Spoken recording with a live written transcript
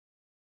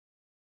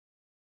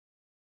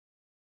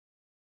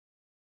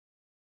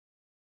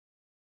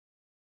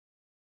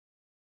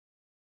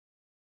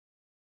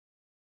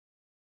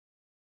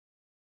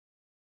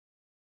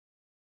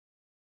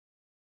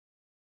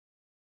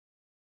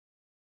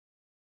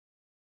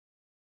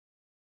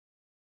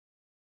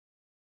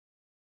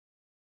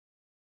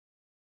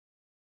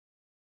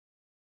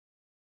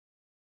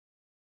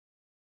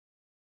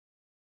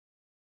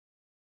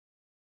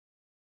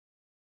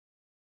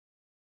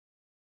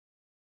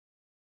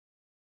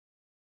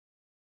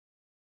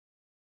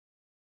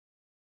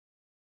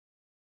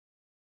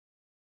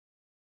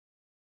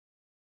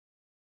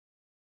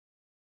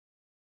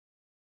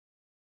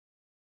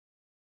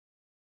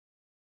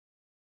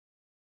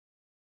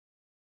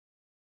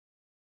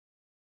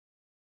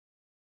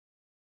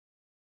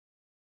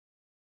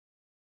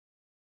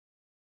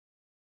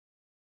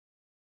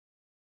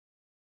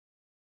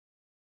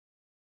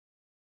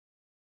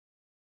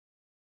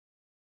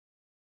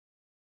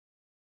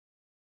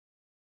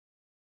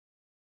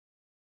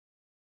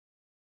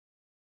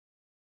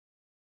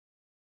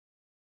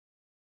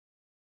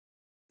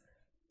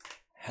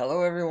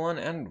Hello everyone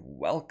and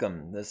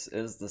welcome. This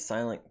is the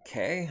Silent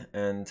K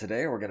and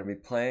today we're going to be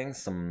playing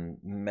some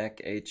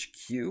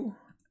MekHQ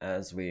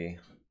as we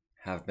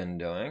have been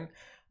doing.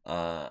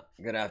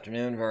 Good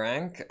afternoon,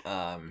 Varank.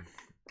 I'm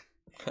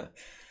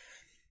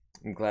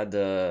glad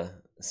to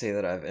say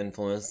that I've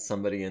influenced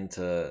somebody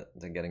into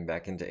getting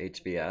back into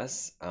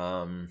HBS.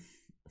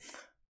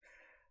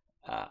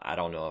 I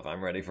don't know if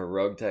I'm ready for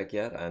Rogue Tech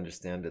yet. I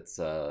understand it's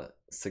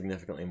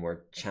significantly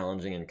more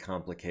challenging and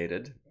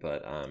complicated,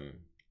 but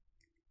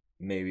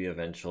maybe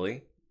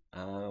eventually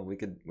we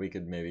could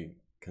maybe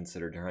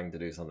consider trying to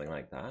do something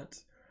like that.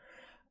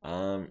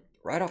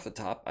 Right off the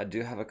top, I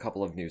do have a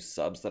couple of new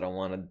subs that I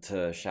wanted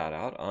to shout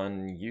out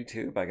on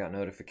YouTube. I got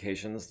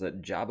notifications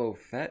that Jabo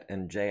Fett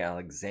and Jay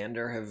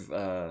Alexander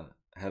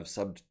have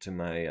subbed to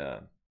my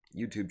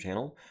YouTube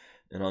channel,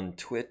 and on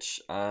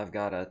Twitch I've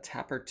got a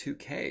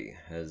Tapper2K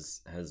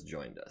has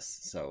joined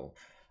us. So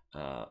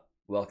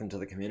welcome to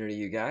the community,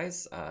 you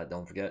guys.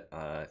 Don't forget,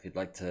 if you'd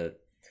like to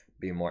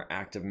be more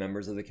active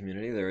members of the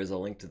community, there is a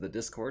link to the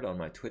Discord on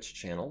my Twitch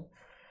channel.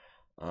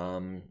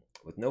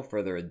 With no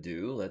further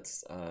ado,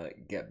 let's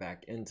get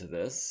back into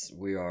this.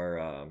 We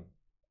are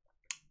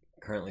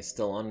currently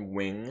still on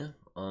Wing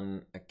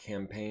on a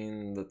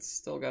campaign that's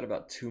still got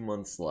about 2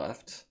 months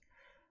left.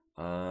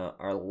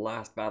 Our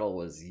last battle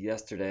was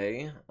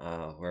yesterday,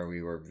 where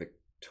we were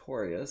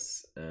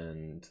victorious,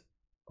 and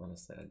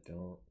honestly I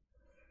don't...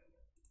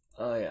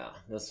 Oh yeah,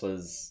 this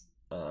was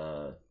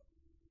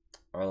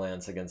our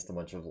lance against a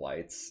bunch of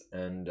lights,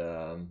 and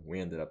we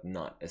ended up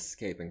not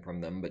escaping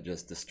from them, but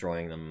just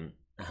destroying them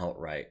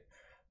outright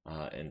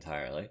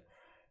entirely.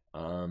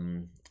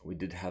 We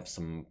did have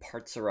some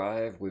parts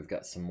arrive. We've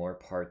got some more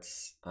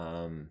parts.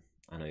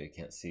 I know you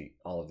can't see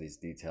all of these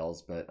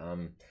details, but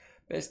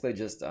basically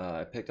just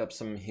I picked up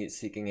some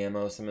heat-seeking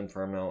ammo, some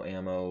Inferno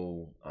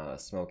ammo,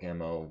 smoke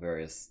ammo,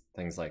 various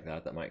things like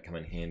that that might come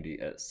in handy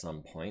at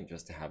some point,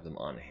 just to have them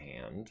on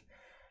hand.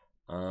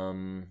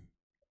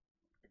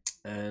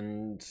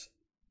 And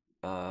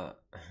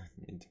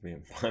need to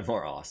buy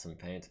more awesome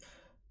paint.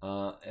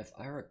 If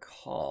I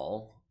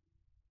recall,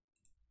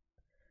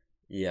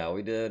 yeah,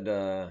 we did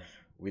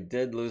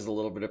lose a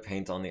little bit of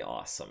paint on the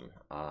awesome.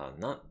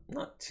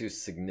 Not too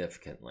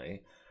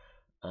significantly.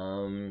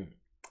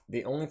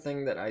 The only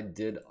thing that I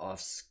did off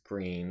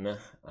screen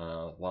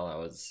while I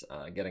was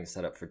getting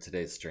set up for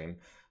today's stream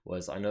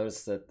was I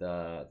noticed that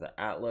the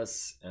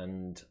Atlas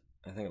and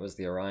I think it was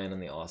the Orion and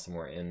the Awesome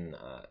were in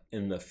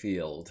the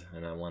field,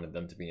 and I wanted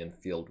them to be in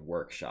field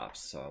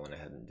workshops, so I went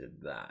ahead and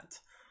did that,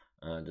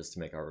 just to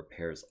make our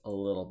repairs a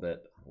little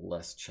bit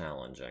less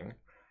challenging.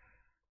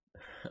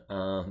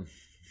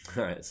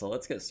 Alright, so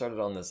let's get started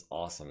on this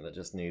Awesome that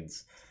just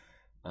needs,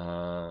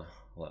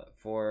 what,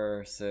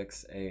 4,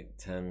 6, 8,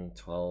 10,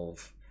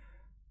 12,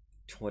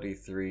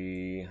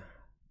 23,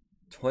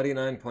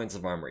 29 points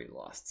of armor you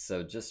lost,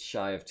 so just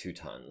shy of 2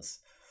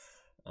 tons.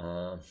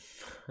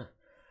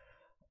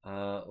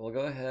 We'll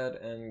go ahead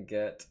and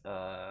get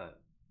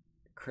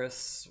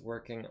Chris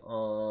working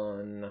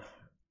on,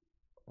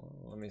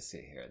 well, let me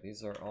see here.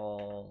 These are not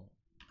all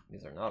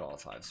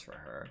 5s for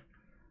her.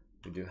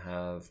 We do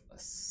have a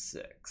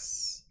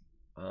 6.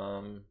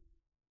 But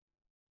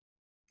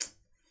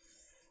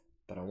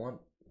I want,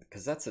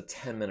 because that's a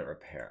 10-minute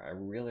repair, I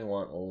really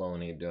want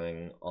Loney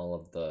doing all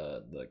of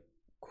the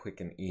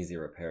quick and easy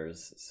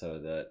repairs so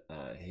that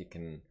he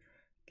can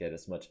get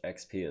as much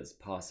XP as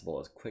possible,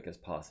 as quick as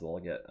possible,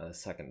 get a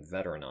second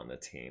veteran on the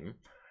team.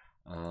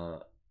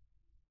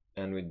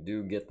 And we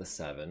do get the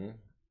 7.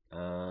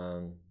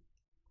 What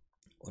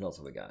else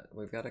have we got?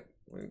 We've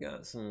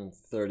got some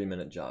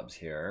 30-minute jobs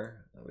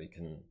here that we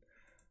can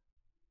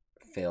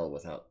fail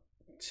without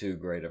too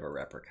great of a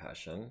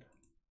repercussion.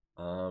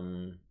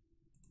 And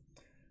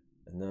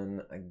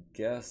then I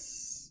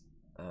guess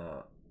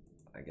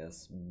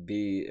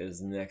B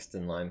is next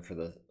in line for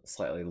the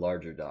slightly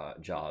larger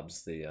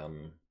jobs. The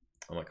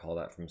I'm gonna call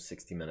that from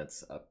 60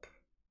 minutes up.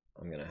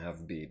 I'm gonna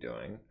have B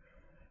doing.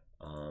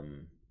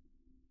 And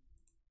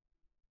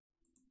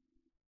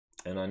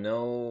I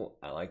know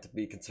I like to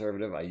be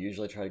conservative. I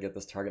usually try to get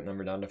this target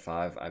number down to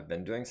 5. I've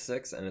been doing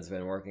 6, and it's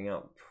been working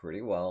out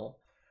pretty well.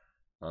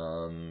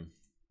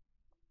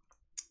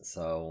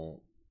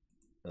 So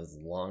as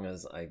long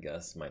as I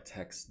guess my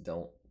techs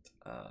don't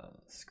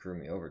screw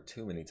me over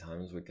too many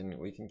times, we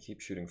can keep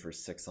shooting for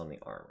 6 on the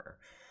armor.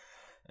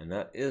 And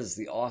that is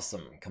the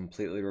Awesome,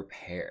 completely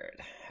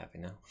repaired. Happy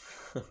now?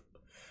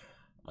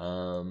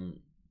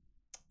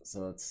 So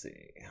let's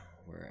see.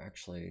 We're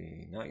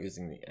actually not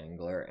using the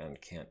angler and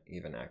can't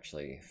even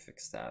actually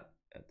fix that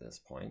at this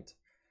point.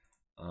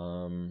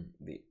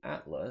 The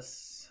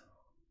Atlas,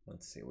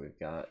 let's see, we've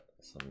got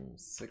some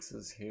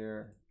 6s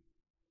here.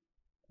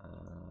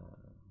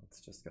 Let's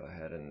just go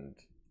ahead and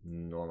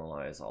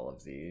normalize all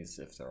of these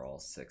if they're all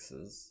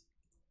 6s.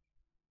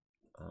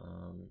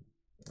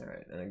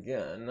 Alright, and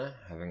again,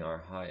 having our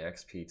high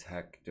XP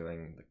tech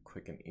doing the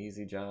quick and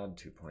easy job,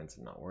 2 points,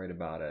 I'm not worried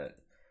about it.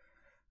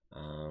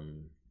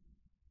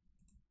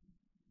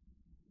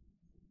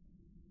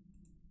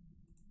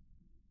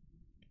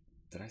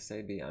 Did I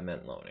say B? I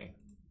meant Loney.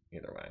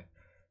 either way.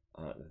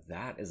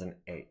 That is an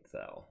 8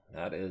 though.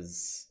 That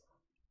is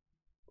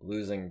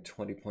losing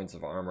 20 points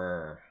of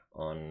armor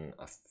on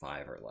a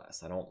 5 or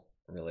less. I don't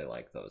really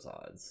like those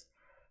odds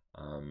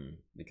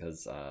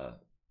because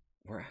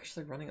we're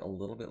actually running a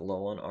little bit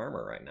low on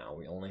armor right now.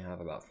 We only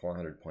have about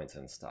 400 points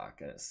in stock,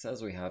 and it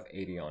says we have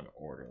 80 on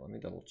order. Let me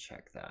double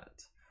check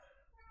that.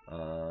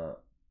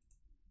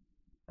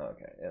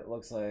 Okay, it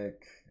looks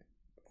like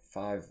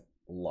 5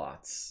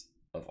 lots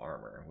of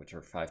armor, which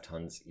are 5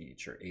 tons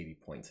each, or 80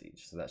 points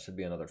each. So that should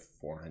be another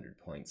 400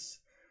 points.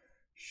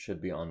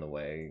 Should be on the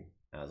way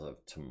as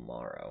of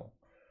tomorrow.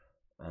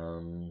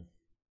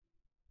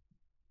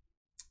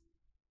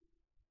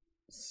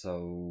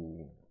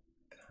 So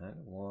kind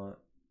of want,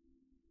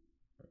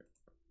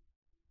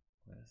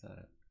 what is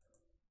that?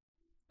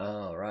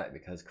 Oh, right,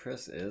 because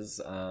Chris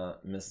is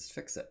Mrs.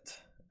 Fix-It,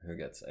 who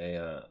gets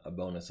a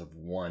bonus of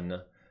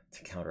 1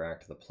 to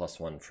counteract the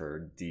 +1 for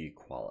D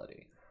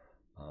quality.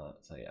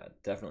 So yeah,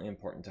 definitely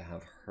important to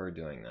have her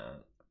doing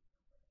that.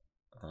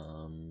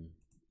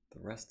 The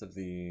rest of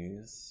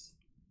these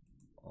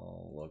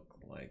all look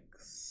like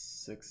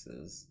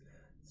 6s,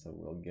 so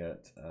we'll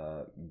get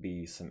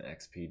B some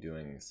XP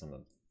doing some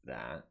of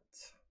that.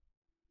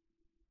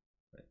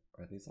 Wait,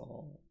 are these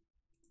all?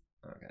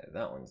 Okay,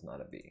 that one's not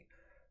a B.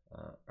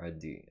 Or a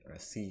D, or a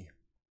C.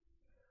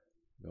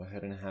 Go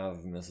ahead and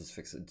have Mrs.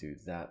 Fix-It do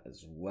that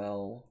as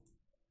well.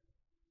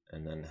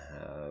 And then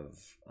have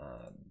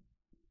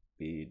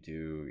B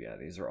do, yeah,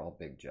 these are all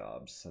big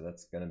jobs. So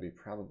that's going to be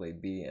probably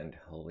B and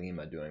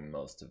Halima doing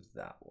most of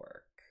that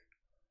work.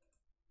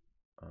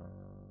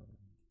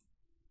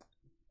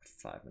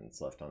 5 minutes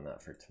left on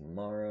that for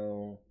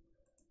tomorrow.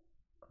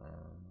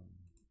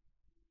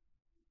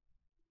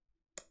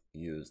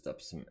 Used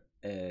up some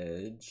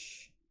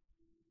edge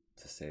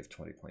to save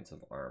 20 points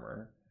of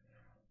armor.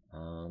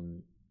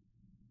 Man,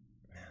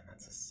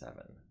 that's a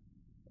 7.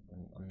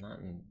 I'm not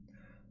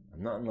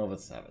in love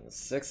with 7s.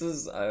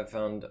 6s I've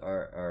found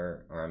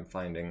I'm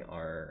finding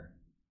are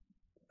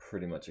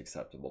pretty much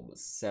acceptable, but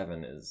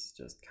 7 is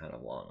just kind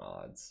of long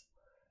odds,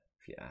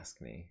 if you ask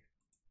me.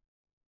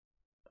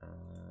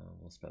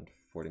 We'll spend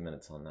 40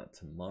 minutes on that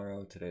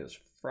tomorrow. Today is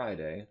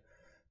Friday,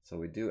 so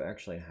we do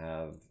actually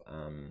have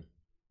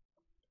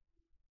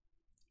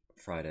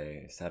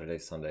Friday, Saturday,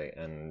 Sunday,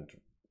 and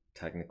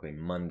technically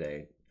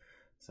Monday,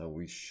 so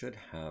we should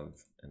have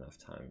enough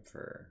time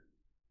for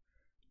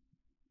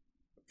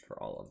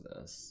all of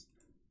this.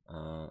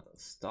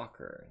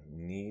 Stalker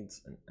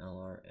needs an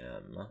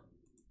LRM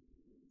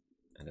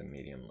and a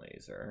medium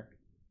laser,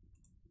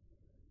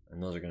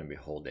 and those are going to be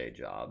whole day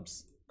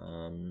jobs.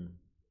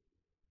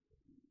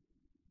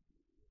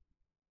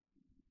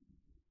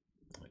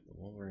 Like the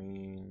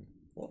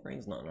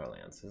Wolverine's not in our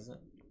lance, is it?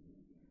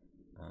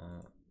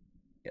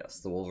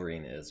 Yes, the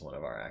Wolverine is one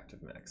of our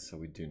active mechs, so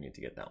we do need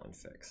to get that one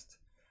fixed.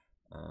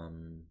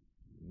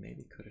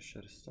 Maybe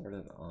should have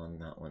started on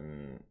that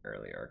one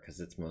earlier, because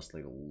it's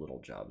mostly little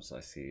jobs. I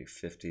see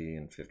 50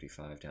 and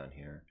 55 down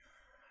here.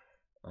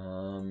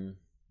 Alright,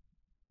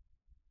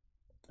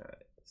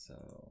 so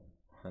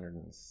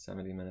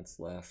 170 minutes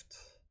left.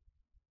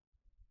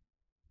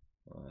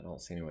 Well, I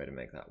don't see any way to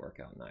make that work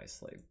out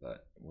nicely,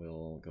 but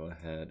we'll go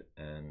ahead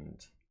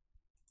and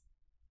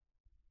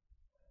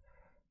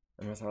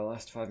with our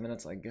last 5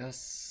 minutes, I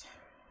guess.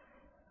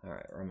 All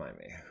right, remind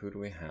me, who do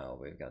we have?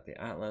 We've got the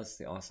Atlas,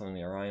 the Awesome, and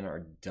the Orion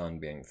are done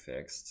being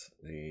fixed.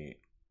 The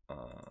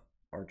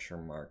Archer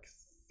Mark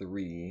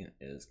III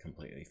is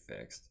completely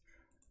fixed.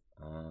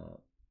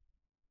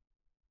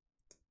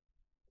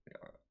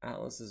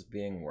 Atlas is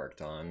being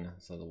worked on,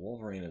 so the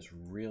Wolverine is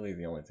really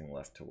the only thing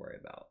left to worry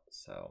about.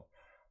 So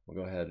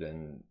we'll go ahead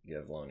and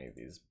give Lonnie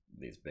these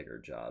bigger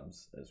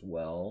jobs as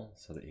well,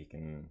 so that he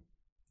can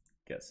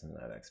get some of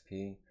that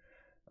XP.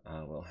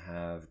 We'll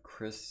have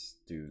Chris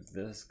do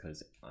this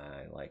because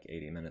I like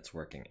 80 minutes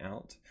working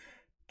out.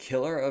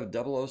 Killer of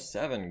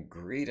 007,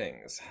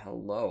 greetings.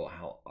 Hello,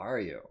 how are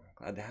you?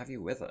 Glad to have you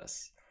with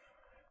us.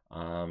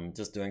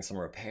 Just doing some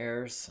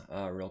repairs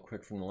real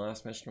quick from the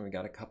last mission. We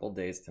got a couple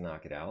days to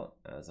knock it out,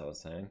 as I was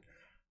saying.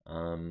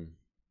 And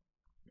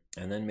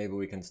then maybe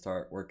we can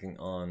start working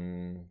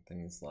on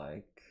things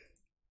like...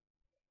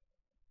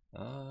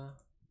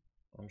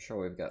 I'm sure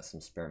we've got some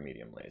spare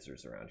medium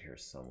lasers around here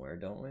somewhere,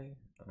 don't we?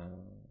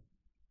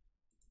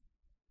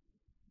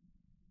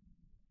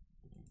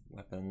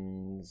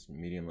 Weapons,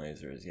 medium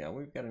lasers. Yeah,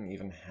 we've got an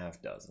even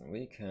half dozen.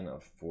 We can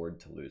afford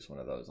to lose one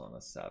of those on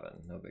a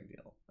 7. No big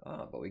deal.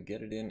 But we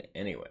get it in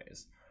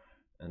anyways.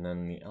 And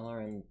then the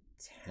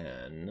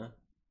LRM-10,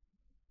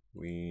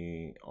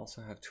 we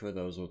also have 2 of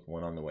those with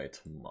 1 on the way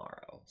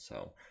tomorrow.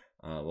 So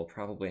we'll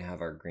probably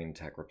have our green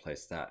tech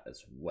replace that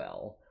as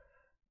well.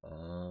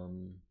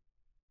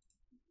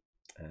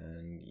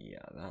 And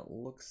yeah, that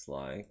looks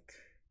like...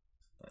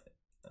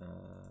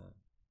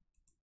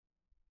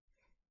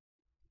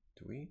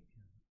 do we?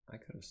 I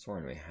could have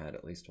sworn we had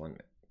at least 1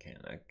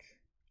 mechanic.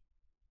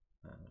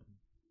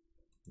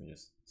 Let me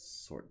just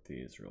sort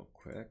these real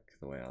quick,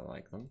 the way I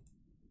like them.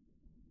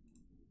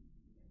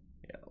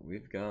 Yeah,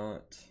 we've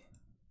got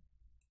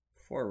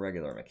 4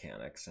 regular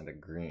mechanics and a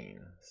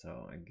green,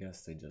 so I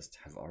guess they just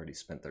have already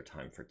spent their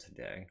time for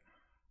today.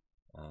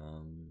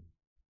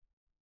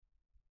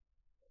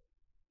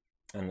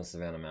 And the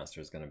Savannah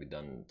Master is going to be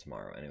done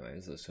tomorrow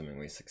anyways, assuming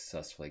we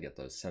successfully get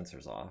those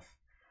sensors off.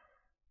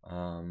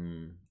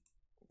 The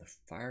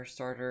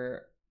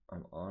Firestarter,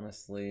 I'm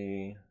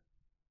honestly...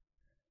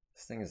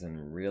 This thing is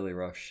in really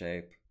rough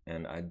shape,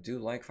 and I do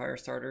like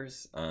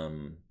Firestarters.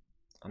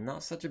 I'm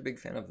not such a big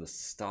fan of the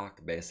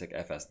stock basic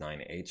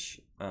FS9H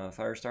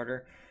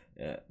Firestarter.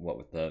 What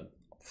with the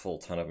full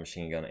ton of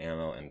machine gun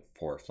ammo and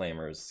 4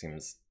 flamers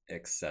seems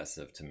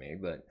excessive to me,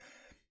 but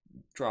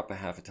drop a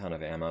half a ton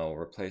of ammo,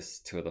 replace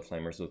 2 of the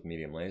flamers with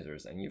medium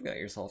lasers, and you've got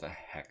yourself a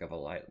heck of a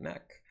light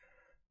mech.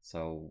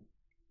 So,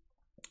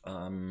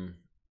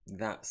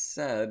 that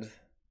said,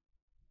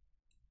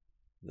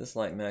 this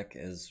light mech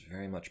is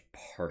very much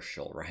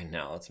partial right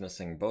now. It's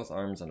missing both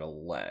arms and a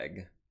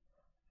leg,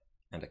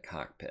 and a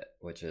cockpit,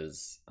 which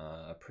is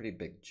a pretty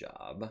big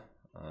job.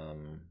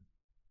 Well,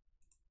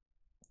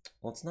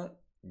 it's not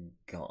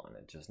gone,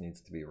 it just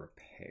needs to be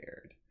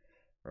repaired.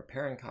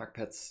 Repairing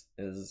cockpits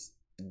is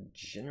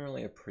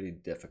generally a pretty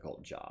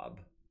difficult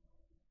job.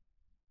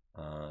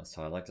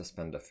 So I like to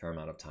spend a fair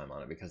amount of time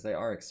on it because they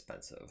are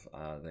expensive.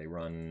 They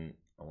run,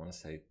 I want to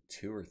say,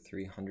 200,000 or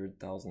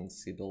 300,000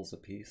 C-bills a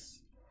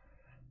piece.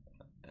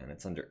 And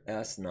it's under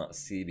S, not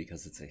C,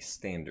 because it's a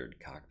standard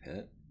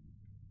cockpit.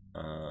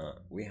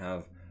 We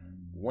have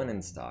 1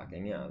 in stock,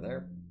 and yeah,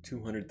 they're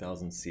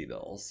 200,000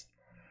 C-bills.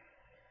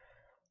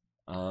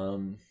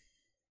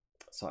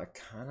 So I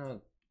kind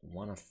of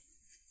want to,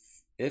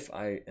 if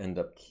I end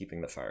up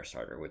keeping the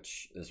Firestarter,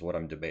 which is what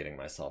I'm debating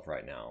myself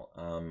right now,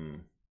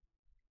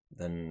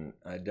 then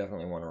I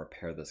definitely want to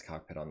repair this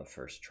cockpit on the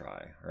first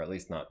try, or at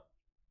least not,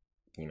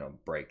 you know,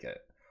 break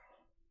it,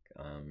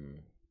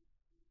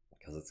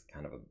 because it's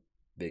kind of a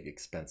big,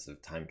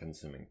 expensive,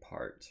 time-consuming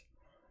part.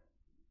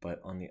 But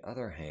on the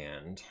other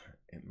hand,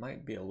 it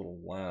might be a little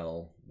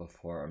while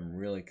before I'm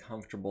really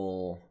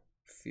comfortable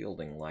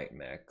fielding light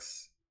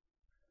mechs.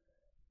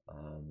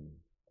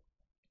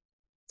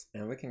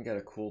 And we can get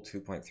a cool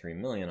 2.3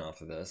 million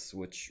off of this,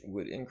 which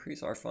would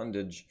increase our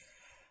fundage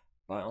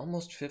by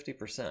almost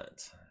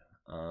 50%.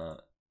 The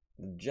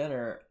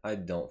Jenner, I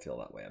don't feel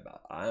that way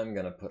about. I'm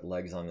gonna put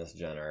legs on this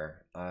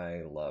Jenner.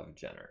 I love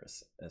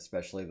Jenners,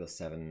 especially the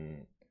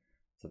 7,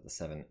 is it the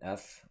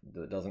 7F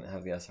that doesn't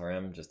have the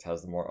SRM, just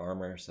has the more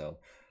armor. So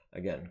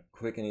again,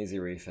 quick and easy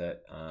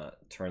refit,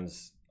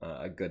 turns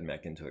a good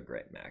mech into a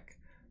great mech.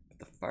 But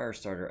the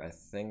Firestarter, I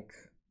think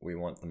we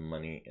want the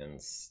money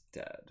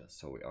instead.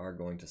 So we are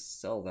going to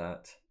sell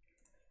that,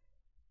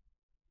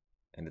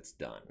 and it's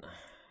done.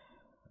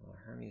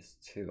 Hermes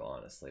 2,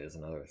 honestly, is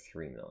another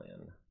 3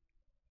 million.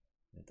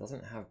 It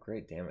doesn't have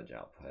great damage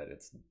output.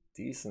 It's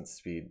decent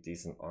speed,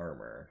 decent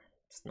armor.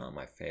 It's not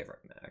my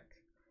favorite mech.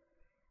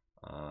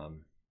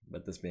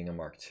 But this being a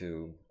Mark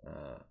II,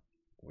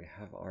 we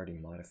have already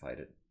modified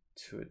it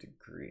to a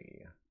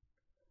degree.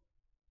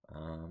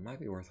 Might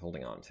be worth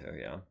holding on to,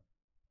 yeah.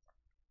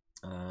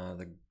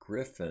 The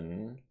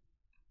Griffin,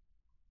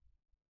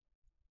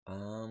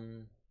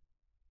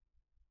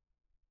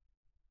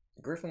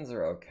 Griffins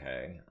are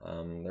okay.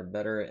 They're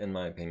better, in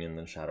my opinion,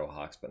 than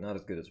Shadowhawks, but not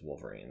as good as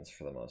Wolverines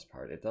for the most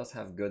part. It does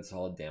have good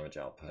solid damage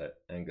output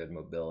and good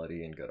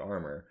mobility and good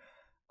armor.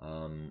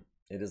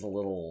 It is a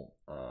little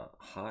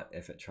hot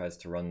if it tries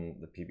to run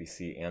the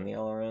PBC and the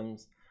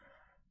LRMs,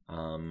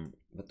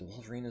 but the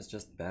Wolverine is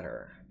just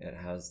better. It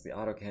has the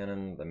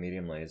autocannon, the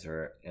medium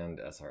laser, and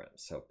SRM,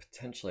 so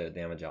potentially a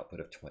damage output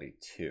of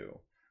 22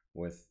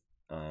 with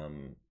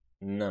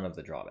none of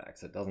the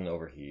drawbacks. It doesn't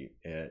overheat.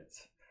 It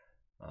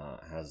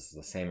has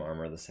the same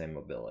armor, the same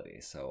mobility.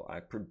 So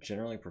I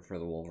generally prefer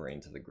the Wolverine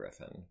to the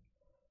Griffin.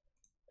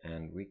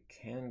 And we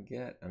can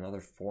get another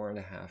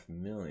 4.5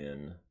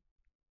 million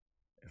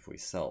if we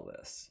sell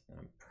this. And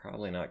I'm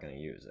probably not going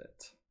to use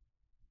it.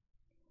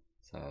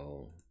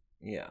 So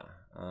yeah.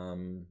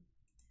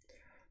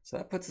 So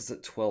that puts us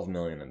at 12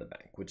 million in the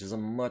bank, which is a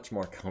much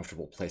more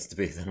comfortable place to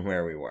be than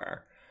where we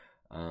were.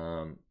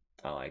 I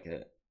like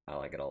it. I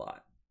like it a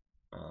lot.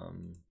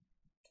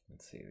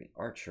 Let's see, the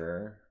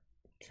Archer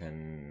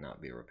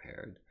cannot be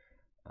repaired.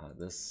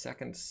 The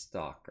second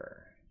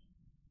Stalker,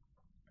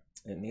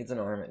 it needs an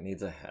arm, it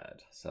needs a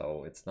head,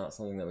 so it's not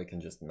something that we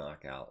can just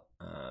knock out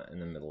in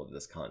the middle of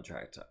this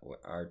contract.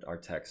 Our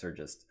techs are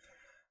just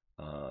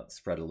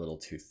spread a little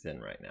too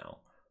thin right now,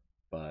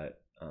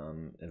 but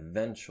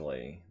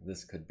eventually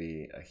this could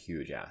be a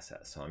huge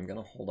asset, so I'm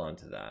gonna hold on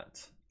to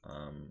that.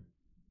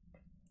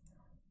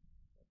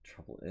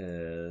 Trouble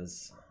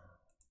is,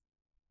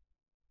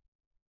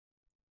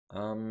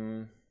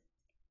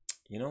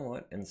 you know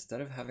what?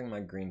 Instead of having my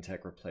green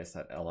tech replace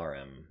that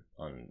LRM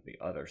on the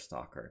other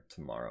Stalker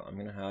tomorrow, I'm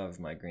gonna have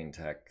my green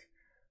tech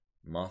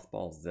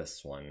mothball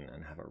this one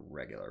and have a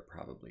regular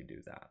probably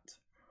do that.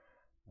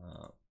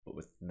 But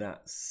with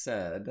that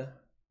said,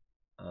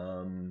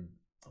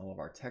 all of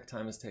our tech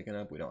time is taken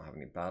up. We don't have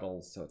any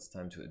battles, so it's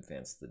time to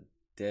advance the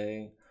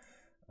day.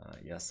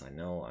 Yes, I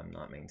know I'm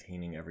not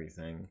maintaining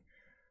everything.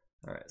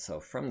 All right, so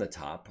from the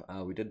top,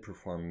 we did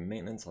perform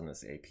maintenance on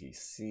this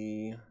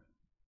APC.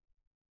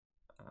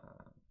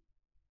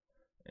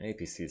 And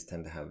APCs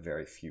tend to have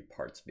very few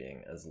parts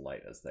being as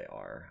light as they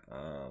are.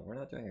 We're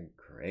not doing a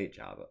great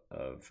job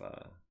of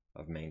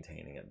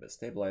maintaining it, but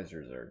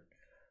stabilizers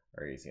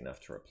are easy enough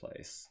to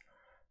replace.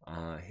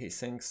 Heat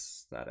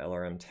sinks, that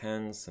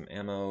LRM-10, some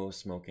ammo,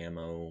 smoke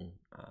ammo,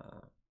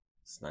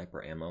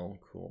 sniper ammo,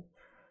 cool.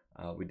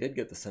 We did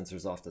get the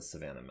sensors off the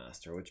Savannah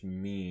Master, which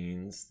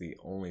means the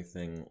only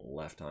thing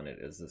left on it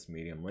is this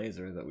medium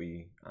laser that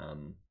we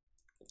kind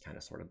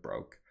of sort of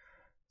broke.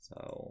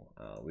 So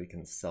we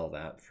can sell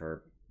that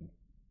for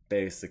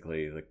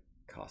basically the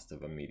cost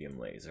of a medium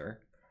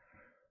laser.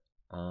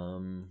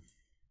 So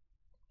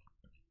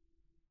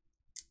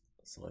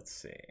let's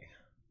see.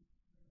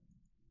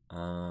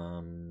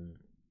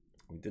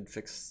 We did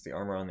fix the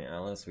armor on the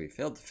Atlas. We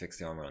failed to fix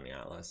the armor on the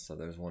Atlas, so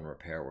there's one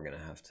repair we're gonna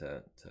have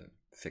to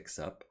fix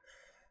up.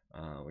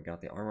 We got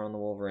the armor on the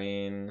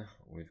Wolverine.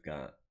 We've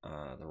got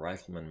the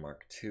Rifleman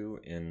Mark II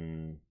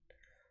in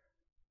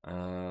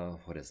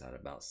what is that,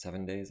 about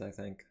 7 days, I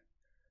think.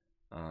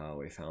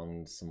 We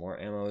found some more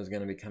ammo is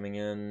going to be coming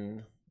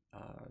in.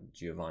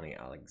 Giovanni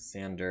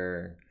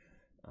Alexander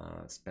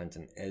spent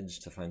an edge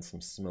to find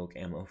some smoke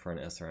ammo for an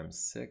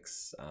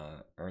SRM-6.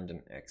 Earned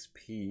an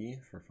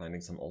XP for finding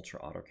some Ultra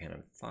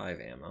Autocannon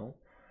 5 ammo.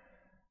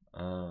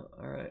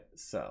 Alright,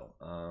 so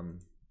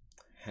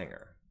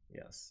hangar,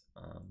 yes.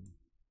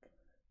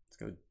 Let's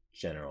go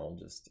general,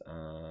 just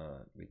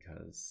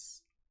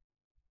because.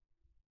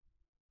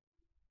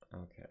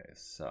 Okay,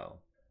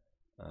 so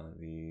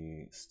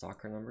the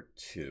Stalker number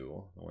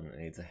 2, the one that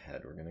needs a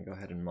head, we're going to go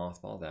ahead and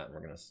mothball that, and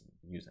we're going to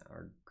use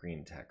our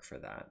green tech for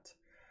that.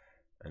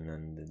 And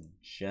then the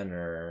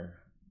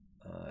Jenner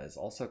is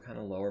also kind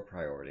of lower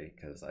priority,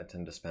 because I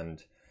tend to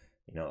spend,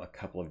 you know, a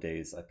couple of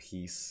days a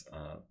piece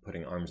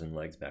putting arms and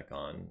legs back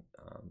on.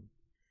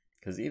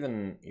 Because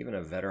even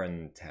a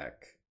veteran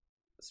tech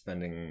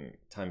spending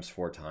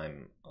 ×4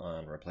 time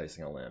on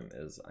replacing a limb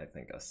is, I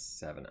think, a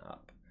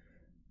 7-up.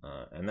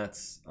 And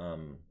that's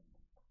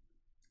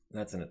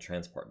in a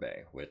transport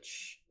bay,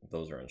 which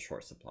those are in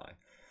short supply.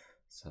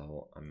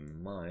 So I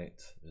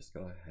might just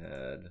go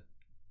ahead.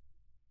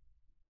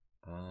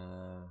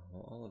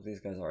 Well, all of these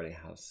guys already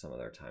have some of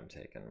their time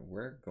taken.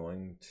 We're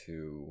going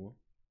to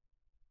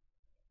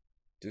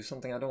do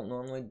something I don't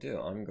normally do.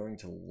 I'm going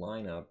to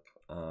line up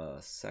a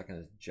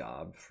second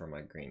job for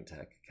my green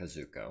tech,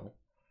 Kazuko,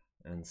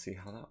 and see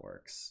how that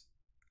works.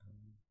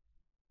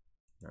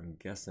 I'm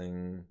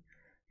guessing,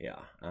 yeah,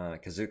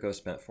 Kazuko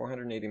spent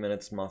 480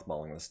 minutes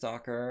mothballing the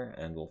Stalker,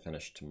 and we'll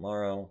finish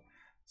tomorrow.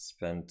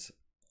 Spent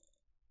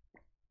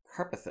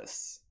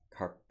Carpathis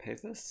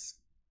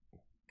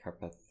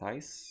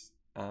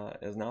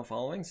is now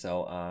following.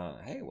 So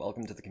hey,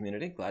 welcome to the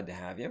community. Glad to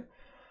have you.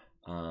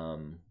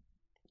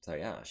 So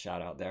yeah,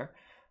 shout out there.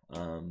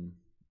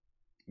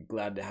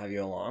 Glad to have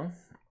you along.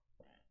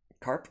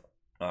 Carp.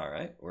 All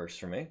right, works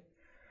for me.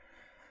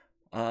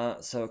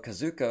 So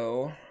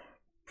Kazuko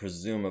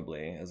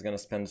presumably is going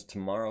to spend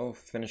tomorrow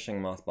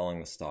finishing mothballing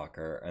the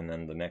Stalker, and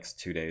then the next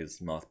 2 days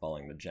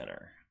mothballing the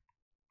Jenner.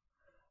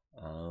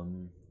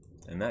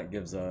 And that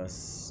gives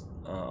us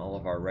all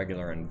of our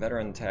regular and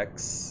veteran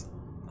techs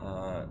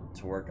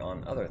to work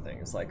on other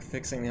things, like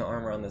fixing the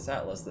armor on this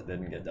Atlas that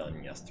didn't get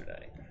done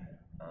yesterday.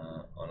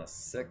 On a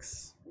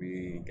 6,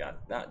 we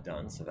got that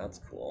done, so that's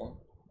cool.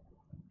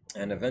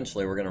 And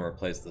eventually we're going to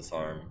replace this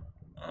arm.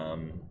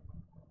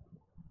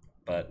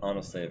 But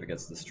honestly, if it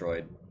gets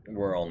destroyed,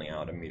 we're only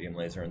out a medium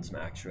laser and some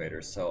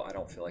actuators, so I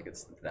don't feel like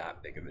it's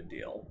that big of a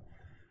deal.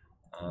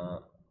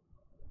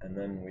 And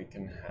then we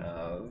can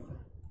have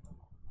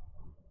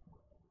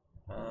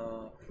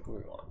who do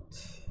we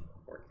want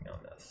working on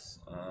this?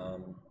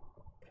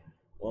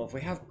 Well, if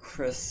we have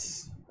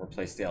Chris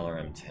replace the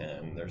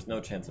LRM-10, there's no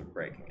chance of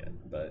breaking it,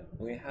 but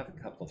we have a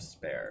couple of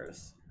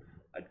spares.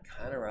 I'd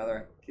kind of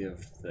rather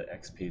give the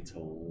XP to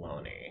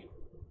Lonnie.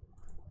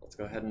 Let's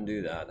go ahead and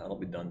do that. That'll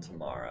be done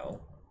tomorrow.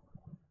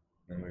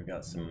 And we've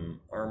got some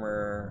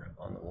armor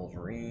on the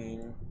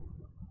Wolverine.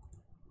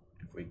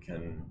 If we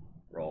can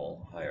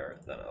roll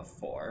higher than a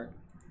 4.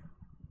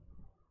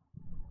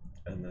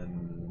 And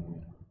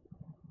then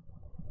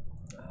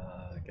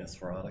I guess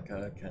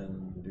Veronica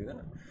can do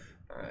that.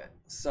 Alright,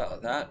 so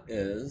that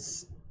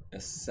is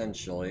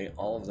essentially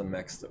all of the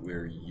mechs that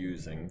we're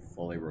using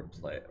fully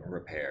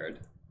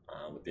repaired,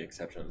 with the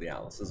exception of the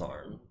Atlas's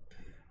arm.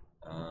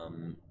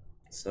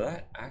 So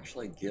that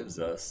actually gives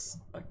us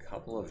a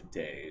couple of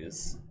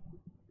days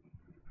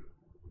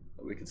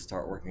that we could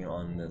start working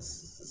on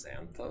this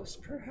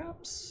Xanthos,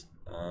 perhaps.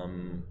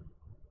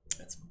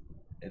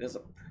 It is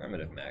a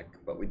primitive mech,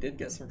 but we did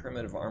get some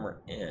primitive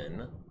armor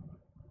in.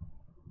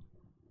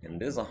 And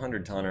it is a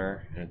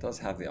 100-tonner, and it does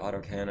have the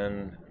autocannon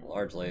and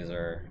large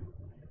laser.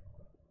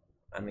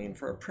 I mean,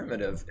 for a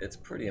primitive, it's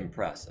pretty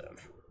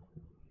impressive.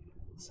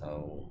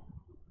 So,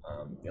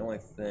 the only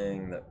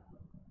thing that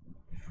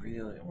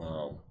really,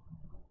 well,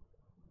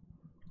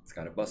 it's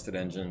got a busted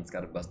engine, it's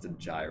got a busted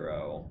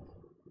gyro.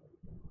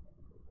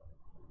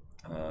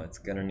 it's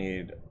gonna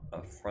need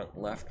a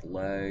front left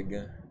leg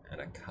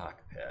and a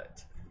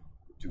cockpit.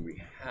 Do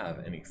we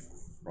have any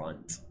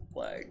front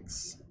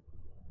legs?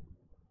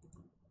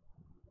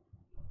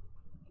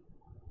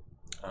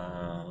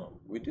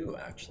 We do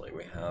actually.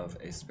 We have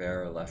a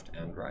spare left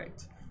and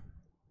right.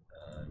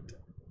 And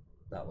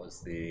that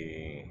was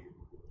the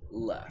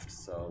left.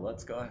 So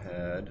let's go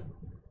ahead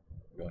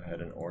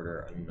and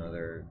order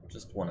another,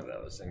 just one of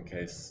those in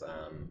case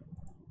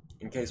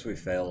we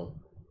fail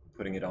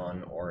putting it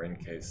on, or in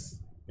case,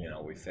 you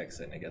know, we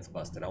fix it and it gets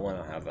busted. I want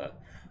to have a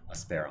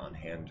spare on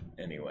hand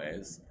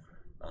anyways.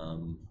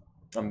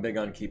 I'm big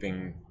on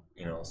keeping,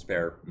 you know,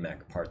 spare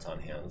mech parts on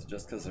hand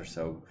just because they're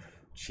so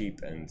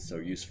cheap and so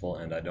useful,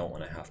 and I don't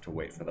want to have to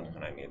wait for them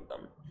when I need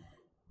them.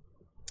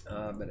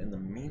 But in the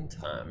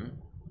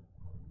meantime,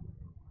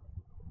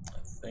 I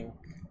think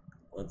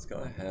let's go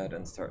ahead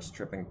and start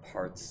stripping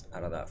parts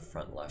out of that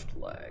front left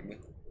leg.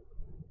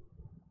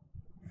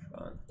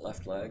 Front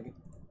left leg?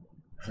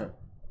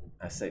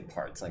 I say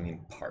parts, I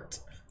mean part.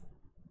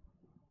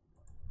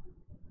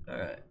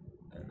 Alright,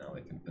 and now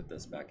we can put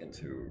this back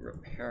into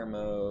repair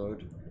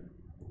mode.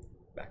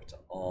 Back to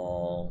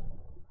all.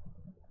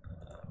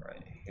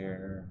 Right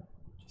here,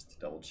 just to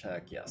double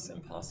check. Yes,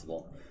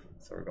 impossible.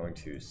 So we're going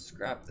to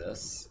scrap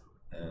this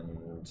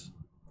and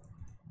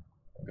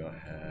go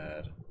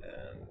ahead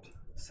and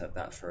set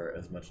that for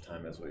as much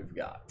time as we've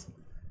got.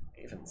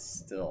 Even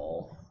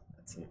still,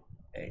 it's an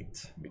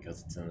 8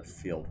 because it's in the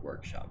field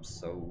workshop.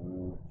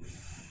 So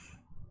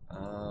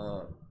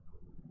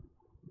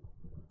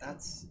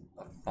that's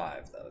a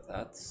 5 though.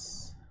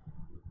 That's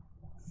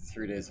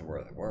 3 days of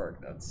worth of work.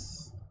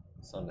 That's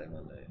Sunday,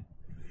 Monday.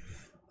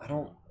 I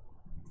don't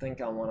think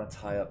I want to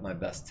tie up my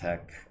best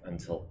tech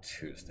until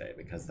Tuesday,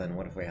 because then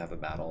what if we have a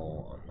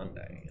battle on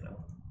Monday, you know?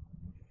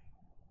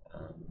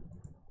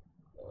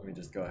 Let me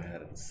just go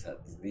ahead and set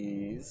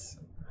these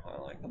how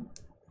I like them.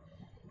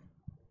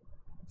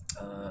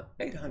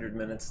 800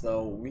 minutes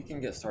though, we can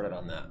get started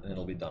on that and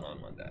it'll be done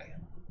on Monday.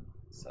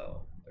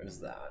 So there's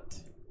that.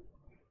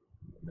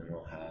 And then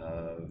we'll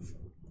have,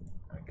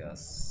 I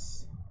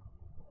guess,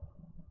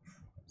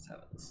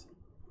 7s.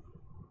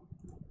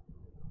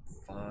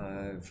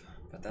 5,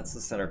 but that's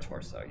the center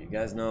torso. You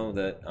guys know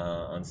that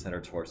on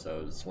center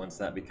torsos, once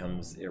that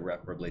becomes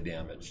irreparably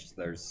damaged,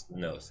 there's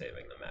no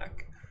saving the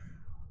mech.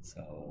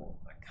 So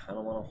I kind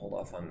of want to hold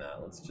off on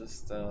that. Let's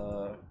just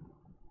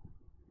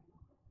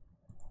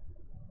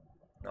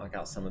knock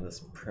out some of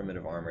this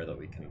primitive armor that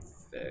we can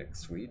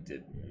fix. We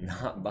did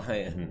not buy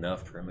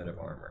enough primitive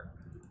armor.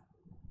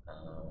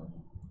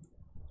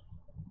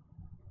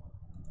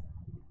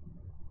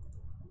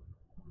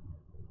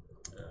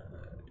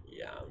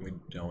 Yeah, we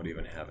don't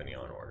even have any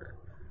on order.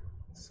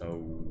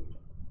 So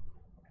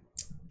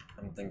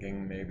I'm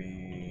thinking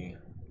maybe,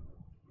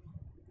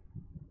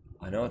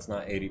 I know it's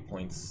not 80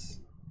 points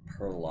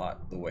per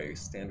lot the way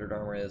standard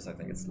armor is. I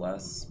think it's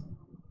less,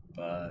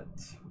 but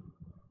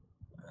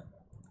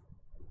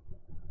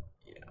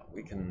yeah,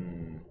 we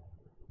can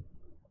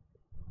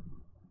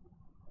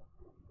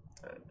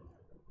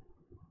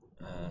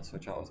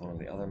switch out with one of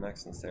the other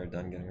mechs since they're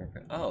done getting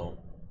repaired. Oh,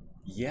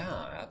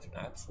 yeah,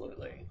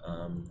 absolutely.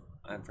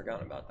 I'd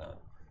forgotten about that.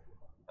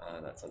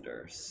 That's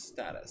under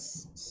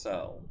status.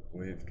 So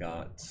we've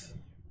got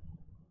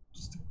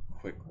just a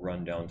quick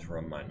rundown to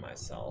remind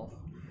myself.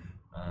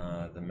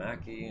 The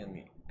Mackie and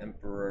the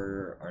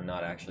Emperor are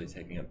not actually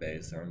taking a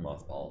base, they're in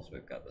mothballs.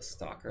 We've got the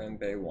Stalker in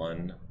Bay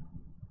 1.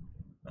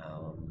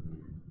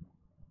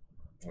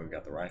 We've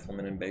got the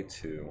Rifleman in Bay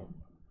 2.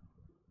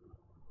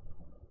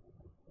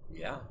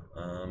 Yeah.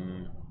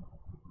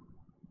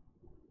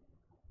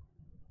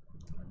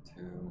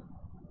 2.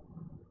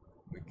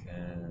 We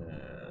can.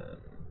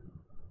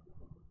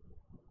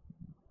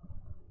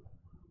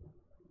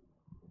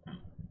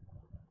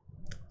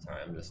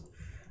 Sorry, I'm just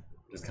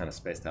kind of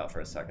spaced out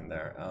for a second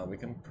there. We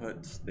can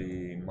put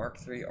the Mark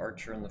III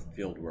Archer in the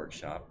field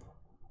workshop.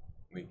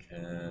 We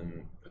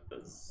can put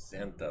the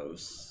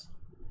Xanthos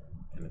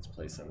in its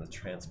place in the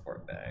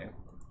transport bay.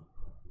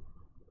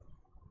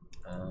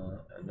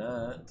 And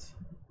that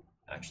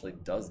actually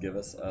does give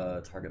us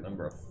a target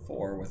number of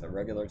 4 with a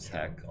regular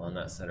tech on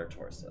that center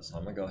torso. So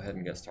I'm gonna go ahead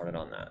and get started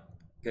on that.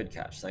 Good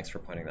catch, thanks for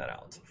pointing that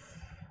out.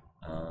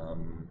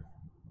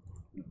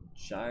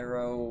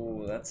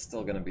 Gyro, that's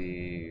still gonna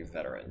be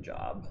veteran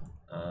job.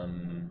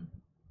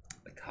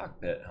 The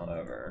cockpit,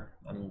 however,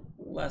 I'm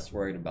less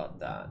worried about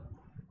that.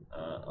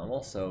 I'm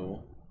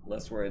also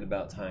less worried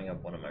about tying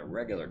up one of my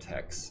regular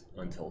techs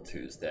until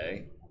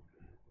Tuesday.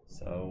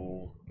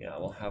 So yeah,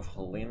 we'll have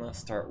Halima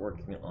start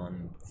working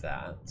on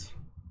that.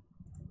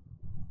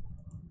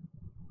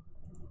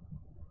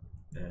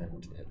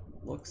 And it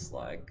looks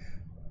like,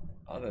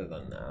 other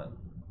than that,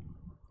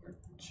 we're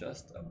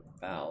just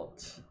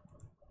about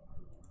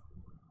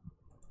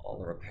all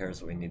the repairs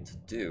that we need to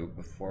do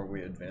before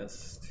we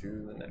advance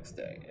to the next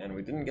day. And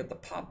we didn't get the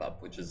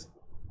pop-up, which is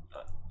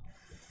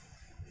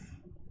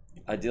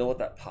I deal with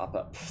that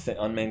pop-up, the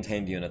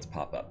unmaintained units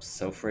pop-up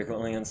so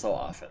frequently and so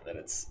often that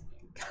it's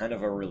kind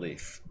of a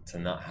relief to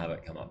not have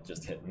it come up.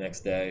 Just hit next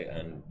day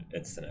and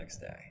it's the next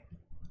day.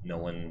 no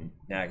one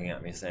nagging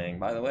at me saying,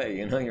 by the way,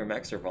 you know your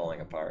mechs are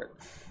falling apart.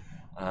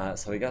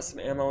 So we got some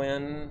ammo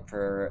in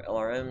for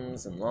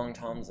LRMs and long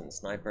toms and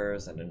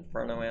snipers and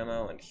inferno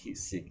ammo and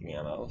heat-seeking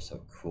ammo,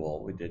 so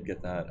cool. We did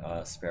get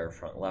that spare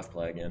front left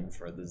leg in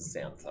for the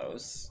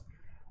Xanthos.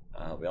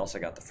 We also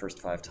got the first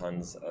 5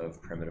 tons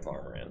of primitive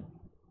armor in.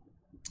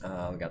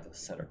 We got the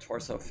center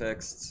torso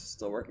fixed,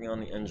 still working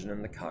on the engine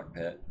in the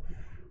cockpit.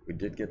 We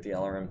did get the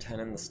LRM-10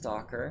 in the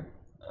Stalker,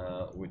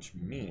 which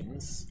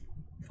means,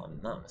 if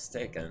I'm not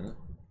mistaken,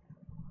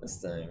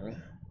 this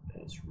thing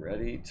is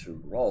ready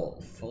to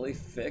roll. Fully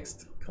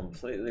fixed,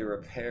 completely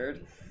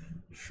repaired,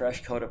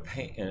 fresh coat of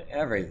paint and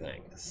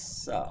everything.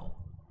 So,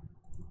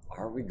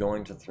 are we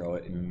going to throw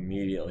it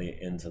immediately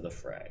into the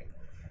fray?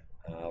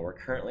 We're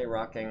currently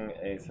rocking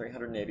a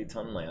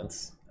 380-ton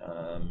Lance.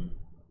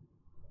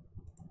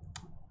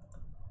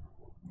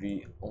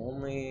 The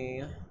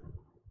only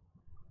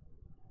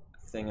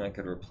thing I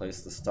could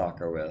replace the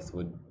Stalker with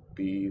would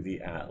be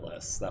the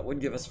Atlas. That would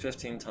give us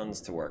 15 tons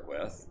to work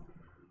with.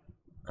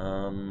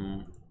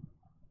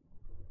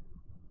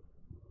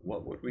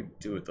 What would we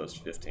do with those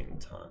 15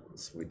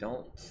 tons? We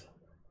don't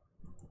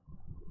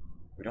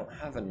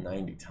have a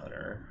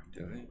 90-tonner,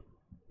 do we?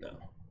 No.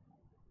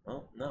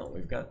 Well, no,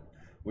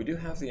 we do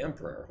have the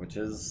Emperor, which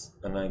is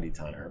a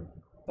 90-tonner,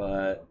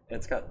 but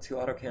it's got 2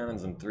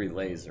 autocannons and 3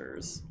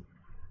 lasers.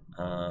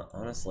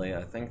 Honestly,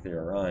 I think the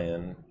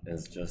Orion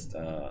is just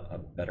a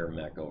better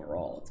mech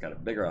overall. It's got a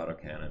bigger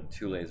autocannon,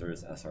 2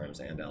 lasers, SRMs,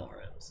 and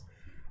LRMs.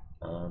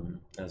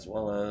 As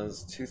well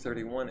as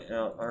 231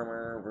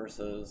 armor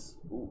versus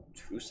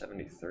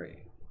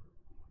 273.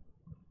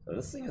 So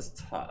this thing is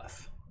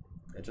tough.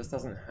 It just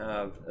doesn't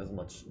have as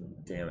much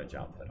damage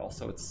output.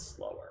 Also, it's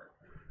slower.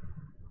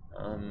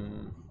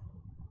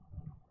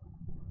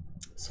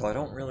 So I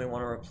don't really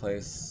want to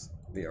replace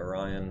the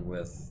Orion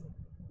with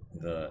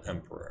the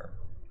Emperor.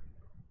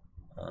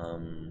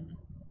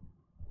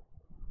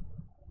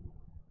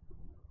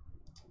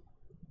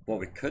 What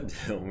we could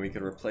do, we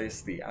could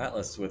replace the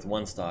Atlas with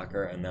 1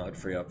 Stalker, and that would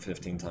free up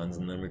 15 tons,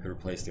 and then we could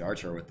replace the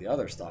Archer with the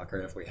other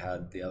Stalker if we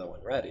had the other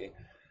one ready.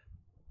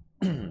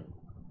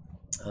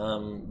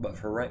 But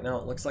for right now,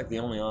 it looks like the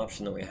only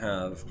option that we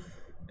have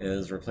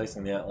is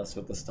replacing the Atlas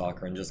with the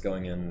Stalker and just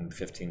going in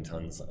 15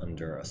 tons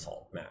under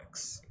Assault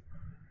Max.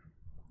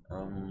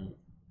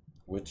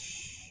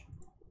 Which,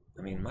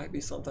 I mean, might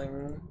be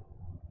something.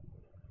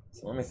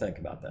 So let me think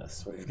about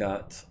this. We've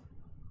got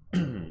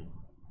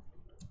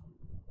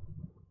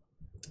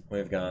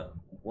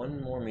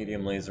 1 more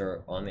medium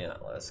laser on the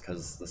Atlas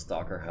because the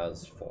Stalker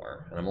has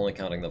 4, and I'm only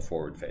counting the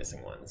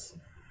forward-facing ones.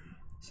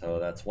 So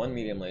that's 1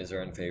 medium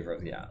laser in favor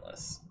of the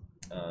Atlas.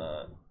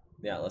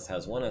 The Atlas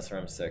has 1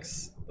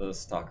 SRM-6, the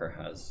Stalker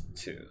has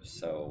 2,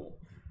 so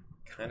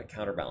kind of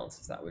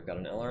counterbalances that. We've got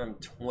an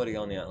LRM-20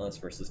 on the Atlas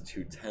versus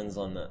 2 10s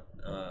on the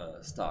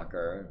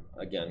Stalker.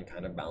 Again,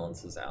 kind of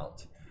balances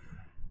out.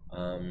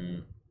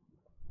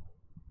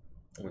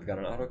 We've got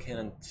an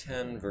autocannon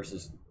 10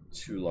 versus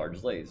 2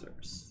 large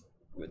lasers,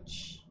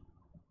 which,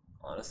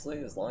 honestly,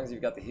 as long as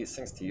you've got the heat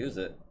sinks to use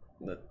it,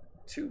 the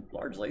 2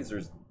 large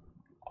lasers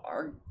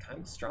are kind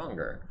of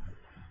stronger.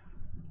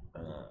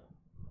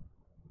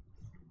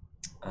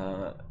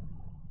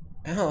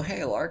 Oh,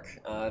 hey, Lark.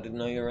 Didn't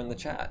know you were in the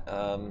chat.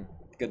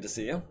 Good to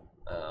see you.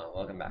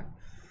 Welcome back.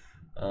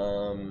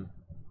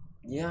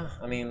 Yeah,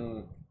 I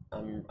mean,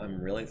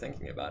 I'm really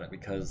thinking about it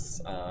because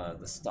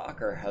the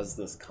Stalker has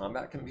this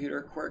combat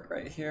computer quirk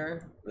right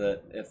here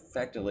that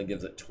effectively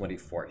gives it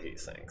 24 heat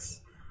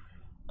sinks.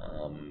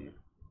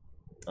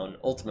 And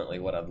ultimately,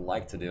 what I'd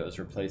like to do is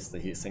replace the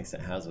heat sinks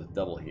it has with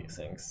double heat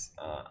sinks.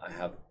 I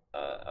have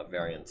a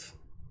variant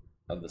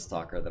of the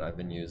Stalker that I've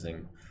been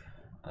using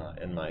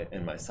in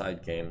my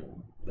side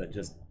game that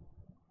just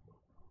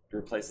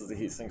replaces the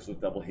heat sinks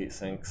with double heat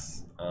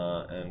sinks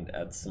and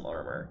adds some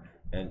armor,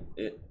 and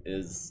it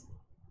is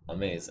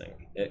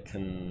amazing. It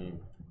can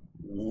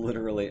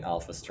literally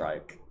alpha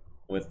strike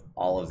with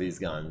all of these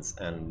guns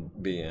and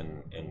be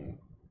in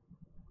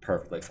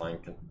perfectly fine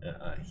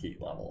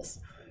heat levels.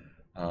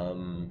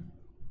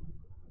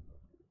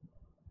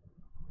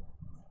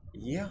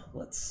 Yeah,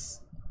 let's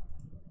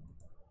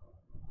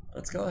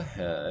go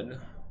ahead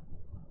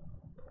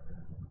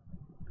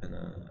and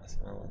let's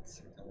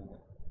see.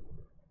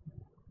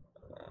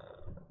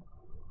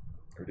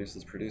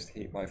 Reduces produced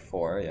heat by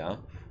 4, yeah.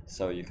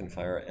 So you can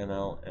fire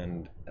ML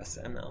and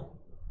SML.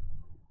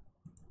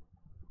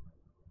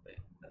 Wait,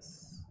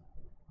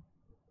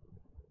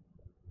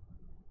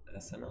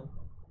 SML?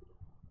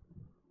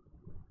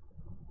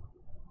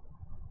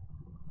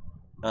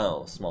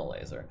 Oh, small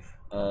laser.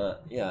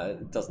 Yeah,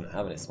 it doesn't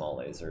have any small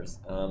lasers.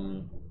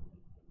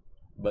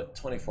 But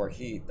 24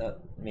 heat, that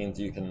means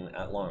you can,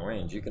 at long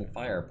range, you can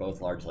fire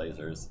both large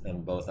lasers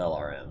and both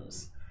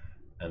LRMs.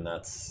 And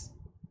that's,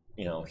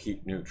 you know,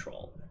 heat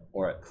neutral.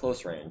 Or at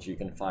close range, you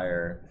can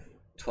fire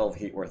 12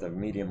 heat worth of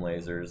medium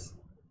lasers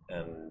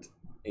and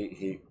 8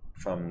 heat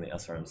from the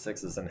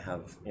SRM-6s and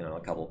have, you know, a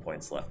couple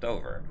points left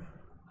over,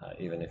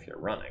 even if you're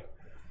running.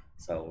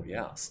 So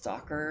yeah,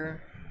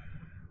 Stalker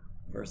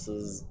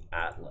versus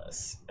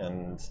Atlas.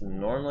 And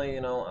normally,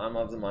 you know, I'm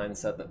of the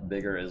mindset that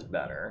bigger is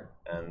better.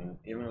 And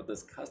even with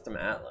this custom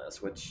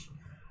Atlas, which,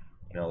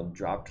 you know,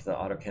 dropped the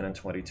autocannon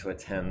 20 to a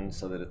 10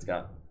 so that it's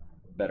got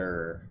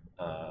better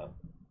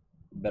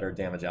better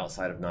damage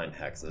outside of 9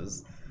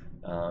 hexes,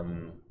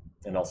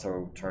 and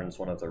also turns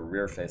one of the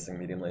rear-facing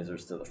medium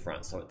lasers to the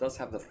front. So it does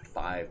have the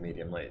 5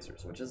 medium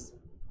lasers, which is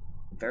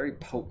very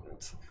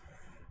potent.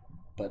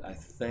 But I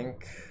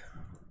think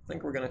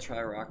we're gonna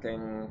try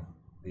rocking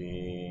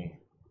the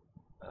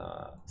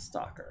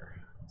Stalker.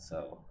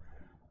 So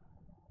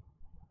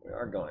we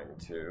are going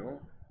to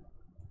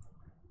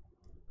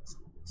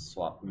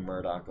swap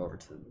Murdoch over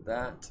to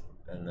that,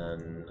 and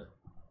then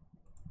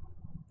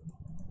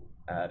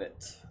add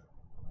it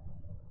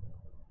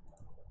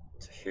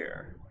to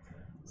here.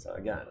 So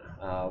again,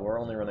 we're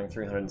only running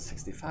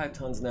 365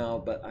 tons now,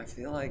 but I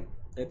feel like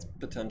it's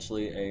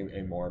potentially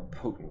a more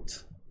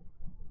potent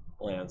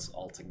lance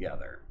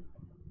altogether.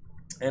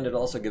 And it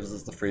also gives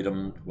us the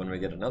freedom when we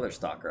get another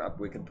Stalker up,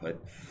 we can put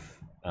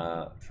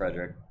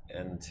Frederick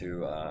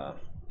into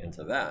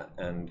that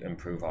and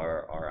improve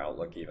our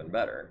outlook even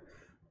better.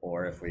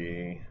 Or if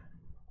we,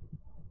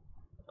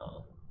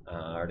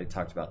 I already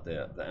talked about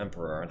the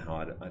Emperor and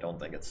how I don't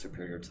think it's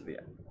superior to the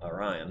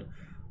Orion,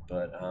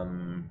 but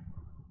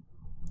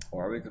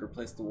or we could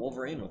replace the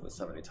Wolverine with a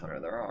 70 tonner.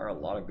 There are a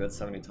lot of good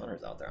 70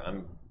 tonners out there.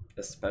 I'm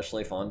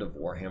especially fond of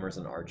Warhammers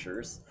and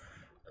Archers,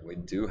 and we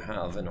do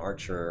have an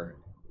Archer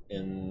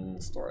in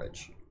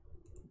storage.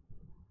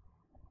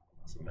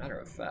 As a matter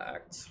of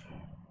fact,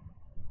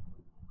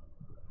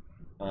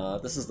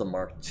 this is the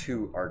Mark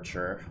II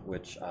Archer,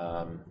 which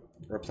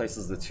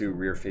replaces the 2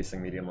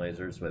 rear-facing medium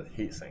lasers with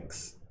heat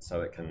sinks,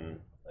 so it can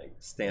like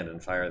stand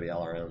and fire the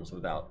LRMs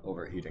without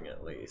overheating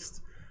at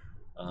least.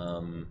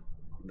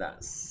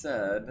 That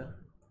said,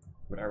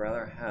 would I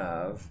rather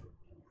have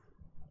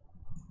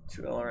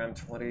 2 LRM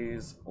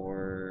 20s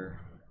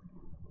or...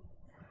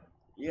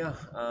 Yeah,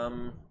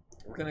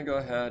 we're gonna go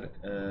ahead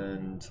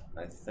and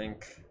I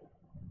think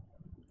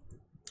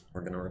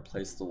we're gonna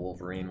replace the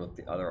Wolverine with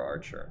the other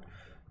Archer.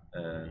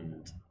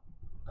 And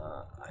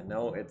I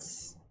know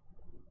it's...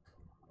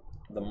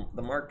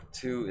 The Mark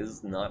II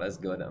is not as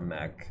good a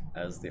mech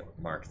as the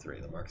Mark III.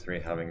 The Mark III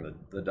having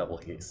the double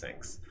heat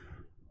sinks.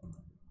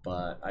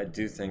 But I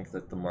do think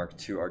that the Mark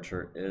II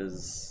Archer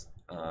is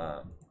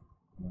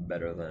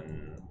better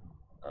than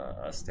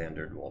a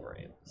standard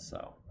Wolverine.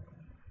 So,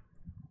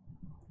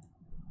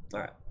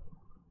 alright.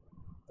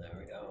 There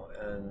we go.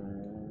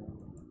 And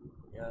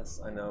yes,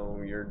 I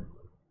know your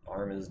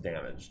arm is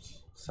damaged.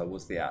 So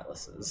was the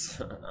Atlas's.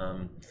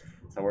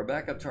 So we're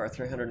back up to our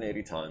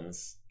 380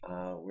 tons.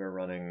 We're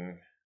running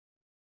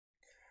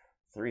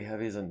 3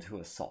 heavies and 2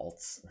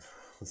 assaults.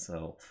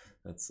 So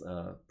that's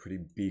a pretty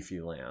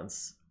beefy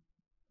lance.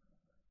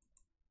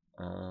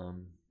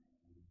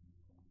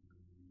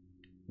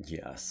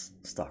 Yes,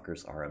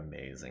 Stalkers are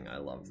amazing. I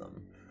love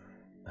them.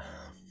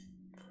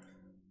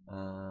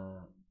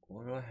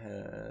 We'll go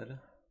ahead.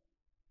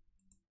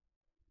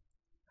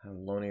 Have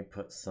Loney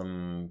put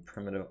some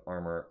primitive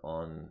armor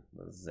on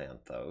the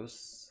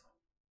Xanthos.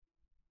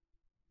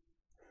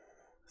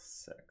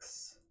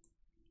 6.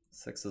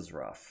 6 is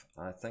rough.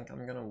 I think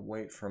I'm gonna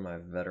wait for my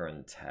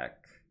veteran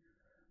tech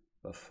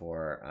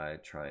before I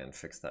try and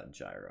fix that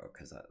gyro,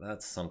 because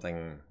that's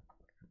something.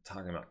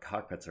 Talking about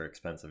cockpits are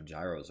expensive,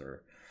 gyros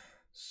are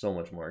so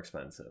much more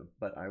expensive.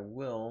 But I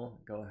will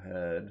go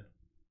ahead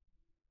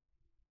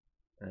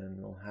and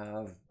we'll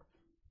have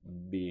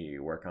B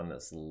work on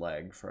this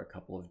leg for a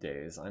couple of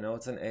days. I know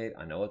it's an 8,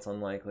 I know it's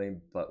unlikely,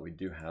 but we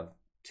do have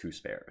 2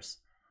 spares.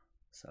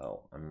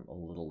 So I'm a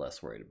little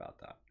less worried about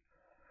that.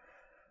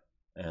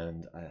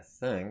 And I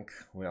think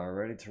we are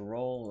ready to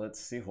roll. Let's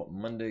see what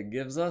Monday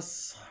gives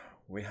us.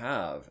 We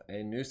have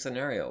a new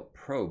scenario,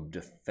 Probe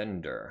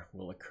Defender,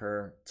 will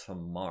occur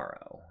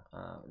tomorrow.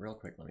 Real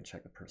quick, let me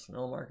check the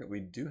personnel market. We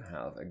do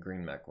have a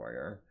green mech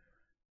warrior.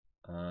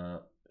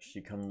 She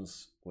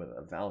comes with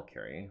a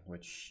Valkyrie,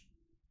 which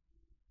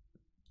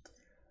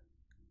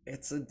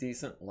it's a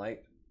decent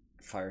light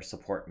fire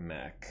support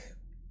mech,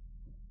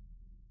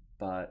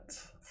 but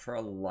for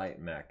a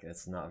light mech,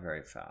 it's not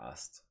very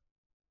fast.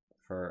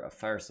 For a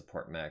fire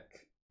support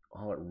mech,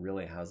 all it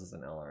really has is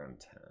an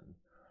LRM-10.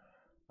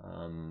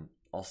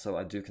 Also,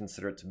 I do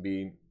consider it to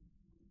be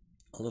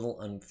a little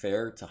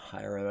unfair to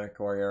hire a mech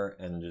warrior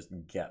and just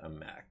get a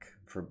mech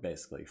for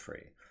basically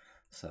free.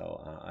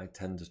 So I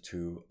tend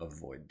to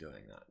avoid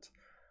doing that.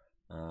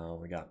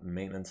 We got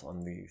maintenance on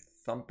the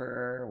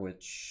Thumper,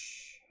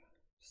 which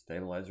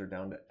stabilizer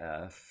down to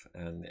F,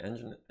 and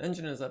the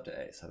engine is up to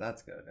A, so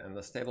that's good. And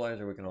the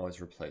stabilizer, we can always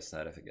replace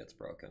that if it gets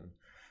broken,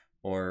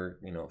 or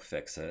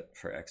fix it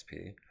for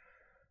XP.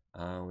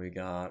 We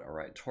got a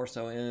right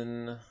torso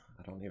in.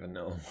 I don't even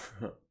know.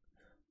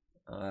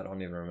 I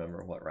don't even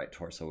remember what right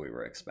torso we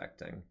were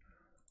expecting.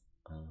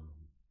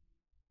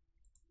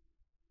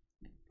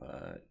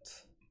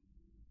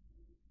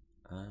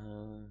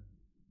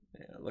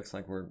 Yeah, it looks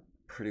like we're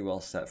pretty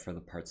well set for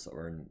the parts that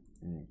we're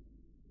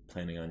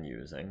planning on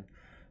using.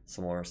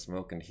 Some more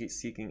smoke and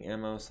heat-seeking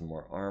ammo, some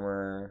more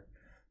armor.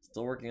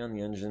 Still working on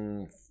the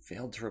engine.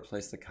 Failed to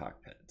replace the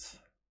cockpit.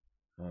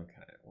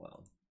 Okay,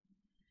 well.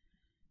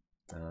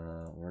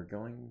 We're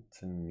going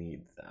to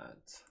need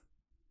that.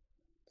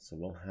 So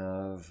we'll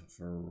have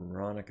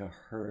Veronica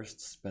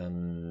Hurst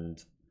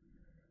spend...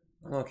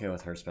 I'm okay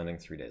with her spending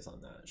 3 days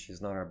on that.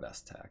 She's not our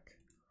best tech.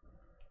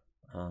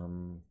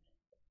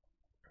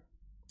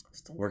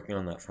 Still working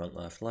on that front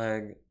left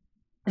leg.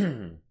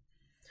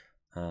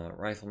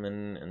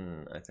 Rifleman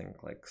in, I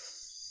think, like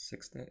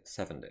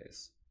 7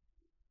 days.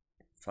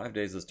 5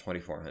 days is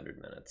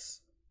 2,400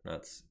 minutes.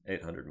 That's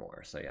 800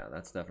 more. So yeah,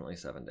 that's definitely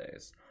 7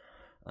 days.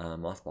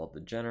 Mothballed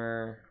the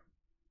Jenner.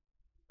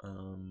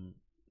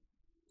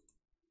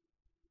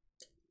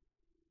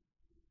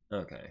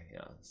 Okay,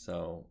 yeah,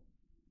 so...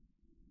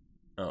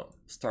 Oh,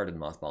 started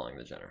mothballing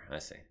the Jenner. I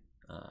see.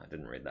 I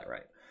didn't read that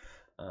right.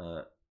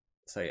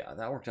 So yeah,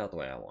 that worked out the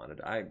way I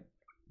wanted. I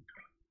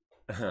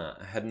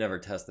had never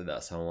tested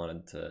that, so I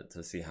wanted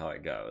to see how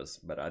it goes,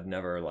 but I'd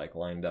never like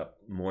lined up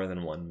more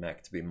than one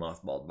mech to be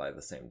mothballed by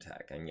the same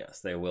tech. And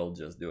yes, they will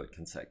just do it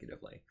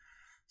consecutively.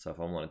 So if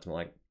I wanted to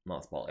like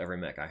mothball every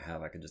mech I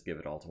have, I could just give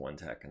it all to one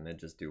tech and they'd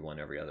just do one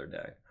every other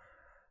day.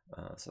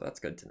 So that's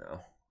good to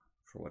know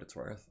for what it's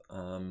worth.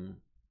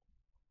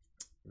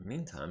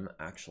 Meantime,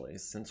 actually,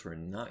 since we're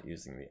not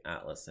using the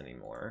Atlas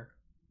anymore,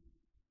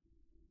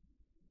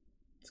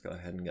 let's go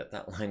ahead and get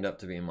that lined up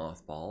to be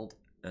mothballed,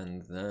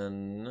 and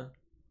then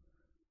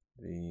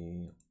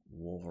the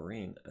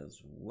Wolverine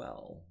as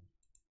well.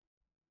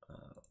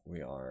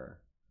 We are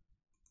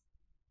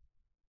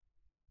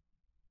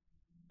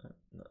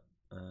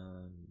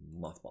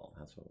mothball,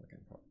 that's what we're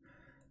looking for.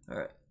 All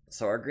right,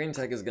 so our green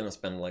tech is going to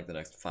spend like the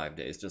next 5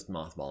 days just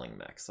mothballing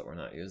mechs that we're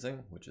not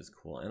using, which is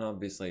cool. And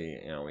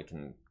obviously, you know, we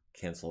can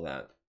cancel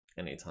that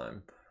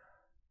anytime.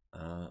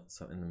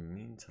 So in the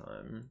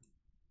meantime,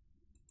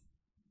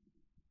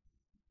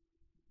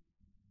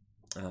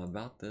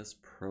 about this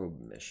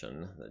probe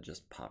mission that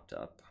just popped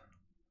up,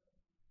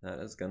 that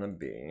is gonna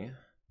be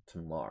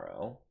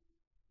tomorrow.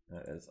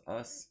 That is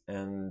us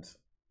and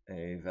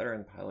a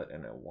veteran pilot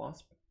in a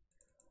Wasp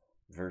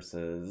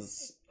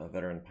versus a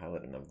veteran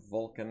pilot in a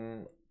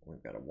Vulcan.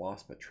 We've got a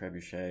Wasp, a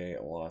Trebuchet,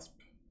 a Wasp,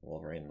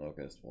 Wolverine,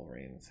 Locust,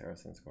 Wolverine,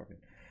 Saracen, Scorpion.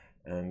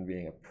 And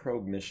being a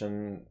probe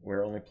mission,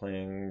 we're only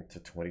playing to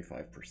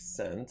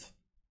 25%.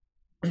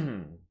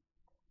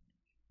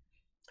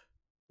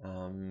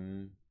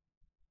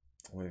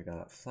 We've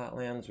got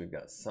flatlands, we've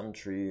got some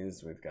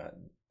trees, we've got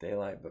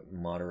daylight, but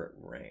moderate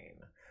rain.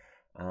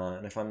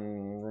 And if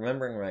I'm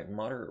remembering right,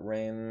 moderate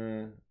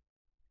rain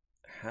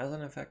has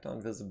an effect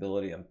on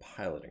visibility and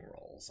piloting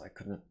rolls. I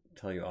couldn't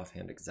tell you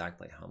offhand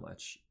exactly how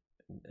much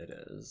it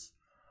is.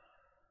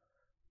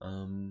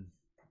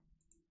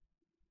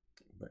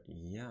 But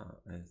yeah,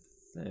 I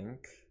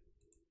think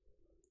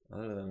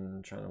other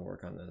than trying to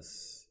work on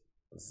this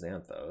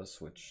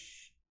Xanthos,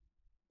 which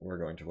we're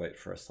going to wait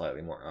for a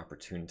slightly more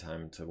opportune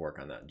time to work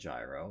on that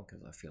gyro,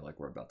 because I feel like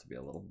we're about to be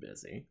a little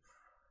busy.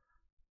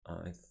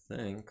 I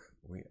think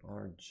we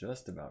are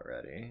just about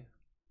ready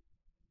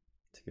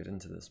to get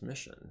into this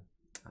mission.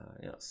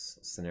 Yes,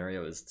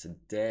 scenario is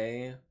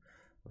today.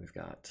 We've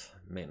got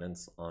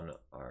maintenance on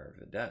our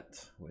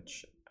Vedette,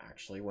 which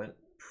actually went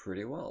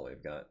pretty well.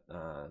 We've got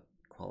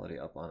quality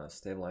up on a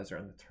stabilizer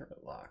and the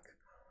turret lock,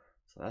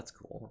 so that's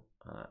cool.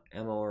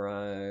 Ammo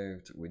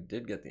arrived. We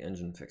did get the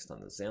engine fixed on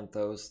the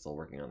Xanthos, still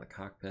working on the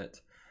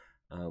cockpit.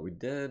 We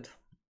did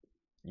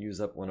use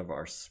up one of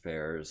our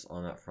spares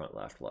on that front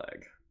left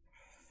leg.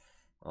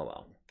 Oh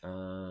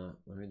well.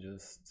 Let me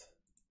just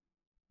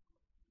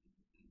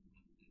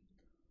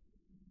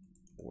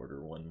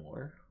order one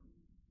more.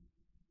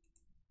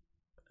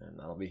 And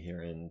that'll be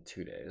here in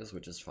 2 days,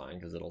 which is fine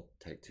because it'll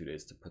take 2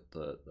 days to put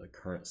the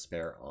current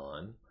spare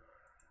on.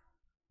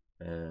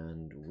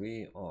 And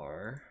we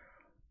are,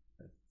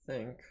 I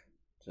think,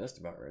 just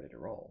about ready to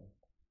roll.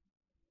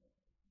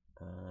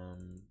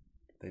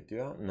 They do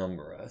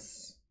outnumber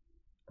us,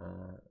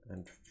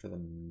 and for the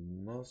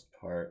most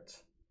part,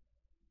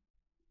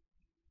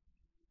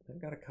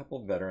 they've got a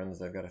couple veterans.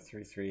 They've got a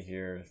 3-3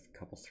 here, a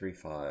couple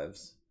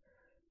 3-5s.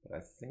 But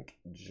I think,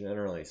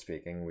 generally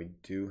speaking, we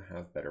do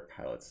have better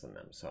pilots than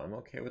them. So I'm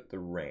okay with the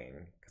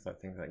rain, because I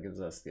think that gives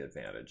us the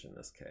advantage in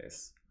this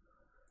case.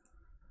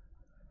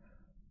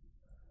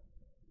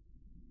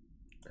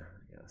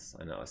 Yes,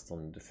 I know, I still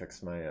need to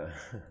fix my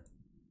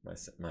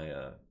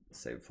my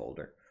save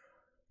folder.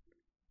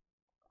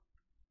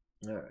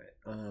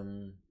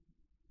 Alright,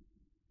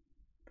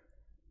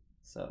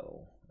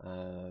 so,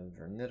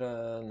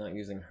 Vernita not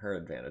using her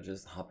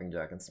advantages. Hopping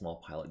Jack and Small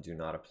Pilot do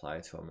not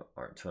apply to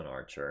an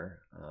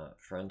archer.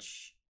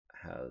 French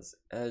has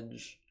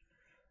Edge.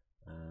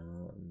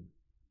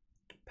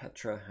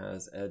 Petra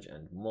has Edge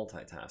and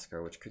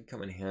Multitasker, which could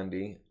come in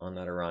handy on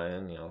that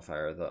Orion. You know,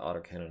 fire the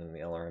autocannon and the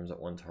LRMs at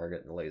one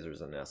target, the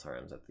lasers and the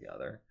SRMs at the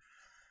other.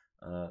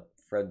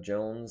 Fred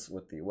Jones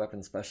with the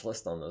Weapon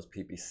Specialist on those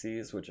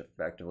PPCs, which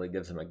effectively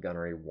gives him a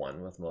gunnery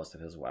 1 with most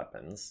of his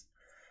weapons.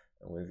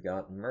 And we've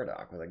got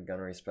Murdoch with a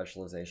gunnery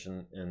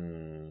specialization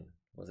in,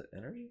 was it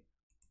energy?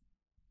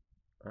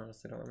 I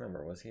honestly don't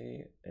remember. Was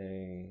he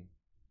a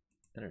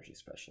energy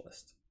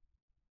specialist?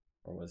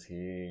 Or was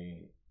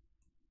he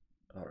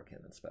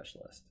autocannon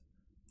specialist?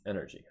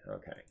 Energy,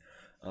 okay.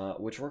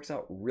 Which works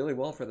out really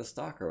well for the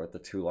Stalker with the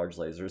 2 large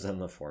lasers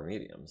and the 4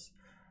 mediums.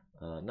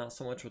 Not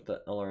so much with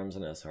the LRMs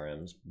and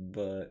SRMs,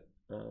 but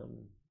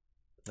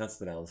that's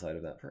the downside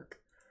of that perk.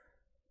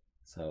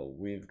 So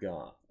we've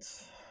got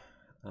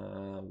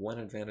 1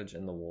 advantage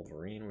in the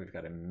Wolverine. We've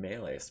got a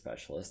melee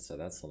specialist, so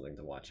that's something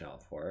to watch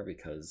out for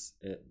because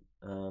it...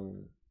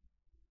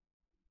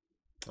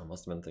 I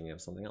must have been thinking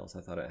of something else. I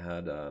thought it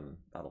had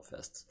battle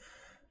fists.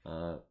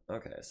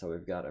 Okay, so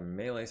we've got a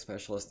melee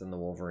specialist in the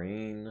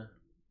Wolverine.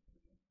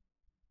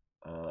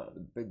 The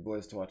big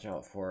boys to watch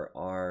out for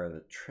are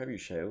the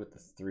Trebuchet with the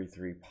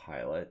 3-3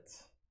 pilot,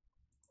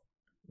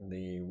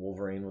 the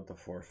Wolverine with the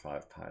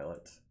 4-5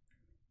 pilot,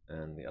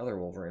 and the other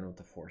Wolverine with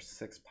the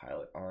 4-6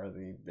 pilot are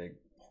the big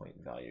point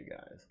value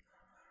guys.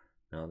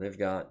 Now they've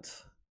got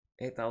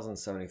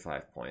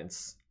 8,075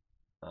 points.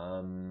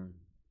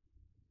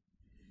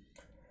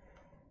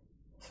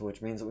 So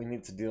which means that we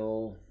need to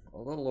deal a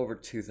little over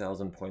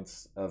 2,000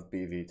 points of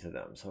BV to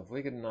them. So if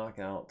we could knock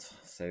out,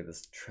 say,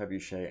 this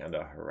Trebuchet and a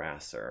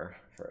Harasser,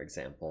 for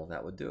example,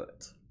 that would do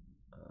it.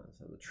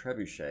 So the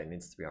Trebuchet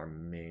needs to be our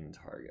main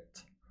target.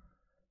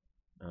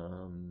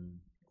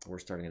 We're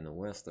starting in the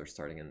west, they're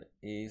starting in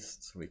the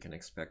east. We can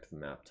expect the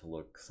map to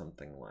look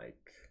something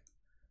like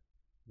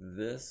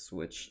this,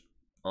 which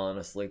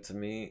honestly to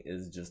me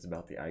is just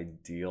about the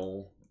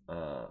ideal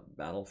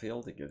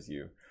battlefield. It gives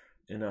you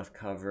enough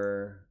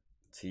cover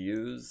to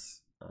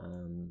use,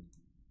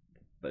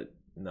 but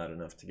not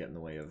enough to get in the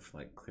way of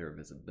like clear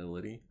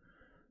visibility.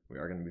 We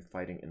are going to be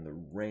fighting in the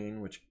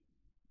rain, which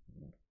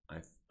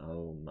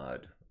oh,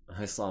 mud.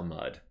 I saw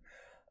mud.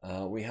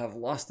 We have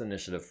lost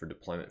initiative for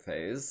deployment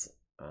phase.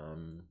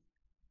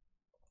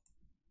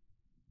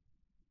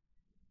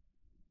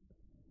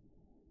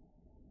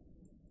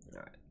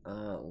 Alright,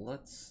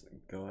 let's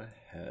go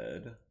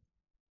ahead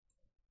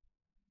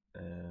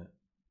and,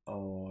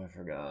 oh, I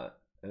forgot.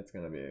 It's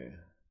going to be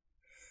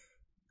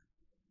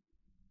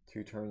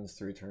 2 turns,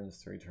 3 turns,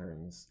 3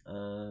 turns.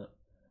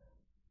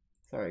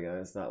 Sorry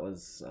guys, that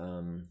was,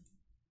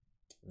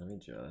 let me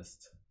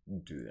just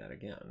do that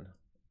again.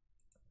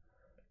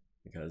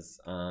 Because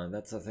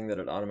that's the thing that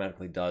it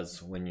automatically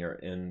does when you're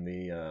in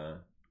the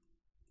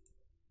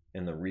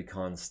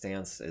recon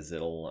stance, is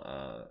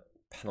it'll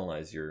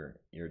penalize your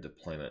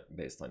deployment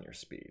based on your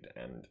speed.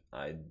 And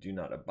I do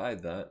not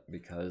abide that,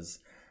 because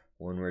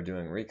when we're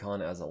doing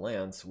recon as a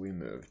lance, we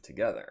move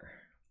together.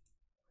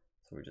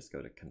 So we just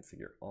go to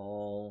configure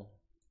all,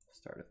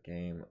 start of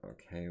game.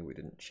 Okay, we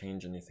didn't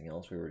change anything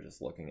else. We were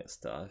just looking at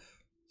stuff.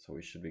 So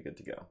we should be good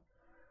to go.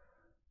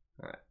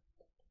 All right.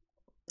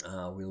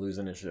 We lose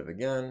initiative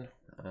again,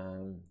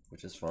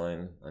 which is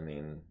fine. I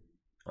mean,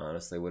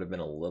 honestly, would have been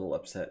a little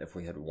upset if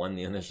we had won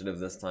the initiative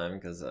this time,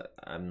 because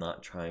I'm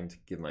not trying to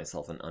give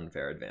myself an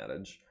unfair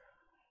advantage.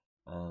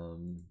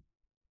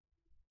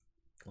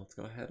 Let's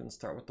go ahead and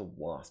start with the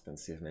Wasp and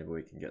see if maybe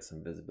we can get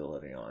some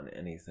visibility on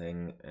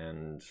anything,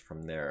 and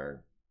from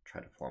there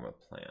try to form a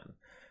plan.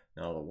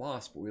 Now the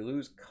Wasp, we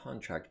lose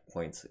contract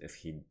points if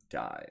he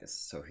dies,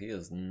 so he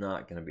is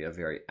not going to be a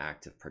very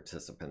active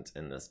participant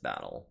in this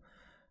battle.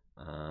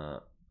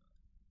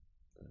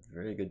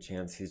 Very good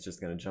chance he's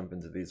just going to jump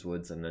into these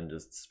woods and then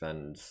just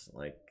spend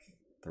like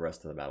the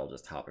rest of the battle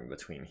just hopping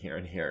between here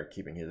and here,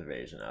 keeping his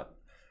evasion up.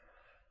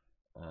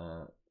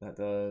 That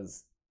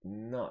does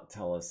not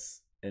tell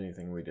us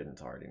anything we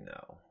didn't already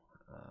know.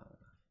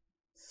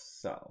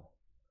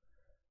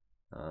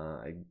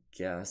 I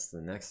guess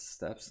the next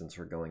step, since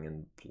we're going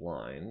in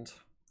blind,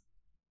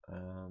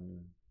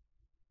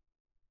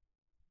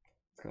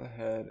 go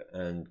ahead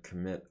and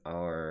commit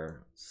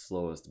our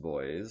slowest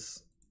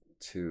boys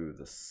to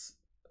the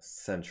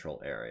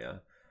central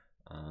area.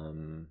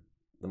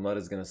 The mud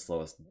is going to slow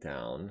us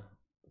down,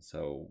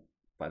 so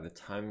by the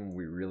time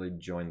we really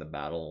join the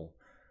battle,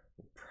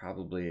 we'll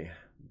probably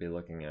be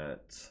looking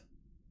at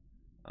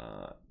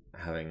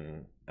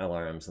having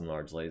LRMs and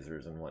large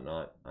lasers and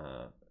whatnot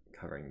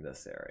covering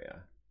this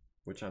area,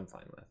 which I'm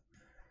fine with.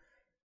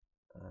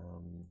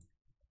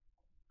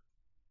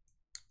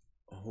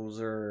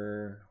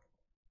 Hoser,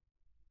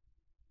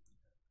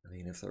 I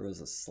mean, if there was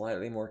a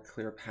slightly more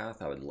clear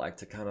path, I would like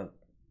to kind of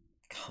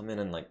come in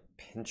and like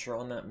pinch her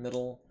on that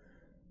middle.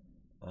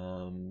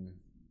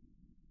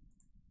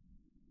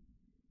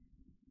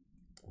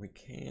 We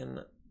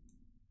can,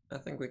 I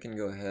think we can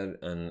go ahead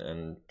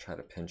and try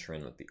to pinch her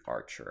in with the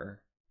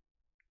archer.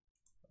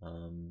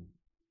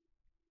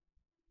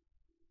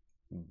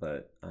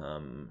 But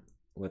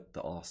with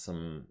the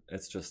awesome,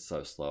 it's just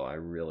so slow. I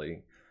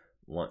really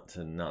want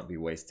to not be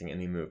wasting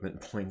any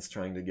movement points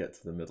trying to get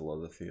to the middle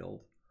of the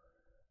field.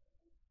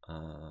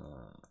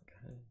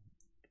 Okay.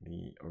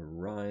 The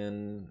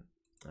Orion,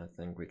 I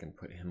think we can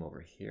put him over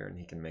here and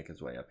he can make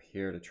his way up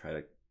here to try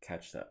to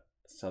catch that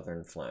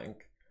southern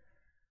flank.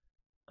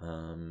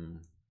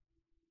 And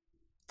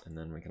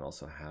then we can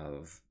also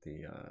have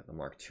the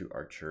Mark II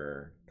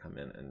Archer come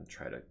in and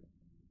try to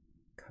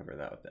cover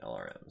that with the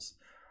LRMs.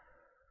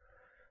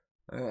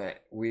 Alright,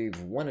 we've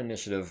won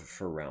initiative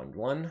for round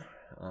 1.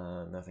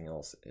 Nothing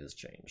else is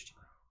changed.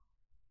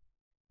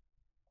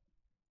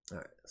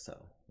 Alright, so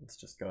let's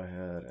just go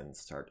ahead and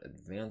start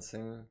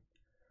advancing.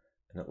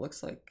 And it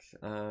looks like,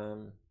 yeah,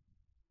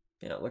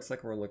 it looks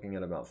like we're looking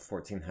at about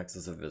 14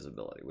 hexes of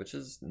visibility, which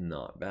is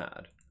not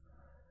bad.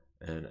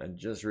 And I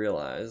just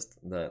realized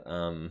that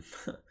I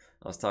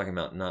was talking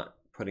about not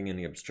putting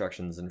any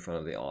obstructions in front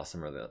of the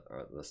Awesome or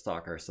the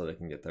Stalker so they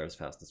can get there as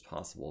fast as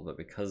possible, but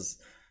because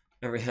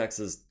every hex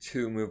is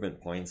 2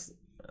 movement points,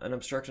 an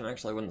obstruction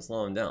actually wouldn't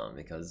slow him down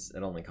because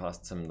it only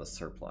costs him the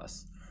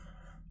surplus.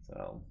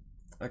 So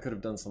I could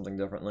have done something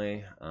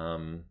differently.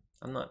 I'm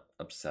not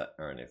upset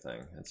or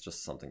anything. It's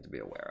just something to be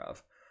aware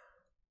of.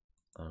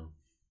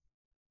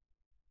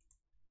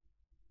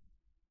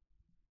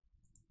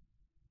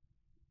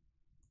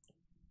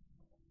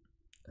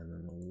 And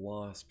then the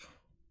Wasp.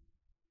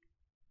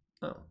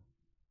 Oh,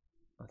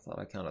 I thought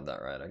I counted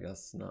that right. I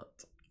guess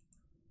not.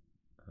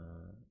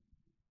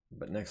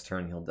 But next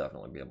turn he'll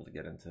definitely be able to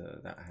get into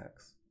that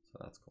hex, so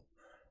that's cool.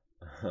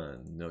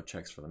 No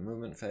checks for the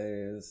movement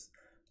phase.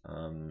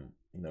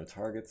 No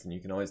targets, and you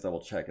can always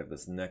double check if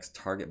this next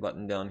target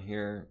button down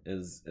here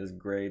is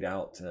grayed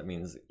out. That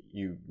means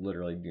you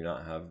literally do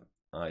not have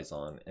eyes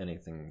on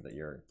anything that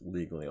you're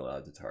legally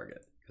allowed to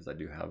target, because I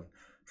do have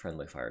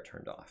friendly fire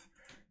turned off,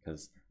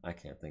 because I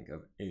can't think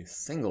of a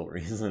single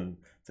reason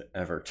to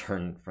ever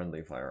turn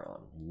friendly fire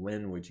on.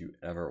 When would you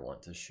ever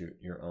want to shoot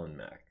your own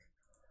mech?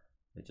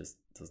 It just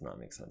does not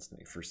make sense to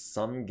me. For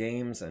some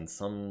games and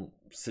some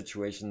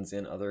situations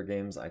in other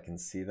games, I can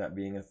see that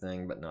being a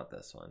thing, but not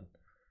this one.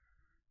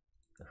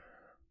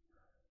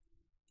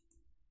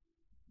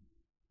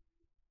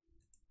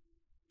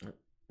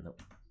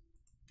 Nope.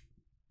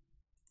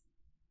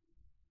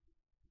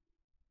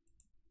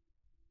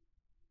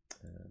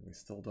 And we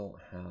still don't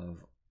have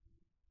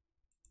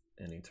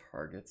any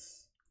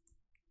targets.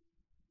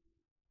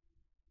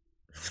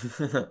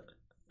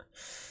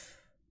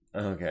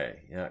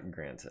 Okay, yeah,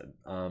 granted.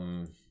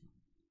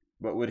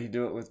 But would he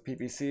do it with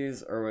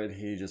PPCs, or would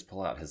he just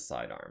pull out his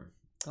sidearm?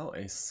 Oh,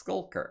 a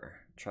Stalker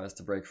tries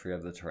to break free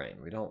of the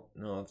terrain. We don't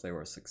know if they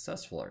were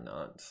successful or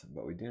not,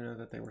 but we do know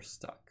that they were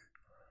stuck.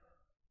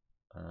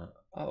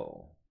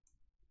 Oh,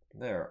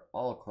 they're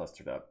all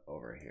clustered up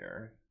over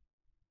here.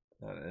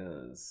 That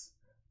is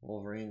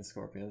Wolverine,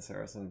 Scorpion,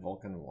 Saracen,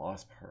 Vulcan,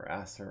 Wasp,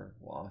 Harasser,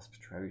 Wasp,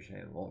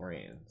 Trebuchet, and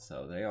Wolverine.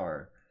 So they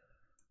are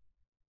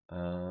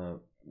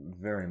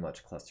very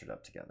much clustered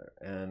up together.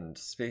 And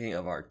speaking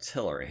of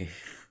artillery,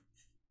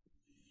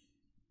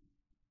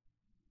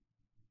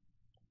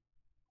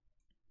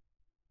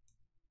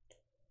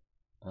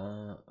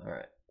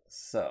 alright,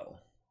 so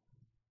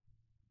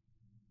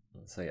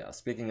yeah,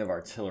 speaking of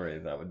artillery,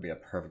 that would be a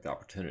perfect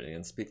opportunity.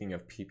 And speaking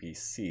of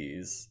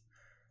PPCs,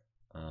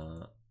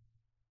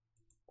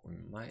 we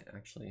might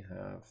actually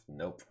have,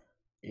 nope,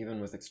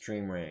 even with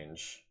extreme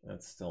range,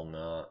 that's still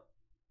not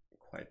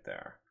quite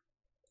there.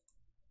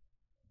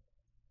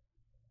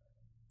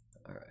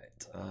 All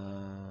right.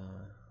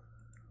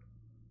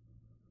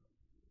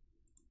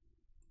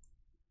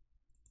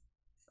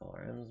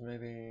 LRMs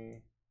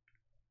maybe.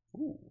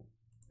 Ooh,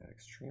 at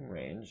extreme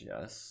range,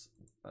 yes,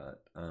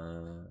 but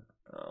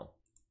oh,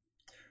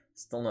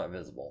 still not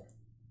visible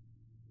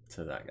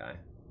to that guy.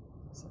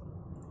 So,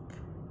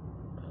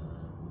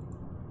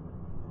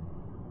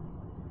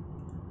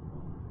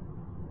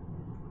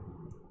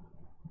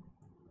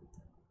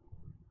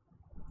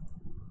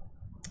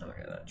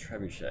 okay, that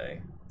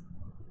Trebuchet.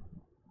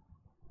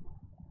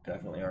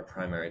 Definitely our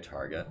primary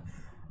target.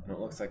 And it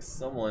looks like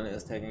someone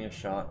is taking a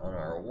shot on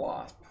our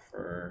Wasp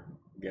for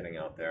getting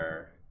out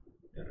there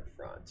in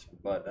front.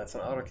 But that's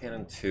an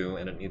autocannon 2,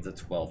 and it needs a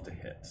 12 to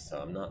hit, so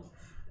I'm not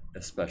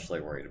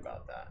especially worried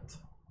about that.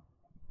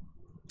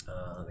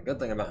 The good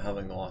thing about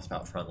having the Wasp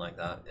out front like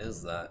that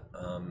is that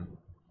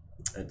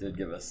it did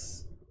give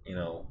us, you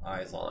know,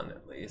 eyes on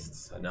at least,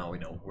 so now we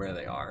know where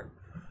they are.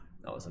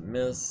 That was a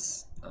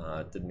miss.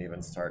 Didn't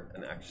even start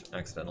an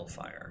accidental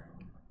fire.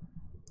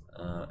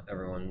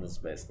 Everyone is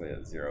basically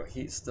at 0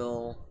 heat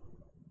still.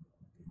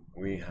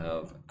 We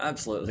have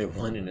absolutely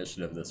won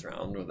initiative this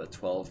round with a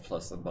 12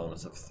 plus a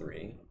bonus of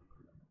 3.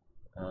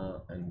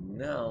 And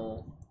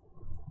now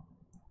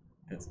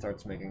it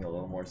starts making a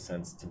little more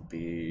sense to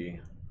be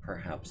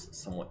perhaps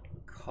somewhat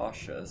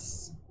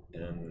cautious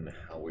in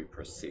how we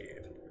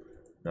proceed,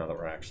 now that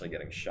we're actually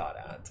getting shot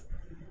at.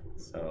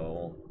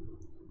 So,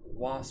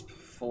 Wasp,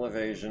 full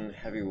evasion,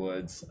 heavy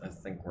woods, I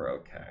think we're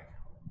okay.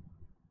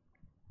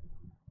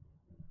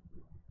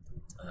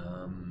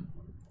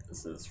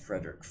 This is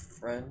Frederick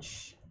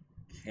French.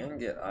 Can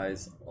get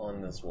eyes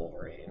on this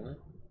Wolverine.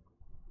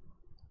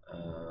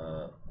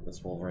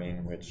 This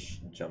Wolverine, which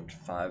jumped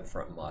 5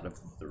 for a mod of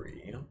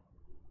 3.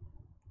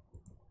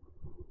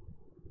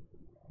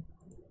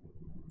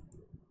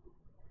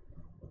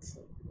 It's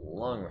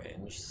long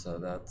range, so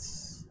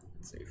that's,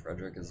 let's see,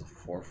 Frederick is a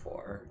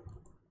 4-4.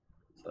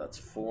 So that's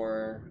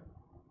 4,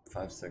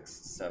 5, 6,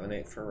 7,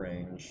 8 for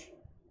range,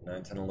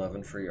 9, 10,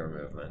 11 for your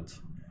movement,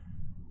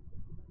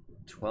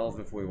 12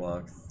 if we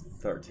walk,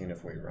 13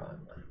 if we run.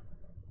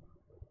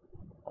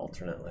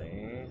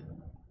 Alternately,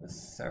 the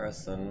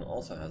Saracen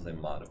also has a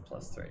mod of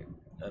 +3,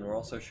 and we're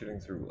also shooting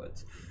through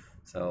woods.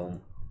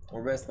 So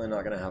we're basically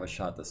not going to have a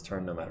shot this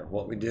turn no matter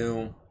what we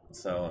do,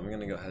 so I'm going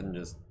to go ahead and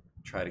just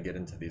try to get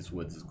into these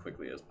woods as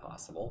quickly as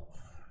possible.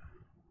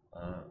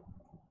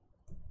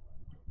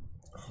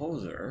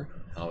 Hoser,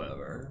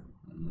 however,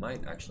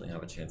 might actually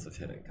have a chance of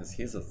hitting, because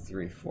he's a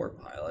 3-4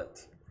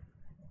 pilot.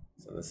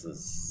 So this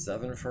is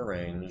 7 for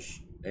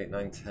range, 8,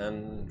 9,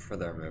 10 for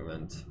their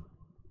movement,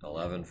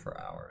 11 for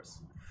ours.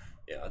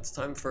 Yeah, it's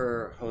time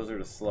for Hoser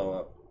to slow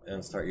up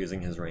and start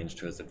using his range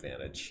to his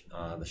advantage.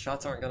 The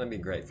shots aren't going to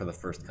be great for the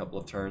first couple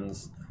of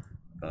turns,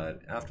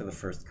 but after the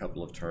first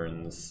couple of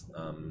turns,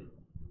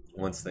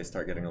 once they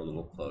start getting a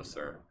little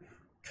closer,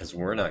 because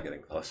we're not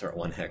getting closer at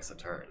 1 hex a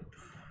turn.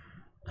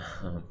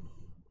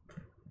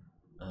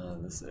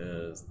 This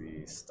is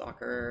the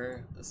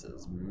Stalker. This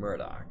is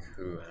Murdoch,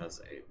 who has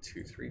a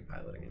 2-3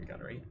 piloting and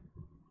gunnery.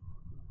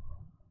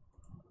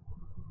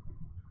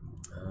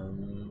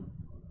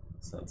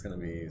 So it's going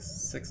to be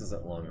 6s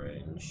at long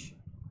range,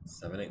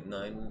 7, 8,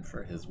 9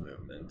 for his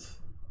movement,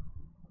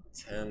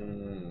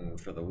 10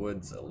 for the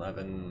woods,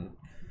 11.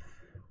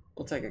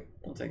 We'll take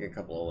a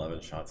couple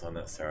 11 shots on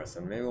that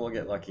Saracen. Maybe we'll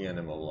get lucky and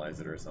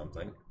immobilize it or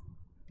something.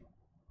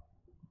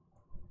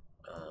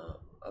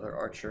 Other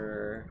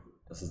archer.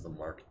 This is the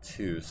Mark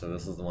II, so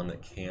this is the one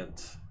that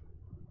can't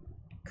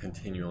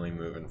continually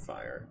move and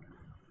fire.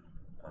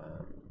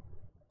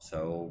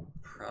 So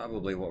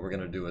probably what we're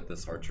going to do with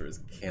this archer is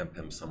camp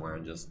him somewhere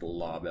and just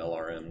lob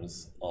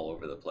LRMs all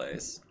over the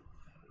place.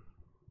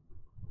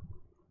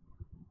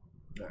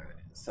 Alright,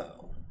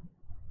 so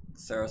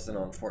Saracen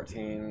on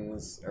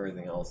 14s,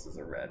 everything else is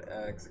a red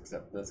X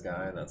except this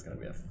guy, and that's going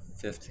to be a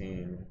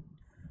 15.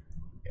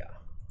 Yeah,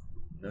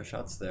 no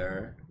shots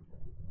there.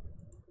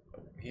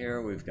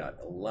 Here we've got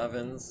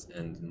 11s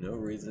and no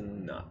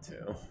reason not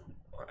to.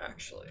 Or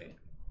actually,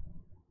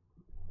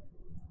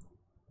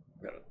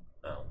 we've got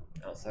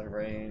outside of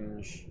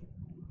range.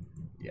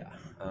 Yeah,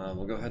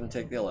 we'll go ahead and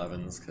take the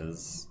 11s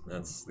because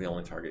that's the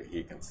only target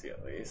he can see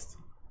at least.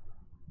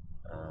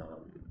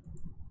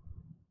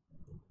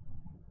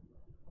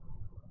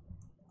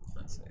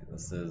 Let's see,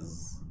 this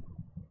is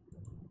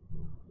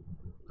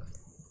a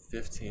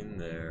 15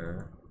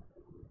 there.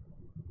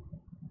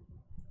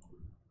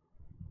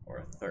 Or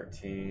a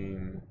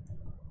 13,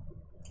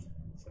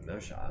 so no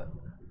shot.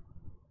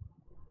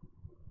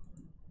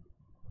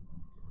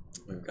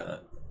 We've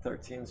got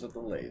 13s with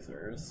the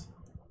lasers.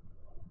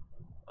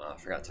 I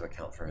forgot to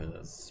account for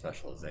his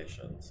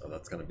specialization, so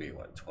that's going to be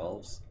what,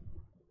 12s?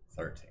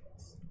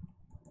 13s.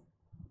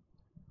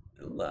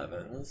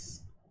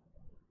 11s.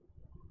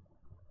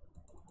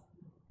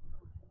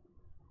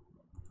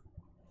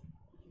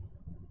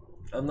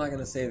 I'm not going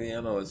to say the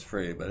ammo is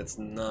free, but it's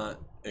not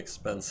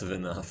expensive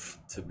enough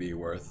to be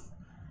worth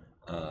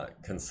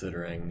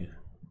considering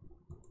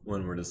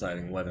when we're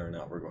deciding whether or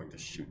not we're going to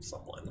shoot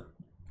someone.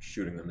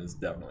 Shooting them is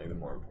definitely the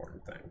more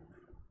important thing.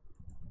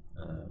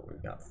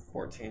 We've got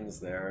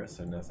 14s there,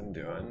 so nothing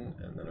doing,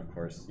 and then of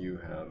course you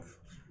have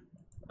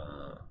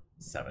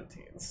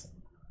 17s.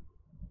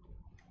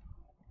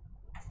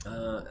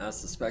 As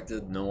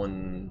suspected, no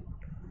one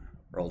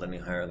rolled any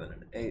higher than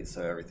an 8,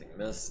 so everything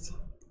missed.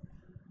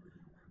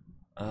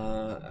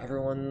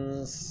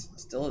 Everyone's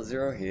still at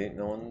 0 heat.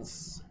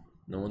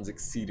 No one's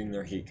exceeding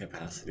their heat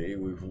capacity.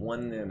 We've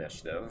won the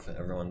initiative.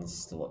 Everyone's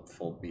still at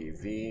full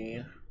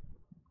BV.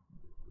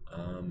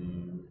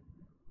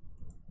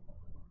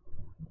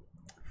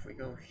 If we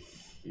go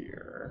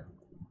here,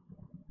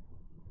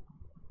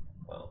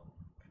 well,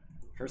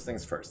 first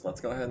things first.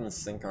 Let's go ahead and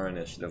sync our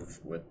initiative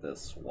with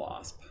this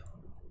Wasp.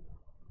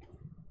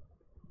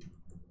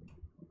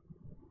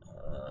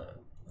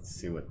 Let's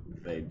see what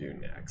they do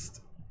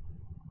next.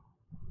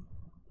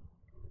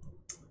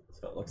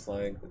 So it looks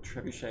like the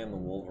Trebuchet and the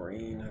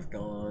Wolverine have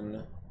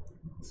gone.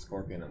 The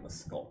Scorpion and the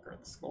Stalker.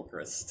 The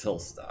Stalker is still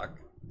stuck,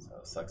 so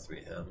it sucks to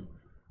be him.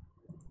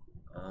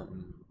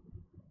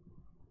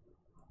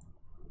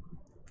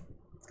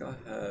 Let's go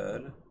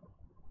ahead,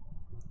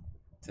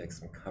 take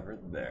some cover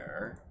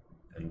there,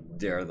 and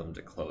dare them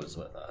to close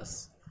with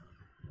us.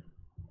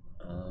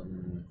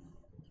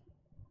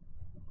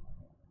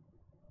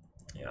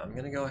 Yeah, I'm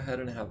gonna go ahead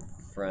and have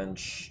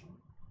French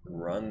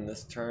run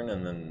this turn,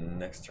 and then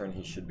next turn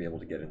he should be able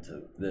to get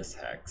into this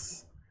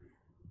hex,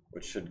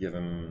 which should give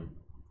him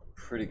a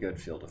pretty good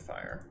field of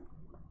fire.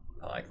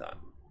 I like that.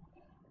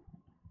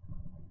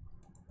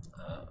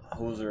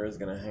 Hoser is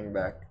going to hang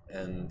back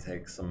and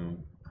take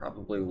some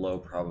probably low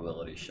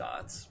probability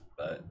shots,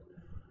 but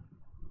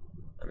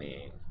I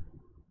mean,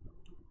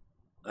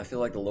 I feel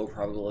like the low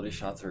probability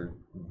shots are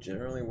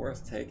generally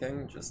worth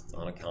taking just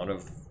on account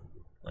of,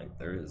 like,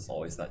 there is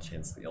always that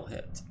chance that you'll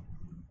hit.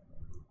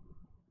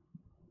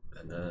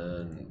 And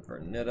then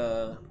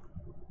Vernita,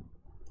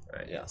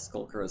 alright, yeah,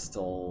 Stalker is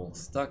still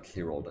stuck.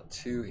 He rolled a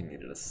 2, he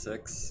needed a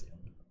 6.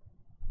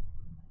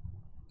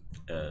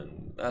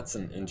 And that's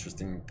an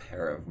interesting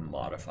pair of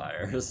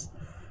modifiers.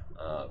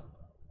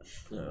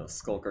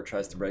 Stalker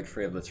tries to break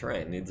free of the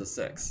terrain, needs a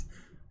 6.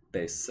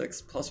 Base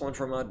 6, +1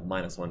 for mud,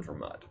 -1 for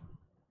mud.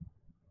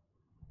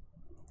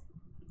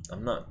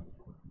 I'm not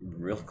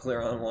real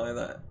clear on why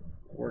that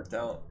worked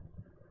out.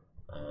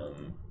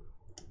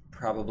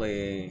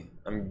 Probably,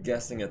 I'm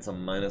guessing it's a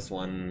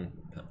 -1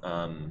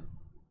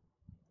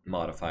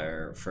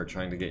 modifier for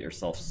trying to get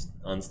yourself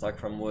unstuck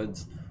from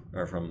woods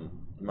or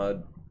from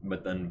mud,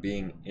 but then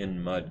being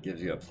in mud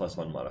gives you a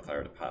 +1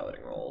 modifier to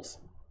piloting rolls,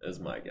 is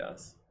my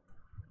guess.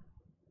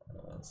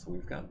 So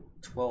we've got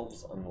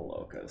 12s on the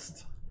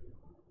locust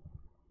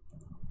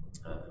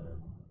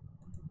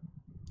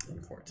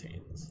and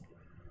 14s.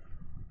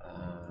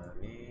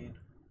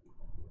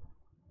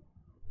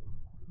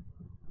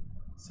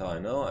 So I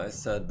know I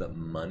said that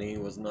money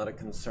was not a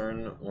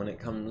concern when it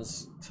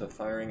comes to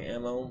firing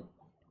ammo,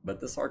 but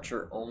this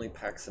archer only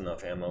packs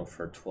enough ammo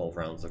for 12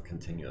 rounds of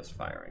continuous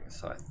firing,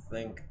 so I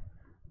think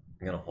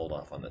I'm gonna hold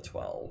off on the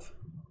 12.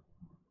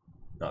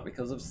 Not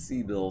because of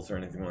C-bills or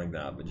anything like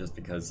that, but just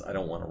because I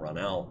don't want to run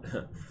out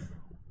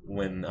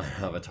when I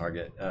have a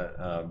target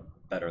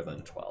better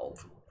than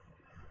 12.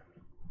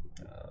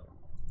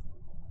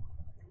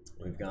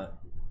 We've got,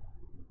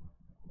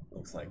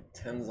 looks like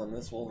 10s on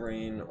this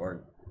Wolverine,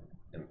 or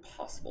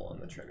impossible on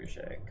the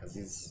Trebuchet,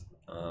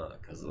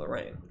 because of the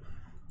rain.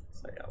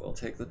 So yeah, we'll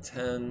take the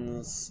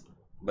 10s,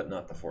 but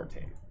not the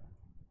 14.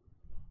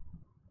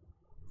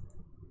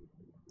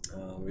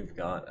 We've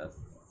got a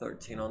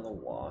 13 on the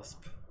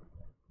Wasp.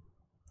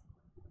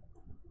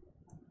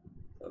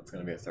 So it's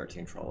going to be a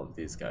 13 for all of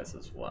these guys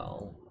as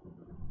well.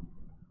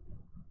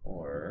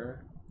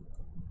 Or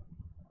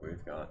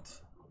we've got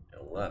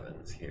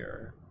 11s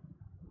here.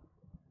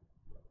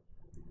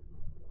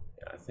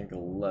 Yeah, I think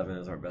 11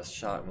 is our best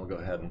shot, and we'll go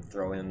ahead and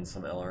throw in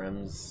some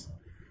LRMs.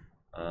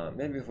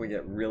 Maybe if we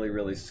get really,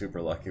 really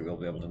super lucky, we'll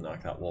be able to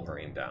knock that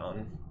Wolverine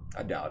down.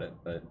 I doubt it,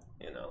 but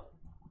you know,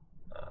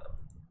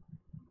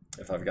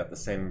 if I've got the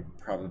same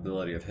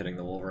probability of hitting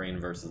the Wolverine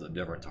versus a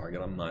different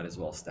target, I might as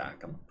well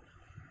stack them.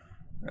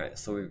 Alright,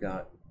 so we've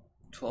got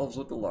 12s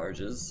with the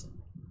larges,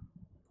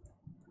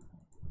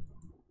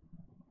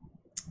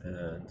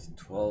 and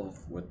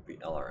 12 with the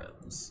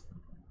LRMs.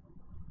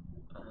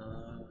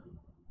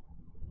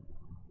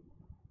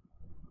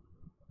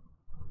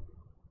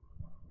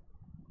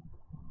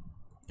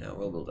 Yeah,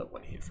 we'll build up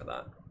 1 heat for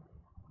that.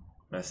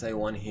 When I say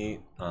 1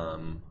 heat,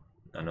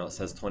 I know it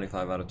says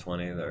 25 out of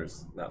 20,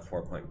 there's that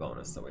 4-point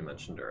bonus that we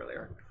mentioned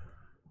earlier.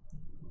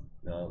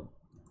 Now,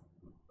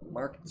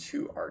 Mark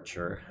II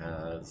Archer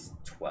has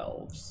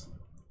 12s.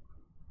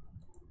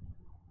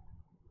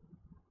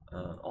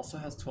 Also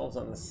has 12s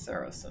on the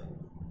Saracen,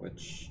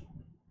 which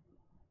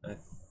I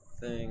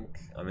think,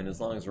 I mean,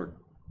 as long as we're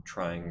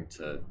trying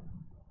to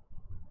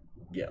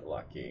get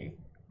lucky,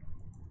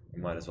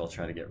 we might as well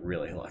try to get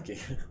really lucky.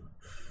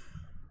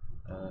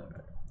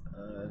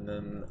 And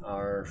then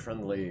our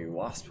friendly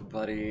Wasp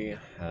buddy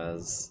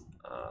has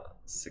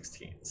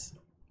 16s,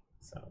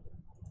 so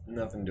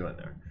nothing doing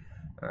there.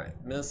 All right,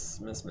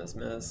 miss, miss, miss,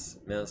 miss,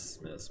 miss,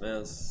 miss,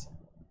 miss.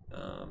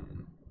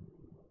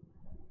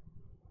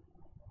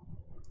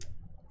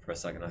 For a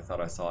second I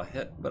thought I saw a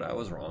hit, but I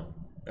was wrong.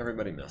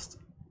 Everybody missed.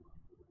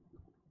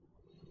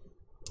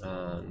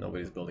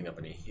 Nobody's building up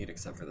any heat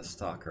except for the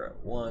Stalker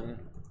at 1.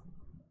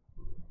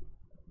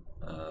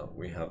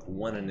 We have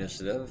 1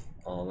 initiative,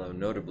 although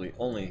notably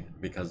only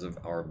because of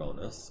our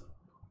bonus.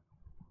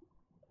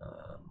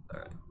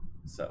 Alright,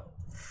 so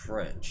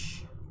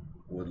French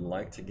would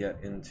like to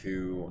get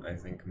into, I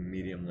think,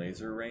 medium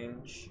laser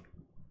range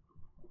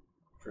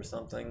for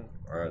something,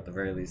 or at the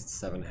very least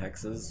 7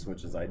 hexes,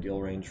 which is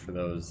ideal range for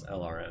those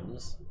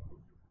LRMs.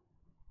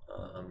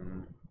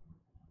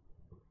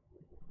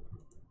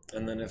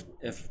 And then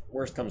if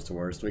worst comes to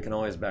worst, we can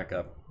always back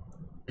up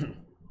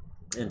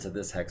into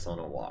this hex on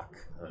a walk.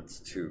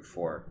 That's 2,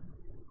 4.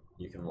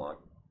 You can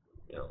walk,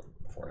 you know,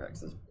 4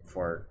 hexes,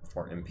 4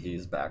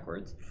 MPs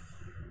backwards.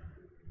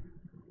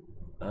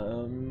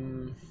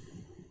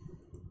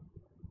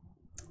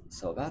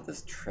 So about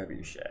this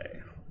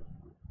Trebuchet.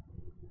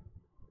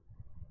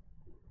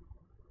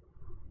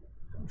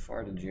 How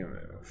far did you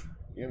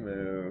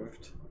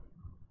move?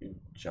 You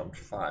jumped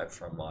 5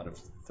 for a mod of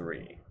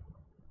 3.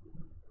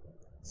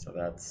 So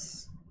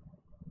that's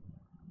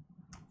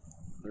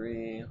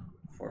 3,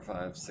 4,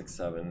 5, 6,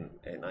 7,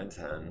 8, 9,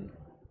 10.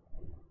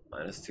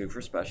 -2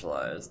 for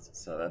specialized,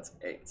 so that's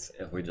 8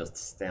 if we just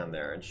stand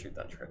there and shoot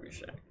that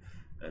Trebuchet.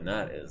 And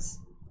that is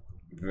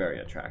very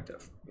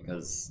attractive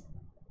because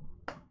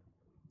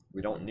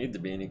we don't need to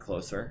be any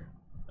closer,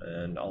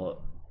 and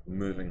all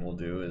moving will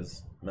do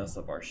is mess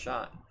up our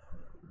shot.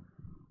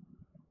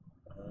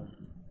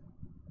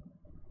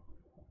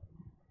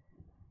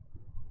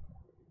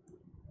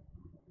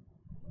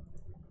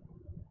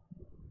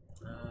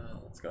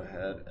 Let's go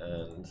ahead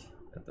and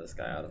get this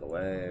guy out of the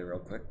way real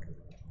quick.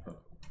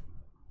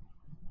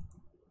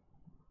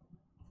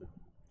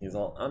 He's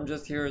all, I'm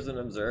just here as an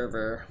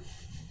observer.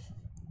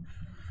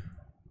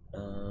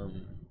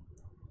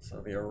 So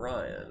the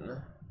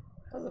Orion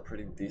has a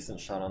pretty decent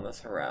shot on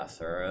this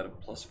harasser at a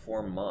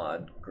 +4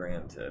 mod,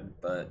 granted,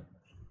 but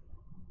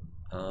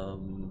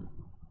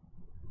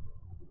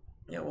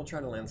yeah, we'll try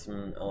to land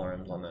some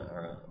LRMs on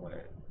that.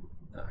 Wait,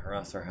 that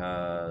harasser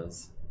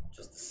has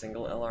Just a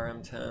single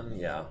LRM-10?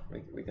 Yeah,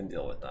 we can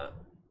deal with that.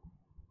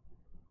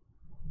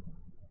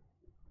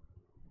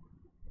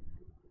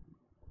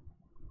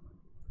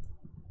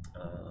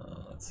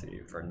 Let's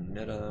see, for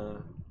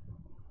Nita.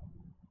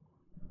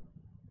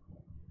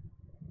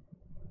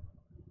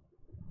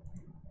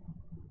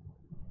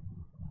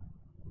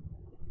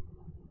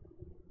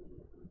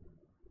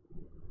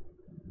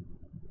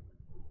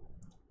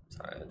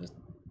 Sorry, I just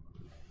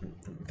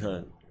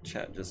the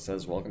chat just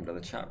says welcome to the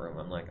chat room.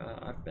 I'm like,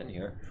 I've been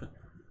here.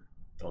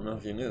 Don't know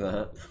if you knew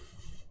that.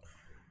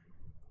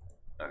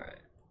 Alright.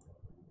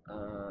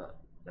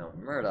 Now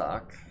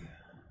Murdoch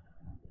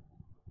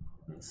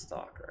and the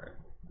Stalker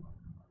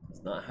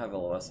does not have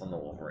LOS on the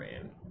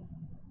Wolverine.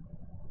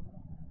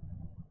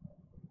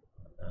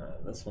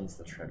 This one's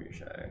the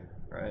Trebuchet,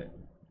 right?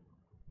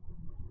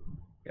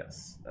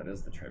 Yes, that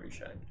is the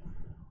Trebuchet.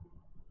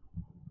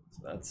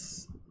 So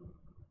that's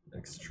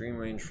extreme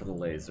range for the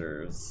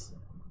lasers,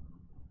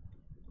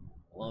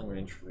 long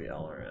range for the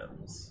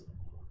LRMs.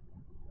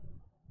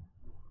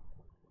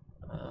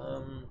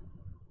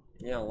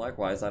 Yeah,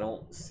 likewise, I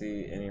don't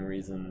see any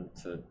reason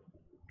to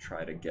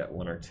try to get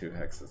 1 or 2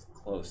 hexes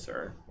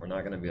closer. We're not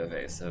going to be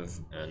evasive,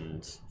 and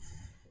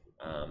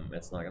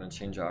it's not going to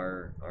change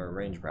our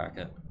range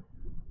bracket.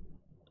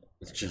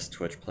 It's just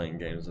Twitch playing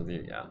games with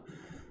you, yeah.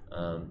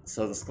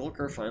 So the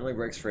Stalker finally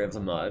breaks free of the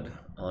mud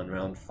on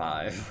round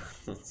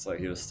 5. So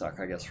he was stuck,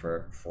 I guess,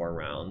 for 4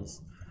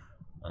 rounds.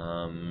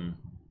 And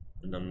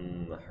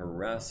then the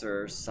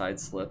Harasser side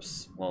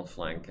slips while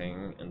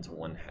flanking into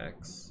 1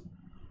 hex.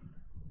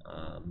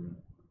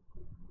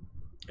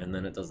 And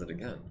then it does it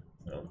again.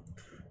 So.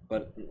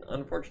 But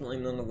unfortunately,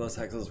 none of those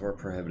hexes were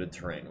prohibited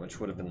terrain, which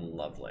would have been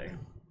lovely.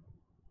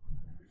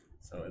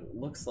 So it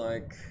looks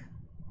like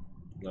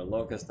the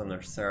Locust and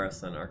their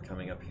Saracen are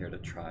coming up here to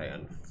try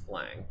and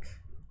flank.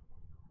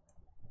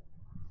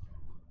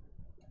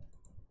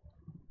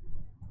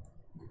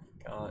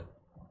 Got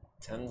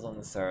 10s on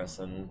the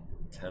Saracen,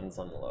 10s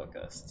on the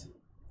Locust.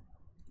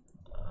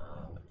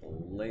 With the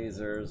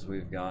lasers,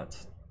 we've got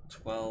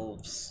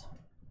 12s.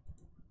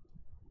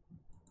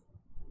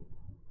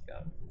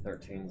 Got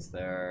 13s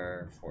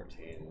there,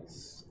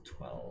 14s,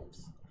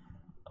 12s.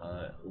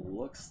 It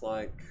looks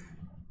like...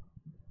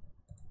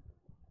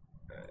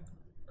 Alright.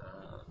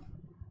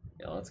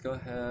 Yeah, let's go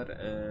ahead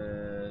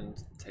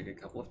and take a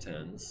couple of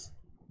 10s.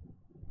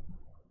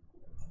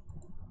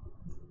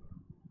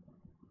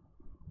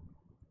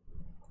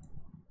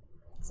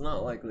 It's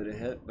not likely to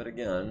hit, but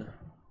again,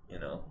 you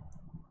know,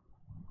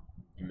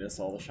 you miss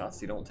all the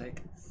shots you don't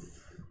take.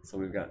 So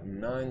we've got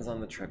 9s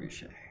on the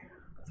Trebuchet.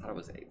 I thought it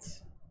was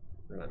 8s.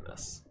 What did I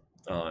miss?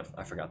 Oh,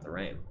 I forgot the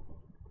rain.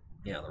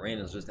 Yeah, the rain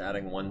is just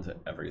adding 1 to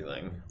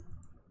everything.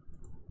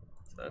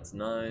 So that's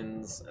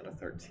 9s and a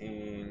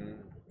 13.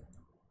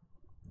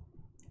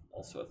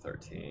 Also a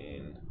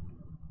 13.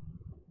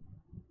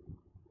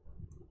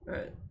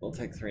 Alright, we'll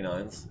take 3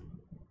 9s.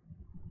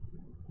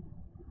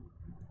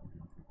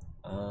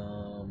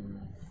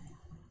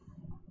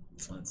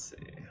 Let's see.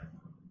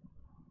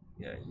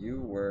 Yeah,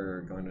 you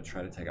were going to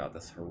try to take out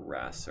this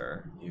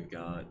Harasser. You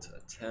got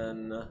a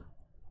 10.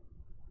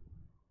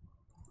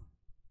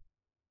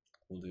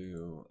 We'll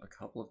do a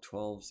couple of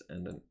 12s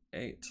and an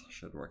 8.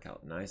 Should work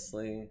out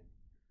nicely.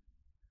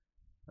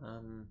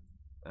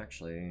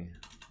 Actually,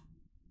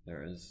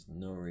 there is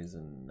no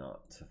reason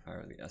not to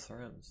fire the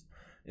SRMs.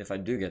 If I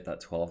do get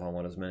that 12, I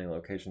want as many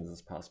locations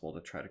as possible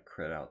to try to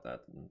crit out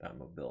that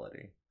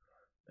mobility.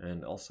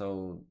 And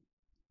also,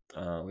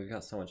 we've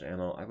got so much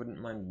ammo, I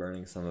wouldn't mind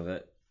burning some of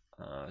it,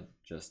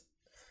 just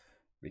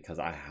because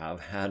I have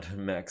had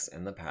mechs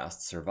in the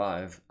past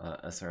survive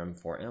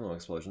SRM4 ammo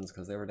explosions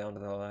because they were down to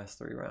the last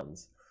 3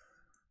 rounds.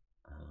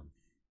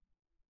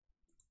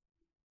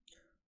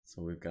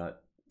 So we've got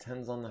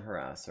 10s on the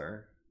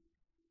Harasser,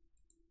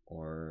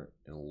 or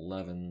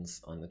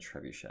 11s on the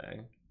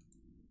Trebuchet.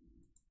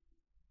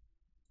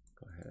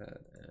 Go ahead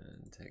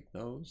and take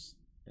those,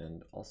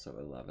 and also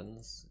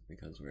 11s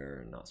because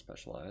we're not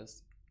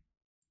specialized.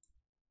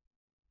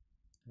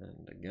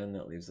 And again,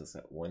 that leaves us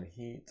at 1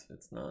 heat.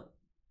 It's not,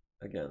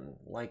 again,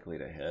 likely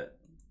to hit,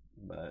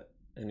 but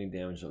any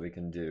damage that we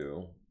can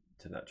do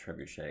to that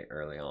Trebuchet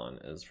early on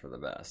is for the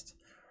best.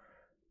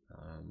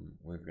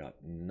 We've got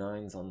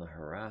 9s on the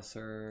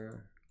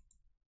Harasser,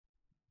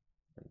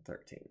 and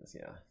 13s,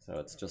 yeah. So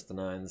it's just the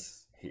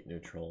 9s, heat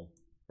neutral,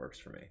 works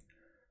for me.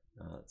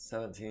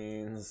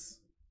 17s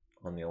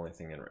on the only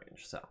thing in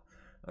range. So,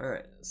 all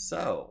right.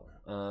 So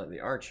the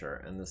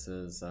Archer, and this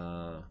is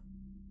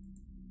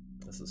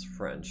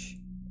French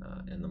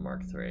in the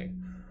Mark III,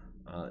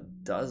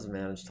 does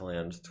manage to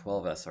land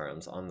 12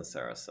 SRMs on the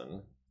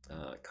Saracen,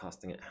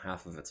 costing it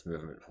half of its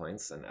movement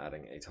points and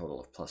adding a total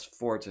of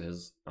 +4 to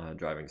his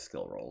driving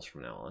skill rolls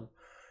from now on.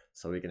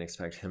 So we can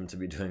expect him to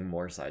be doing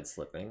more side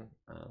slipping.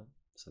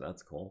 So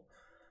that's cool.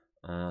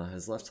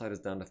 His left side is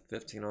down to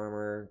 15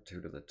 armor,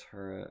 2 to the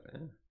turret.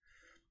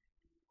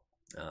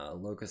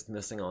 Locust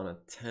missing on a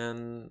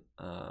 10.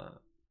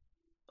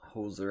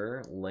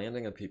 Hoser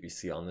landing a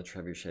PPC on the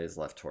Trebuchet's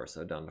left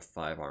torso, down to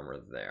 5 armor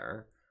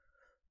there.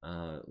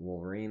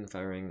 Wolverine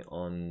firing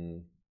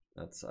on,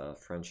 that's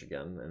French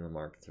again in the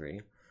Mark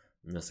III,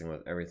 missing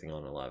with everything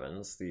on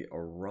 11s. The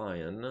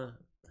Orion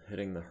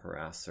hitting the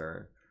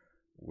Harasser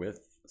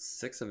with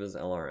 6 of his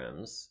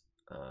LRMs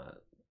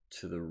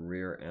to the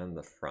rear and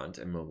the front,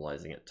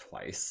 immobilizing it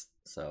twice.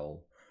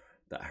 So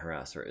that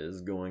Harasser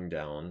is going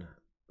down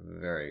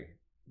very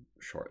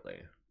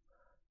shortly.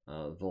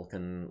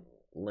 Vulcan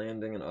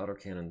landing an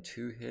autocannon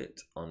 2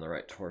 hit on the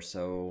right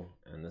torso,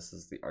 and this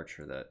is the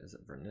archer that, is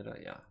it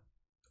Vernita? Yeah.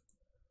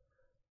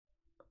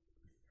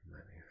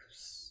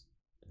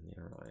 In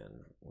the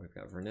Orion, we've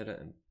got Vernita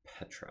and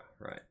Petra,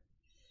 right.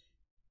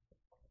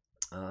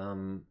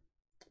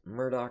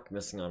 Murdoch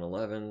missing on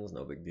 11s,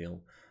 no big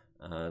deal.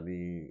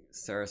 The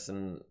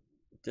Saracen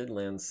did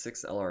land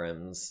 6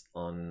 LRMs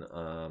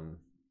on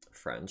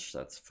French,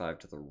 that's 5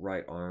 to the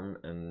right arm,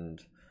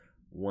 and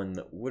 1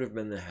 that would have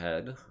been the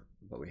head,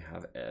 but we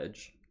have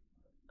edge.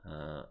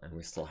 And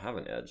we still have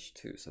an edge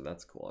too, so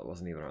that's cool. It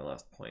wasn't even our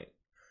last point.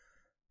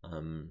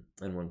 And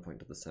 1 point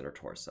to the center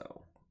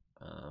torso.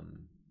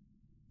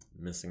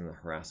 Missing the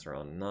Harasser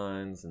on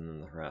 9s, and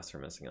then the Harasser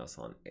missing us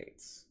on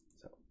 8s.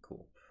 So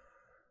cool.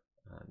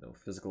 No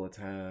physical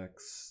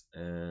attacks,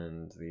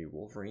 and the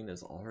Wolverine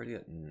is already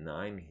at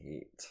 9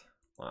 heat.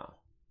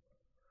 Wow.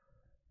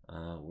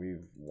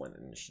 We've won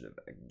initiative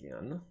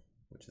again,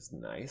 which is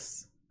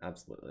nice.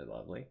 Absolutely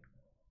lovely.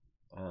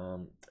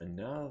 And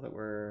now that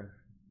we're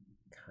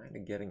kind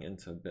of getting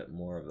into a bit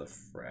more of the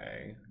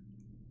fray,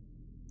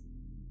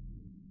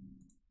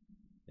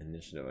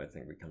 initiative I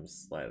think becomes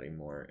slightly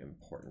more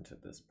important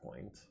at this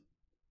point.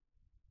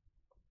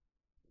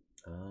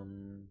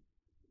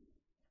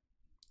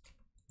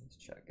 Let's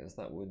check. Is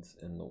that woods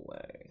in the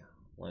way?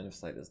 Line of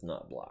sight is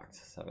not blocked.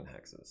 7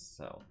 hexes.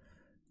 So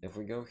if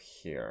we go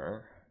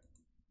here,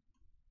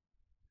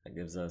 that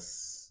gives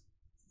us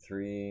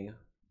 3,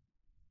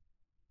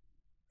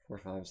 4,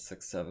 5,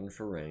 6, 7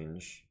 for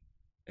range,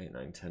 8,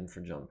 9, 10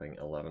 for jumping,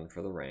 11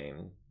 for the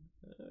rain,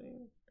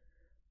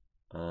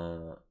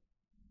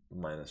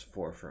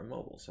 -4 for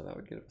immobile, so that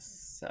would give us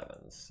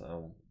 7.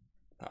 So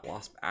that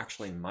wasp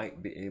actually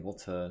might be able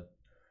to,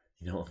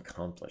 you know,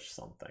 accomplish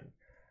something.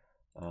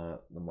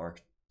 The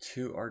Mark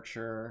II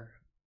archer,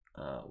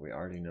 we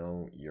already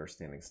know you're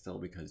standing still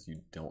because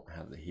you don't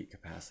have the heat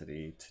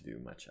capacity to do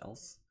much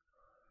else.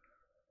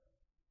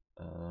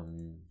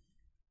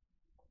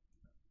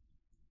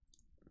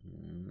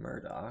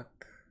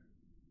 Murdoch.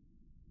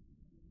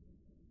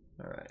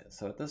 Alright,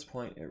 so at this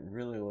point it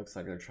really looks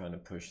like they're trying to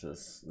push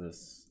this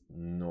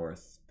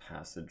north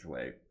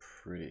passageway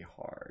pretty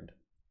hard.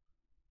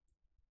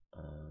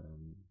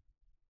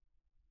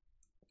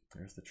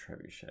 There's the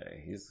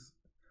trebuchet. He's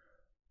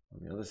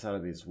on the other side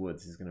of these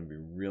woods. He's going to be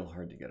real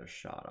hard to get a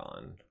shot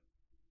on.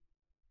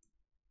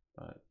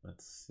 But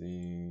let's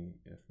see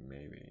if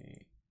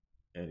maybe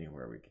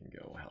anywhere we can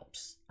go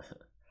helps.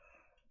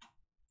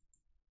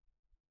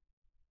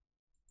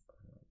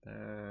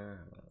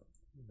 There.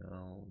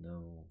 No,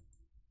 no,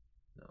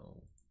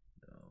 no,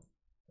 no,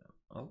 no.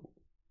 Oh.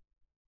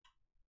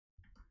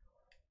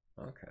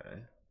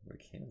 Okay. We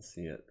can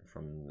see it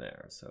from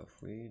there. So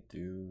if we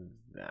do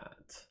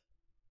that,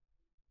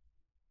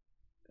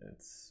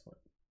 it's what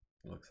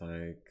looks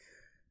like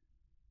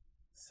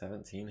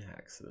 17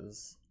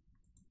 hexes.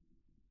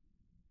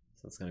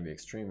 So it's going to be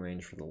extreme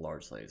range for the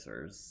large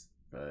lasers,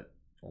 but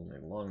only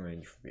long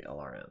range for the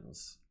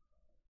LRMs.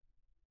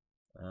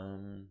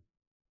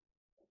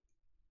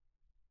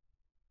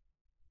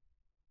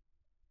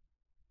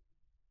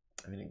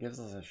 I mean, it gives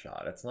us a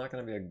shot. It's not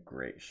going to be a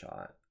great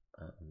shot.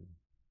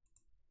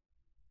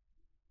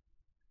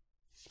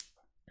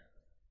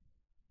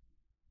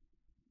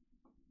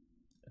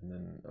 And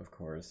then, of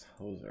course,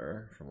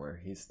 Hoser, from where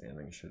he's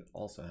standing, should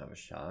also have a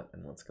shot.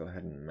 And let's go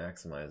ahead and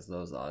maximize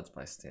those odds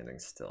by standing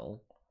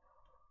still.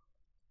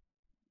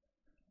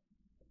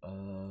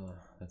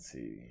 Let's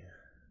see.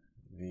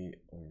 The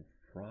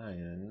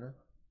Orion.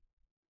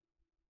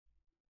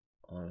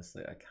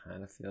 Honestly, I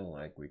kind of feel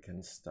like we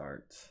can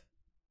start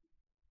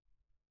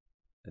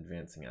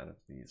advancing out of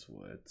these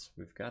woods.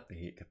 We've got the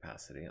heat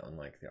capacity,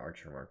 unlike the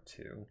Archer Mark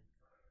II.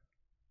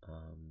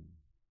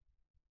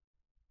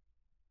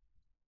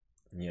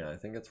 Yeah, I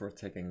think it's worth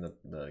taking the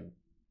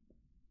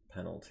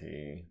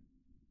penalty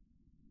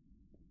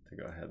to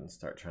go ahead and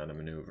start trying to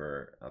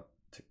maneuver up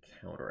to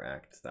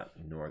counteract that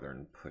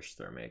northern push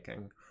they're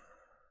making.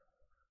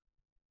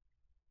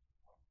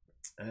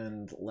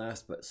 And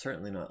last but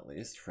certainly not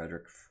least,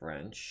 Frederick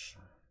French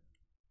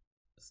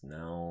is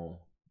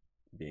now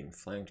being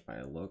flanked by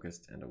a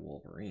Locust and a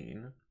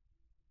Wolverine.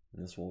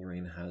 And this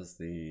Wolverine has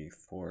the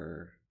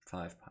 4-5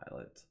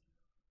 pilot.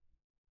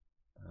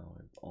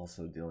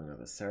 Also dealing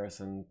with a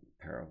Saracen,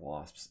 pair of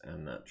Wasps,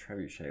 and that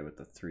Trebuchet with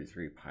the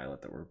 3-3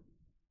 pilot that we're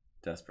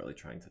desperately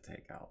trying to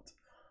take out.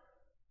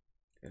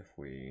 If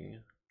we...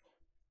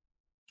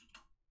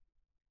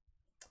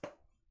 I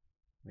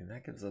mean,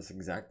 that gives us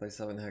exactly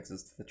 7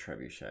 hexes to the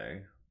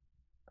Trebuchet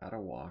at a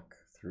walk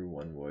through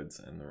 1 woods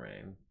and the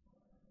rain.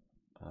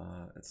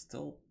 It's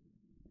still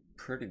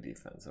pretty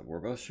defensive. We're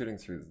both shooting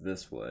through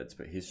this woods,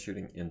 but he's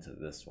shooting into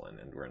this one,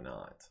 and we're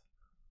not.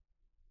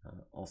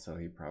 Also,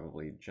 he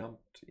probably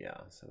jumped. Yeah,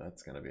 so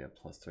that's going to be a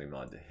 +3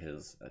 mod to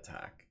his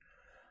attack.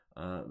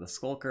 The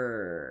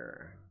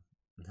Stalker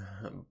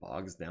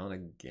bogs down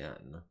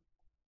again.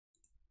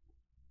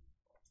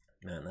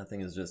 Man, that thing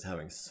is just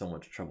having so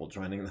much trouble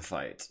joining the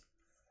fight.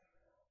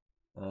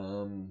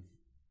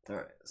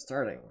 Alright,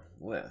 starting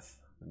with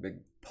the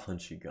big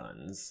punchy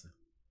guns.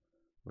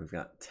 We've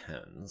got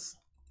 10s.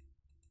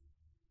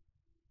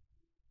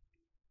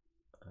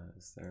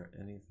 Is there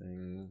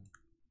anything...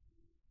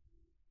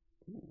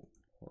 Ooh,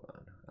 hold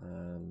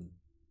on.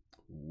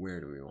 Where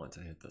do we want to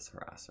hit this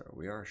harasser?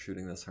 We are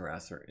shooting this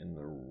harasser in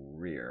the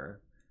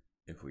rear,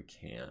 if we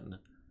can,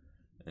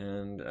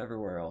 and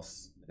everywhere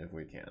else if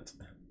we can't.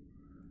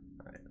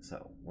 Alright,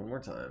 so one more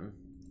time.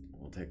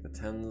 We'll take the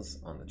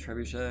 10s on the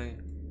trebuchet,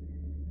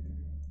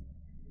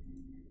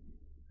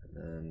 and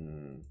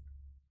then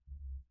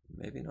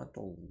maybe not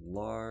the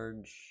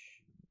large,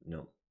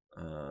 no,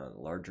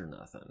 large or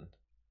nothing.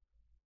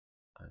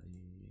 I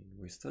mean,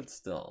 we stood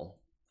still,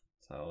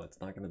 so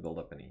it's not going to build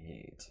up any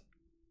heat.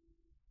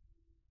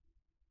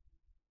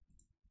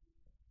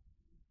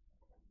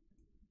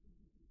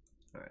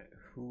 Alright,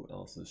 who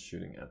else is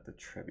shooting at the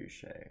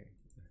trebuchet?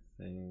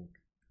 I think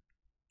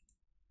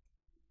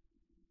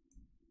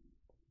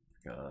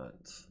we've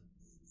got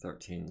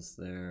 13s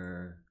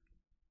there.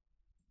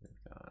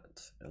 We've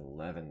got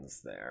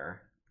 11s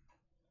there.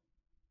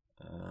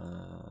 I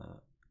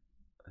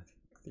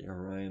think the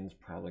Orion's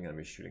probably going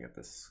to be shooting at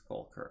this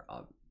Stalker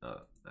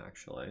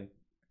actually,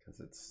 because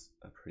it's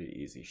a pretty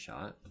easy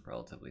shot,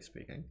 relatively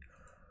speaking.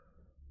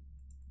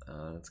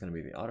 It's going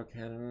to be the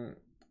autocannon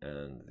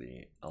and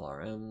the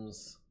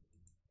LRMs,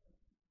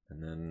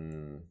 and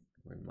then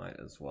we might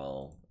as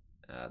well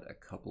add a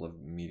couple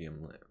of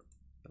medium,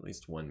 at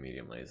least one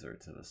medium laser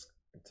to this,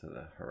 to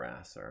the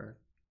harasser.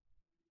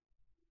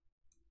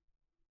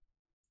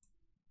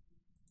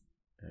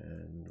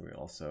 And we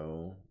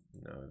also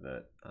know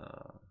that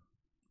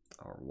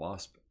our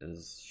Wasp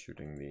is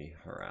shooting the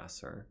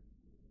harasser,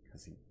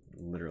 because he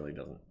literally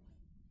doesn't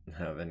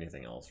have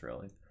anything else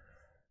really.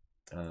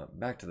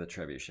 Back to the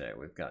trebuchet,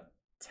 we've got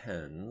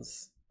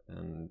 10s,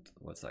 and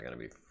what's that going to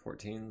be,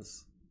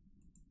 14s?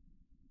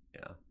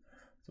 Yeah,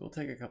 so we'll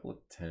take a couple of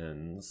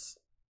 10s.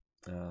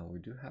 We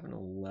do have an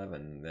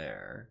 11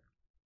 there.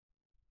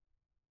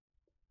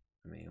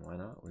 I mean, why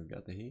not? We've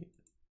got the heat.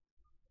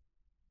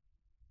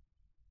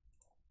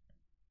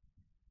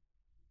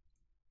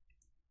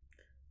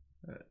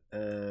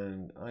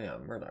 And oh yeah,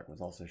 Murdoch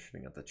was also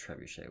shooting at the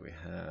trebuchet. We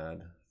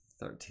had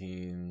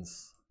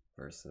 13s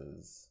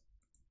versus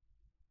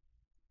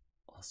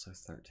also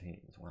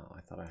 13s. Wow,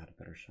 I thought I had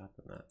a better shot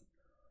than that.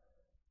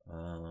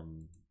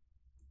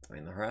 I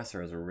mean, the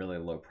harasser is a really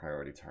low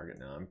priority target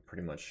now. I'm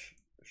pretty much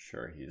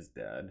sure he's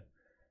dead.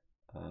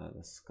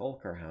 The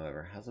Stalker,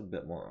 however, has a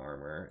bit more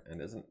armor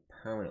and isn't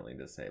permanently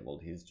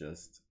disabled. He's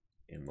just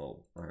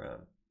immobile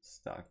or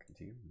stuck.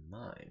 Do you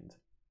mind?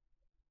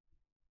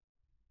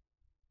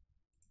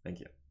 Thank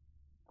you.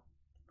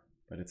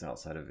 But it's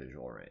outside of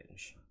visual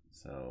range.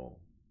 So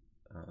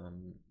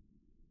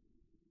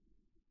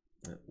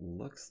it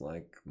looks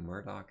like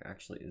Murdoch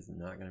actually is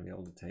not going to be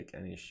able to take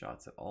any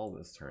shots at all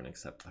this turn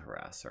except the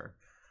harasser.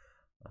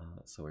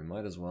 So we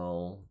might as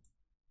well...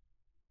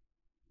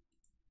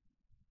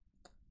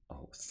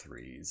 Oh,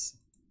 3s.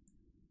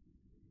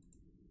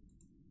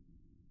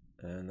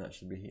 And that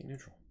should be heat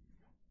neutral.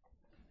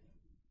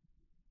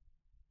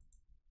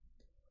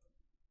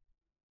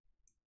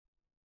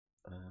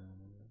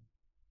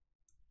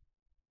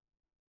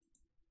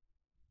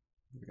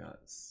 We've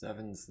got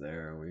 7s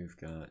there, we've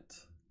got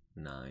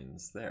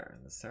 9s there.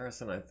 The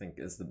Saracen, I think,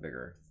 is the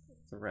bigger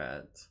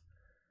threat.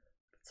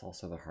 It's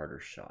also the harder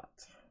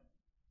shot.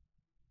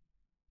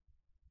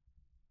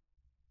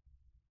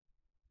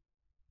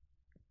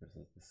 This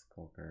is the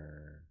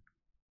Stalker,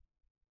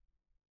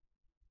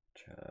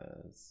 which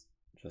has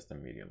just a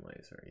medium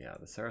laser. Yeah,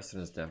 the Saracen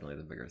is definitely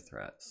the bigger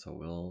threat, so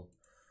we'll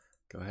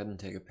go ahead and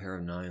take a pair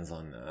of 9s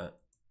on that.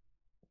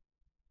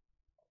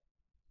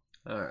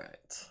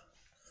 Alright.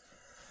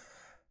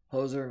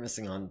 Hoser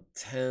missing on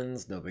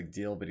 10s, no big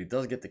deal, but he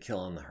does get the kill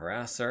on the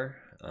harasser,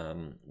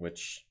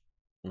 which,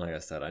 like I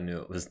said, I knew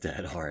it was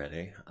dead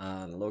already.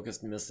 The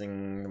Locust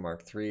missing the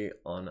Mark III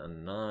on a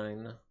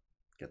 9,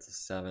 gets a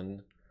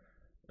 7.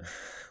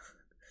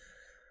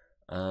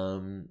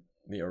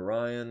 The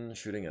Orion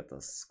shooting at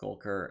the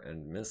Stalker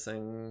and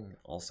missing,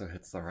 also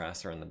hits the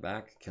harasser in the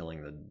back,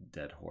 killing the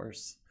dead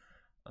horse.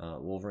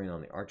 Wolverine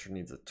on the Archer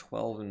needs a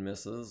 12 and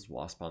misses.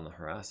 Wasp on the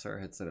harasser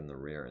hits it in the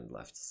rear and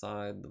left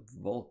side. The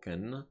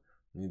Vulcan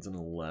needs an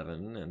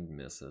 11 and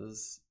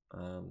misses.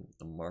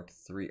 The Mark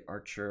III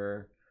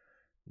Archer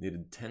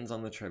needed 10s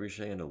on the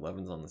Trebuchet and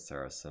 11s on the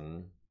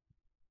Saracen.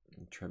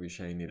 The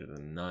Trebuchet needed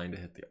a 9 to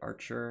hit the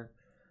Archer.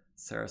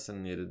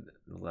 Saracen needed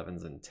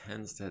 11s and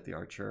 10s to hit the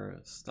Archer.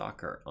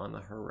 Stalker on the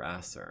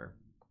harasser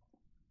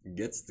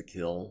gets the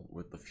kill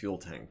with the fuel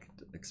tank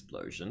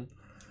explosion.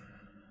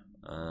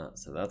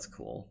 So that's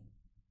cool.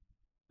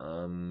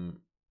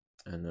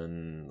 And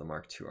then the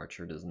Mark II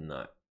Archer does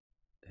not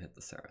hit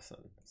the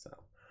Saracen. So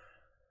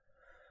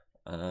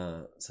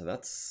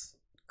that's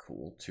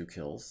cool. 2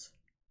 kills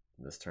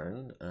this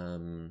turn.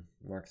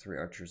 Mark III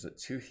Archer's at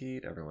 2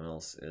 heat. Everyone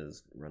else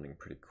is running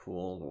pretty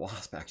cool. The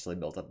Wasp actually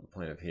built up a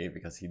point of heat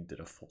because he did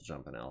a full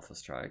jump and Alpha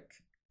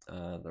Strike.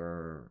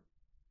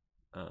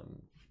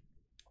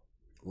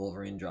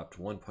 Wolverine dropped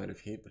 1 point of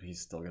heat, but he's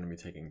still going to be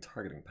taking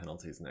targeting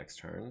penalties next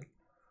turn.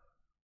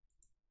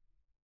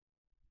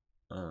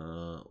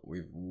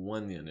 We've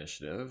won the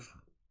initiative.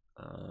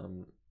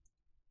 And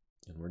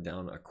we're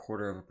down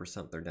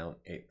 0.25%. They're down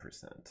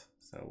 8%.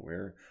 So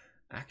we're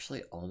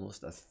actually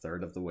almost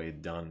 1/3 of the way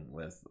done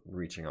with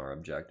reaching our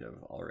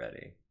objective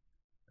already.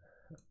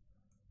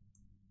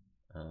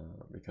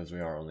 Because we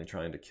are only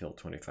trying to kill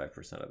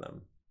 25% of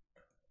them.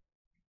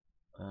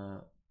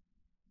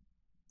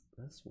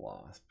 This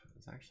Wasp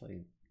is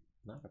actually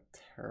not a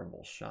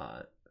terrible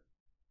shot.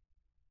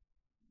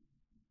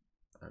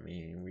 I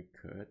mean, we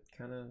could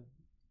kind of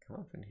come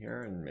up in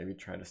here and maybe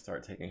try to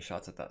start taking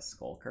shots at that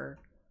Stalker,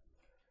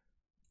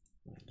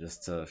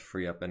 just to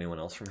free up anyone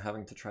else from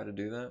having to try to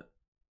do that.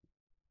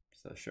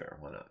 So sure,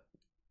 why not?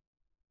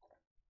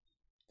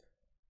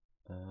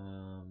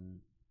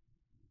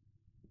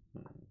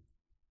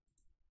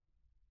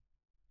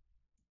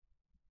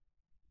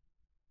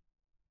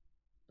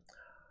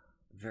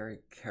 Very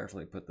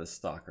carefully put the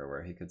Stalker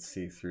where he could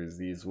see through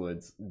these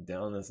woods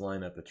down this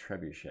line at the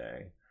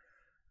Trebuchet.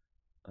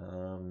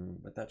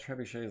 But that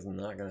Trebuchet is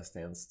not going to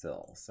stand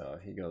still, so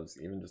if he goes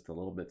even just a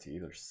little bit to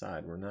either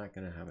side, we're not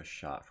going to have a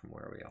shot from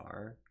where we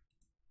are.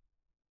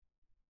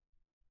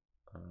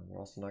 We're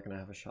also not going to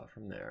have a shot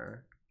from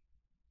there.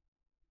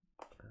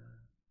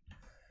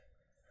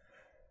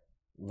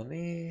 Let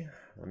me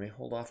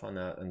hold off on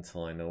that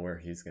until I know where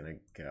he's going to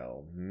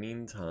go.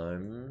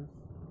 Meantime,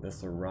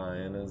 this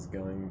Orion is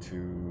going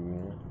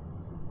to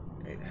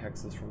 8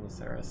 hexes from the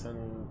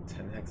Saracen,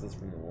 10 hexes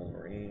from the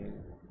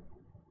Wolverine.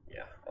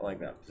 Yeah, I like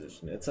that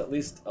position. It's at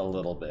least a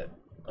little bit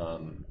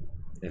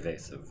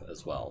evasive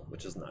as well,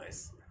 which is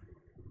nice.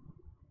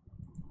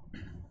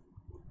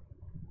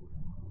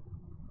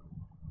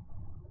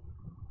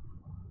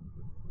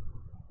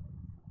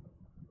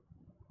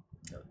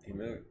 He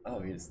moved. Oh,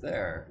 he's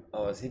there.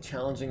 Oh, is he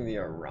challenging the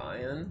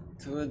Orion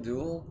to a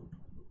duel?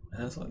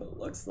 That's what it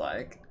looks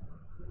like.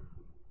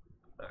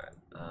 Alright,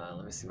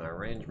 let me see my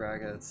range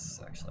brackets.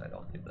 Actually, I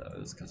don't need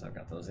those because I've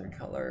got those in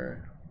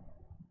color.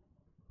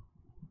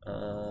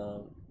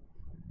 So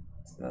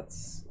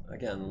that's,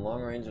 again,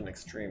 long range and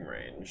extreme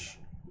range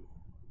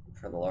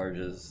for the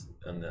larges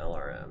and the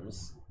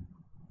LRMs.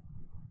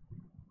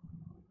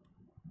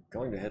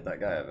 Going to hit that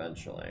guy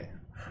eventually.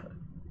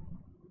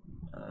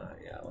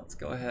 Yeah, let's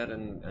go ahead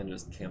and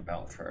just camp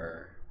out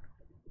for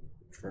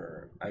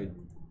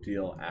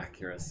ideal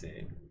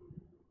accuracy.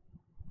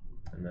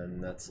 And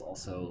then that's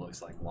also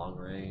looks like long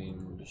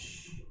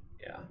range.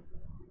 Yeah.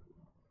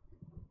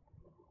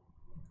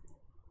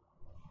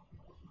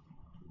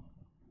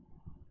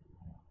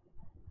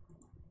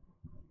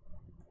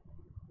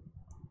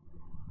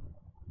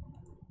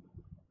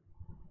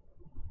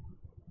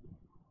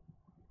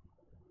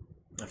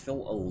 I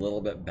feel a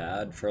little bit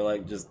bad for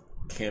like just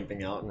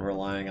camping out and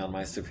relying on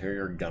my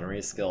superior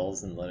gunnery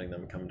skills and letting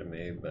them come to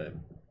me, but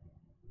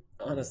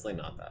honestly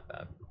not that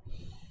bad.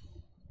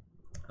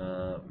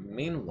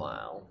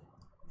 Meanwhile,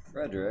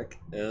 Frederick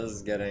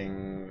is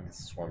getting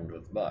swarmed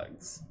with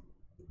bugs.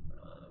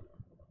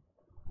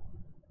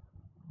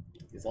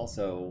 He's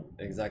also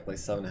exactly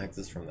 7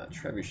 hexes from that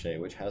Trebuchet,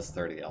 which has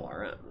 30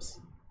 LRMs.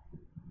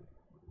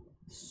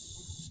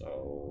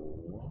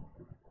 So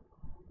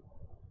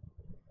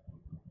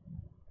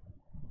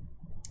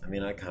I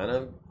mean, I kind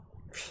of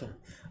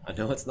I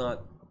know it's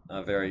not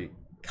a very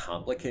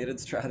complicated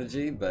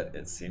strategy, but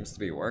it seems to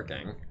be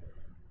working.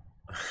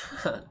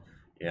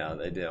 Yeah,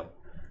 they do.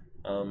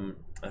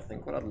 I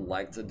think what I'd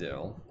like to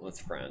do with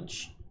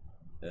French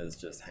is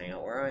just hang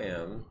out where I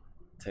am,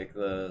 take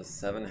the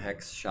 7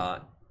 hex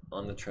shot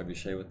on the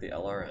Trebuchet with the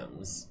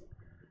LRMs,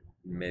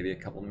 maybe a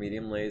couple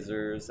medium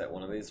lasers at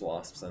one of these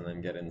Wasps, and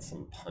then get in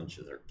some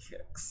punches or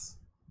kicks.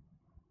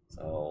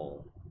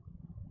 So,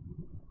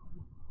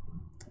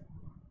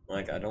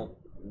 like, I don't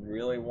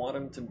really want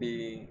him to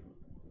be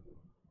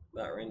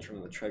that range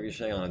from the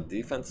Trebuchet on a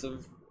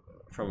defensive,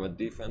 from a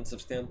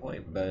defensive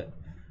standpoint, but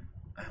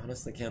I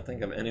honestly can't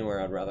think of anywhere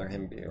I'd rather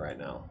him be right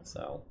now.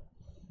 So,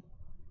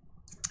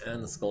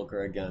 and the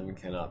Stalker again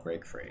cannot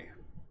break free.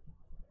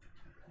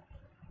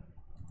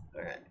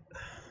 Alright,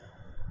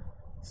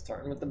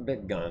 starting with the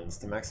big guns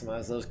to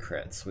maximize those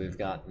crits. We've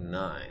got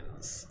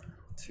 9s,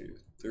 2,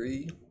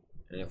 3,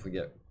 and if we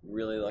get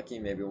really lucky,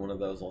 maybe one of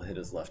those will hit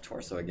his left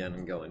torso again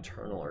and go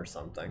internal or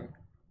something.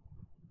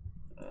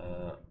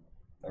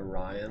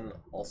 Orion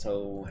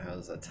also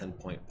has a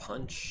 10-point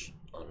punch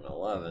on an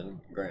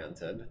 11,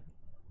 granted.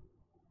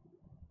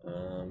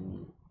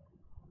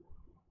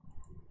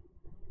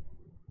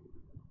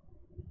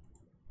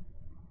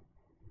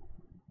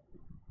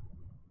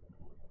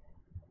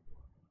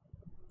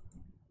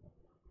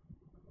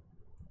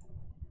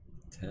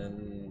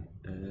 10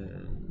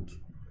 and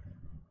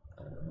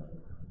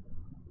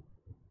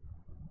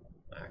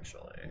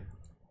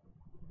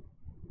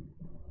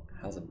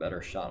has a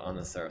better shot on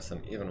the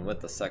Saracen, even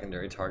with the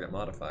secondary target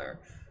modifier.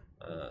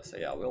 So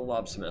yeah, we'll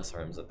lob some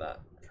SRMs at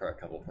that for a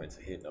couple points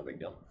of heat, no big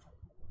deal.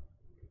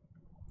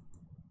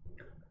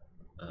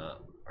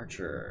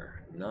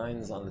 Archer,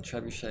 9s on the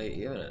Trebuchet,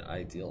 even at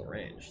ideal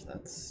range.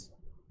 That's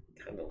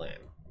kind of lame.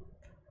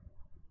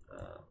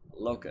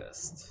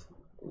 Locust.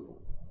 Ooh.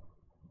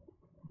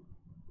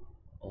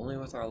 Only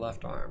with our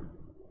left arm.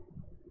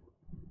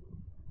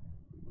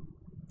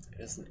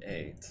 It is an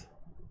 8.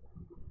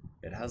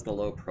 It has the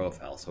low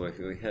profile, so if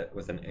we hit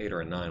with an 8 or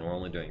a 9, we're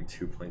only doing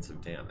 2 points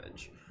of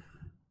damage.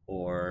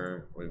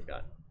 Or we've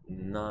got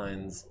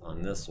 9s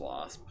on this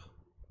wasp.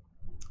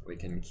 We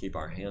can keep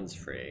our hands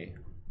free,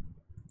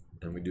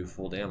 and we do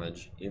full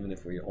damage, even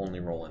if we only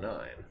roll a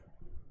 9.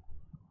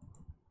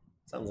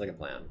 Sounds like a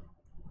plan.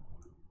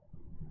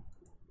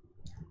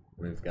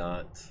 We've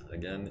got,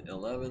 again,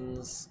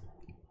 11s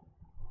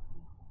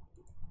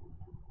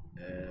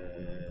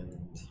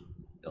and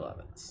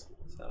 11s.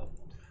 So,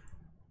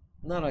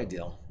 not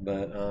ideal,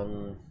 but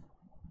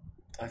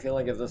I feel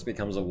like if this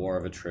becomes a war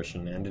of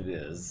attrition, and it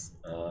is,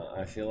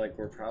 I feel like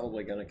we're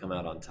probably going to come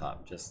out on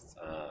top, just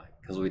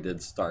because we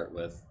did start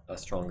with a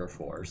stronger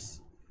force,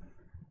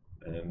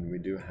 and we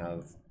do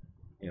have,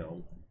 you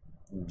know,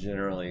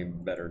 generally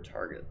better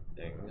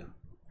targeting,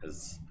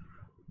 because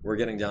we're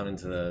getting down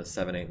into the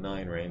 7, 8,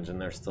 9 range, and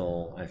they're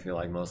still, I feel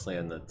like, mostly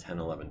in the 10,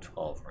 11,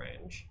 12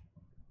 range.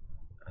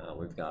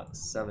 We've got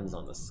 7s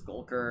on the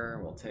Stalker.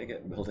 We'll take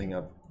it, building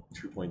up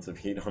 2 points of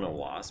heat on a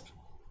Wasp.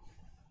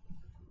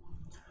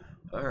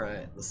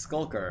 Alright, the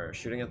Stalker,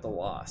 shooting at the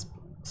Wasp,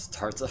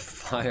 starts a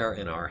fire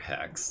in our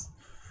hex.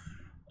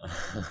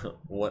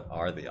 What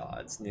are the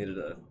odds? Needed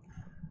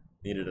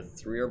a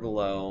 3 or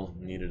below,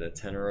 needed a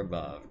 10 or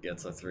above,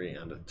 gets a 3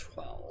 and a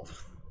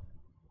 12.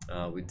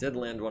 We did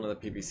land one of the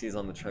PPCs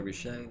on the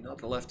Trebuchet, not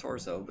the left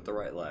torso, but the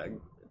right leg.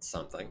 It's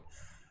something.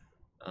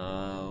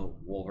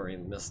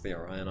 Wolverine missed the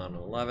Orion on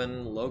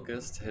 11.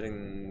 Locust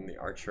hitting the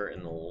Archer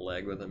in the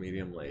leg with a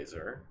medium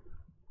laser.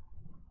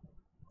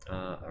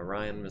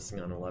 Orion missing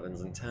on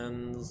 11s and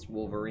 10s.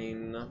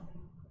 Wolverine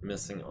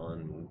missing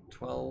on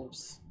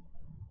 12s.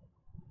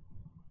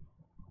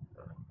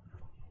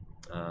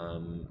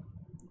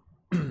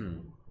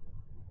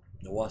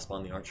 The Wasp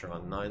on the Archer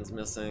on 9s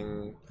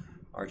missing.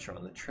 Archer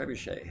on the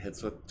Trebuchet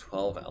hits with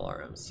 12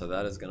 LRMs, so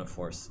that is going to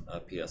force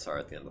a PSR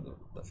at the end of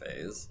the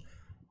phase.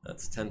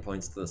 That's 10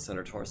 points to the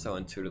center torso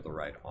and 2 to the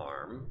right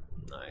arm.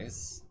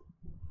 Nice.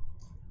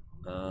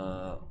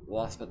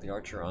 Wasp at the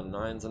Archer on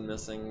 9s and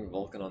missing.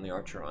 Vulcan on the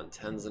Archer on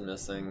 10s and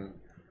missing.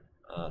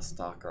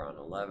 Stalker on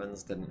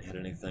 11s, didn't hit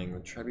anything. The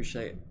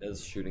Trebuchet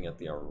is shooting at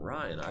the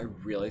Orion. I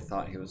really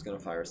thought he was going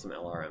to fire some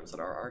LRMs at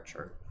our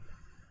Archer.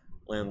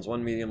 Lands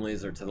 1 medium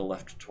laser to the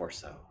left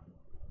torso.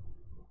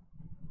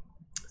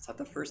 Is that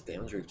the first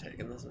damage we've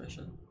taken this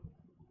mission?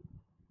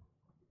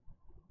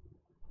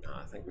 No,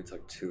 I think we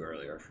took 2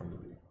 earlier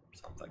from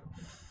something.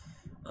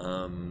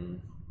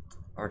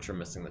 Archer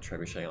missing the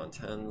Trebuchet on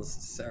 10s.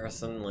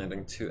 Saracen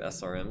landing 2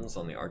 SRMs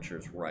on the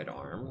Archer's right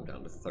arm,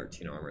 down to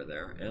 13 armor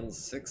there, and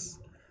 6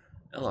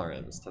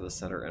 LRMs to the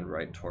center and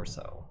right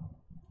torso.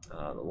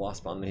 The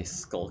Wasp on the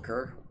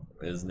Stalker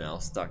is now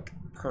stuck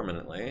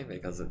permanently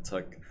because it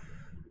took,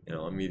 you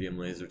know, a medium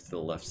laser to the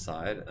left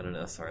side and an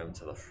SRM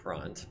to the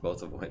front,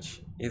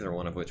 either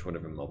one of which would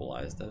have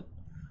immobilized it.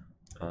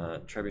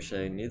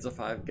 Trebuchet needs a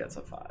 5, gets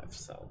a 5,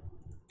 so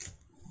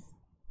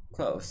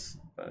close,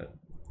 but...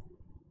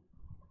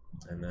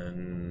 And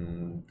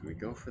then, do we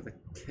go for the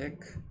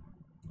kick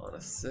on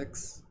a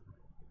 6?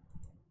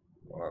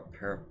 Or a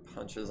pair of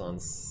punches on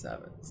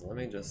 7s? Let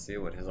me just see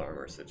what his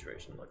armor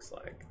situation looks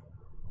like.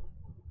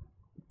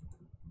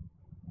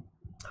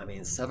 I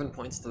mean, 7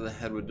 points to the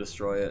head would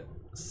destroy it.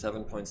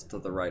 7 points to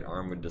the right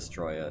arm would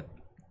destroy it.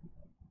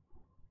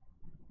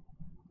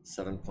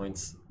 7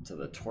 points to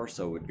the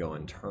torso would go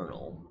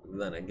internal.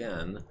 Then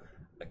again,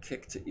 a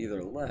kick to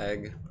either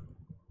leg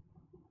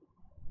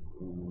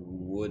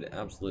would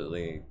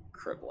absolutely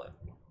cripple it.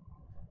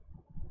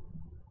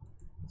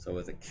 So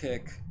with a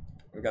kick,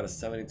 we've got a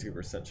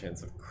 72%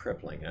 chance of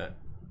crippling it,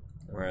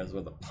 whereas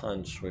with a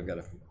punch, we've got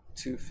a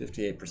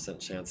 58%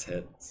 chance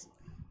hits.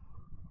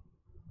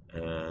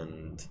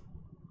 And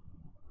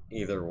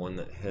either one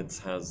that hits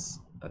has,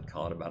 I'd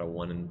call it about a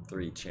 1 in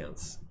 3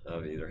 chance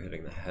of either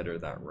hitting the head or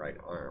that right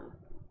arm.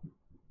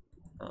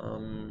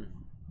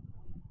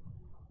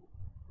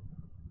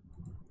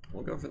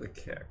 We'll go for the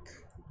kick.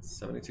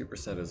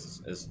 72%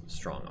 is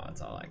strong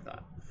odds, I like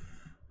that.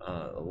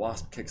 The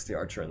Wasp kicks the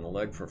Archer in the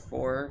leg for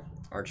 4.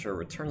 Archer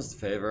returns the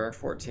favor,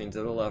 14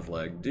 to the left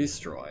leg,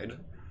 destroyed.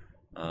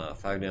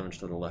 5 damage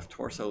to the left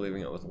torso,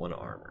 leaving it with 1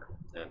 armor.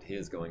 And he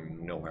is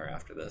going nowhere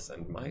after this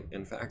and might,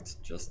 in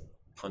fact, just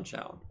punch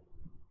out.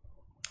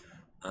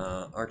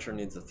 Archer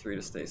needs a 3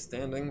 to stay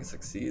standing,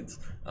 succeeds.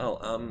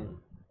 I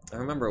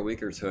remember a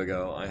week or 2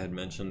 ago I had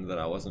mentioned that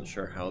I wasn't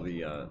sure how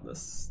the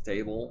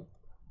stable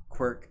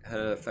quirk had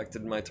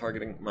affected my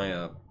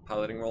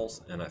piloting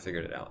rolls, and I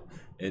figured it out.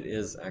 It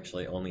is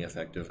actually only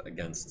effective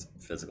against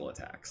physical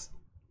attacks.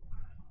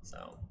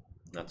 So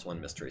that's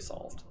one mystery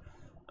solved.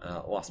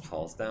 Wasp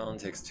falls down,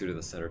 takes 2 to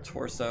the center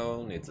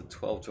torso, needs a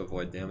 12 to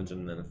avoid damage,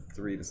 and then a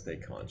 3 to stay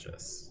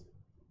conscious.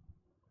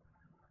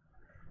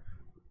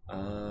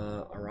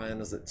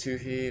 Orion is at 2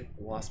 heat,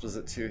 Wasp is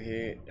at 2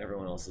 heat,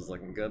 everyone else is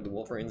looking good. The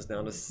Wolverine's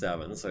down to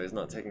 7, so he's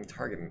not taking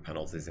targeting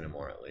penalties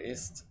anymore at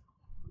least.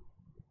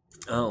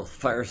 Oh,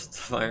 fire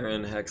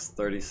in Hex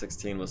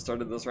 3016 was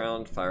started this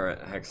round. Fire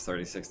at Hex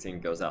 3016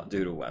 goes out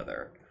due to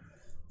weather.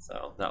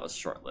 So that was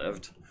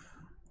short-lived.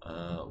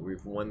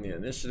 We've won the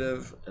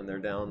initiative, and they're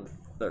down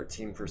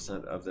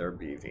 13% of their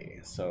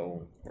BV.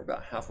 So we're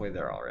about halfway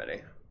there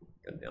already.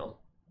 Good deal.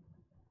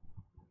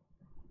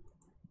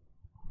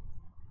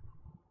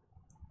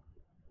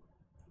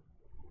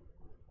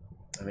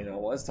 I mean, I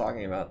was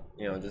talking about,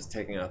 you know, just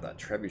taking out that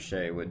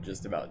trebuchet would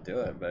just about do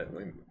it, but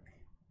we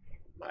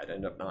might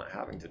end up not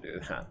having to do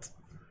that.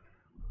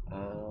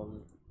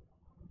 Alright,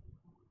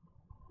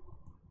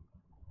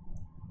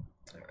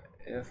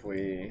 if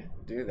we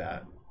do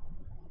that,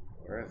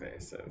 we're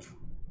evasive.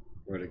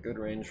 We're at a good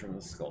range from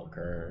the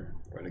Stalker.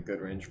 We're at a good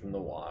range from the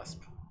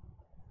Wasp.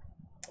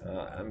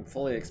 I'm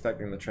fully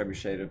expecting the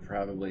trebuchet to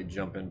probably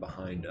jump in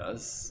behind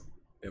us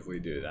if we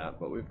do that,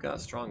 but we've got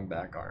strong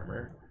back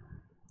armor.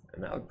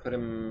 And that would put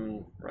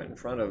him right in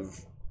front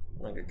of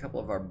like a couple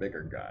of our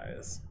bigger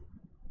guys.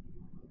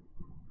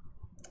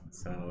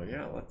 So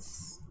yeah,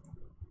 let's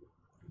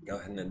go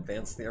ahead and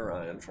advance the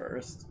Orion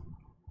first.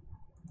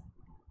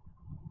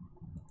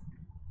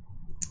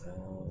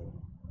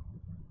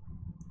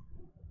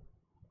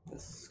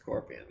 This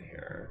Scorpion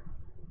here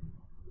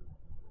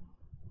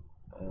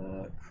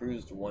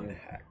cruised 1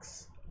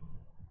 hex.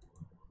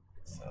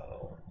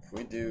 So if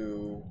we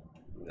do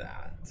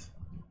that,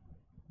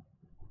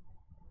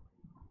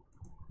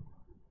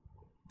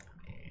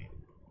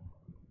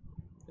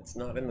 it's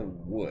not in the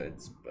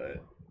woods,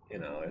 but you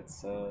know,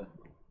 it's ooh.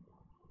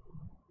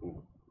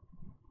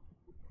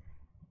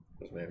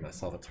 Just made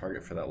myself a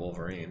target for that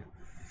Wolverine.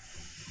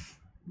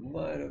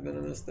 Might have been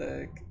a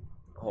mistake.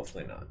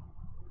 Hopefully not.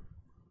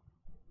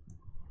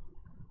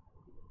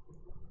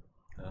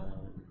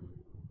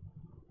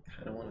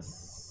 Kind of want to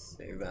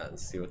save that and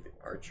see what the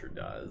archer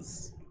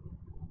does.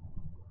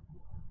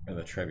 Or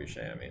the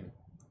trebuchet, I mean.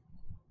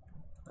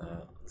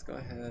 Let's go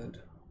ahead.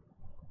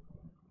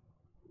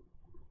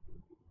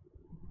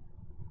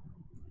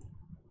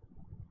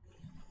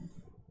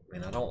 I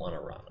mean, I don't want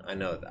to run. I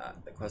know that.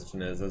 The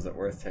question is it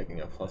worth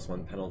taking a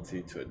 +1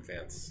 penalty to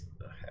advance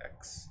the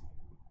hex?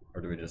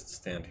 Or do we just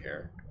stand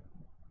here?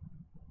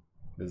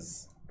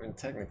 Because, I mean,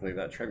 technically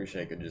that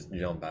trebuchet could just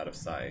jump out of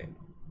sight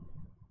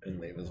and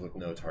leave us with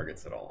no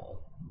targets at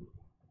all.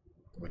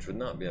 Which would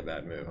not be a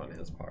bad move on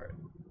his part.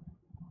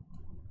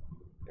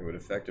 It would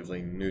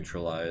effectively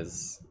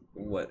neutralize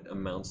what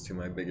amounts to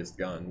my biggest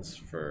guns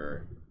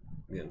for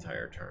the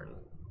entire turn.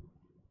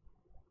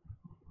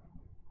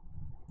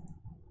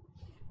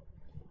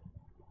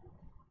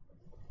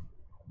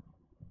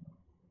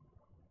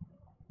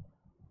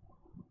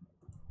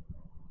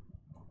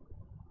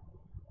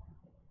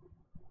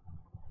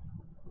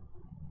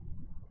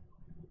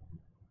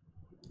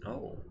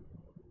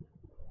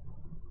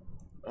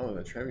 Oh,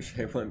 the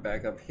trebuchet went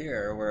back up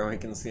here where we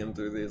can see him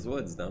through these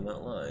woods down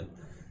that line.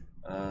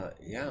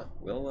 Yeah,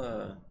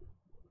 we'll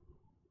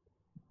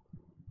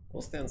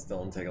stand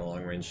still and take a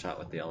long-range shot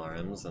with the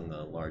LRMs and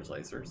the large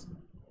lasers.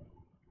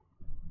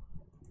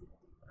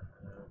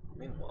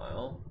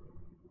 Meanwhile,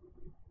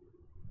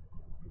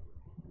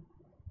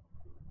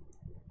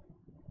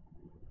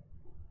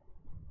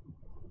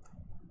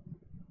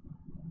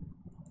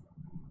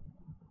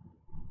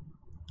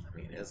 I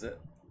mean, is it?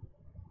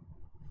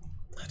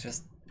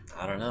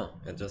 I don't know.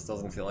 It just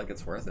doesn't feel like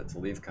it's worth it to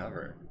leave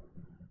cover.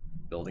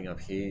 Building up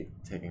heat,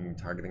 taking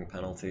targeting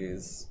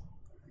penalties.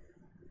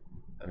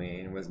 I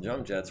mean, with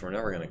jump jets, we're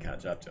never going to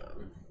catch up to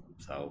him.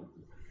 So,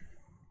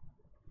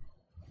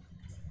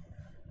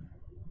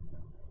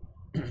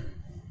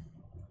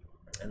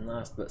 and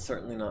last but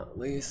certainly not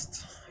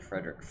least,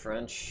 Frederick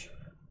French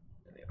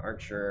and the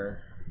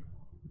archer.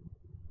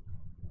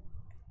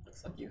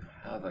 Looks like you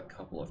have a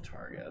couple of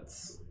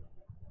targets.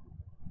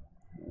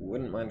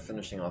 Wouldn't mind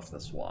finishing off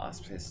this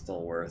Wasp. He's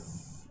still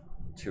worth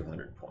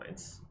 200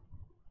 points.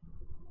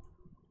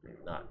 I mean,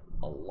 not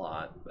a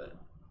lot, but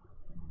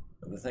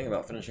the thing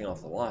about finishing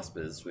off the Wasp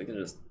is we can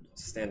just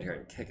stand here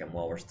and kick him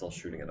while we're still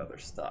shooting at other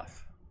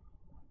stuff.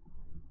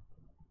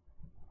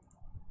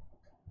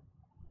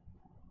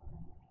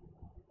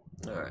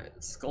 Alright,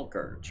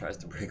 Stalker tries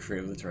to break free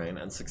of the terrain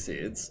and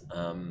succeeds.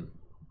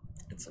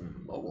 It's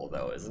immobile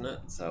though, isn't it?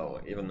 So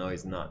even though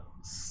he's not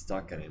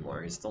stuck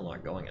anymore, he's still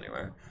not going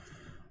anywhere.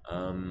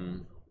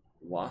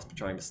 Wasp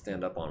trying to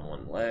stand up on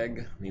one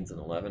leg, needs an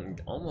 11,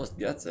 almost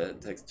gets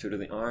it, takes 2 to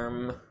the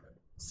arm.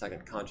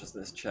 Second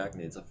consciousness check,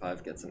 needs a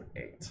 5, gets an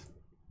 8.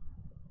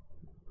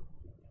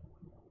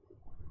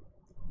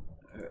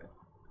 Alright.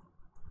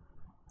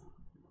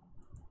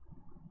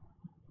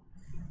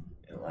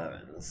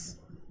 11s.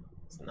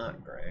 It's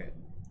not great.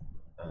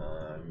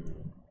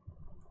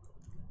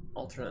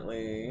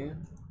 Alternately,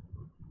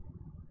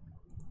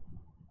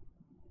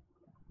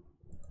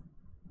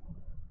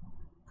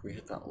 we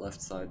hit that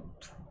left side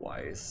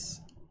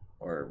twice,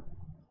 or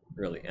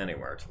really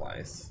anywhere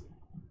twice.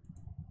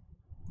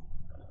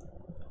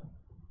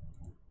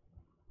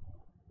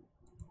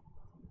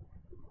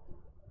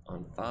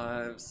 On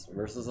 5s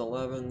versus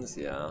 11s,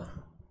 yeah.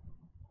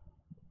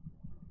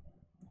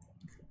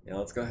 Yeah,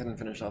 let's go ahead and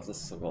finish off the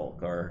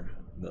Skulker,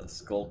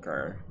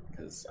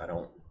 because I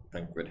don't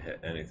think we'd hit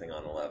anything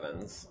on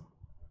 11s.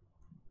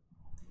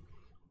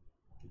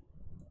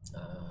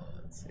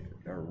 Let's see,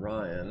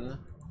 Orion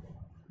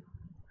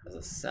has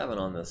a 7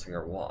 on this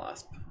here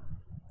Wasp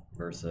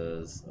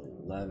versus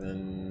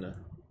 11,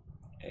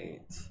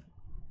 8.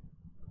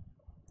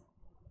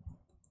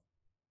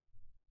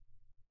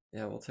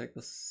 Yeah, we'll take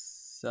the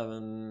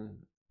 7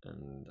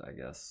 and I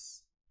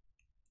guess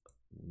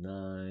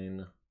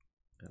 9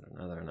 and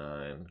another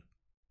 9.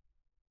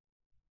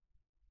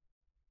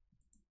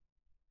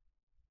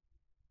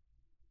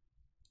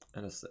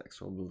 And a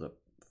 6. We'll build up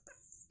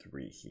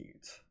 3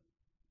 heat.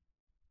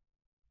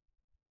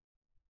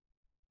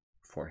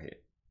 4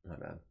 heat, my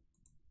bad.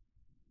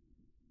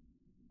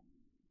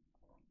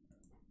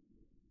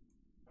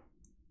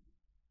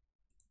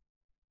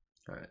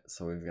 Alright,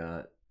 so we've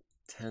got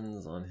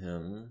 10s on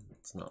him.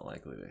 It's not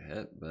likely to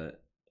hit,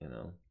 but you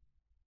know.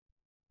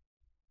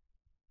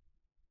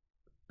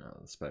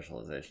 The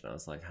specialization, I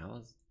was like, how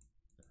is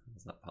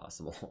that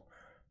possible?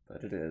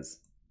 But it is.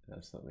 It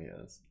absolutely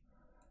is.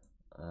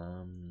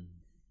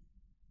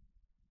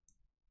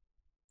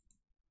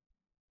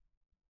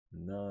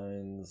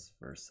 9s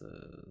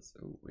versus,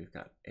 ooh, we've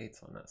got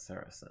 8s on that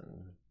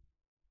Saracen.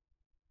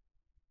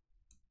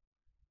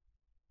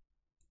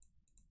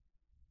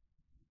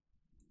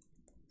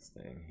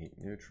 Staying heat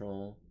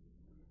neutral.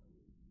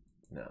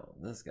 Now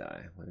this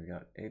guy, we've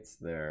got 8s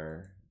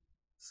there.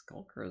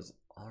 Stalker is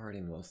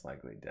already most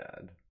likely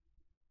dead.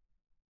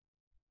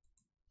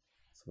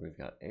 So we've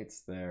got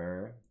 8s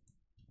there,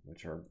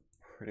 which are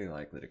pretty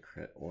likely to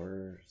crit,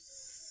 or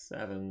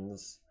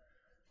 7s.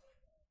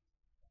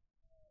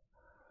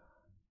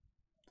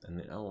 And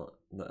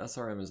the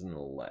SRM is in the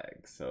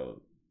leg,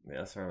 so the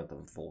SRM at the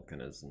Vulcan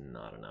is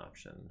not an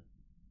option.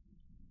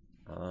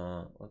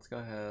 Let's go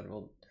ahead.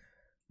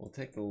 We'll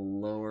take the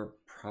lower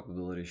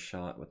probability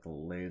shot with the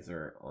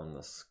laser on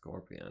the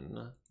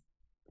Scorpion,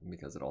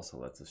 because it also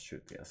lets us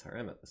shoot the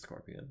SRM at the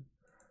Scorpion,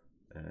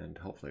 and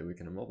hopefully we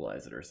can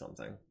immobilize it or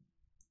something.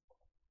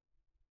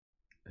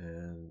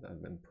 And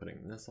I've been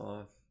putting this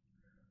off,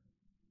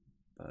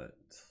 but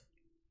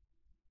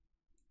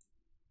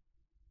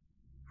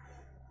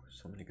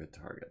so many good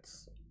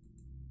targets.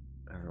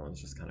 Everyone's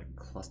just kind of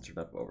clustered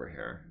up over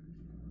here.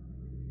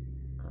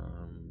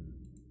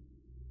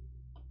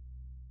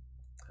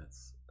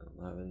 That's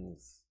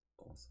 11s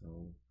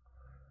also.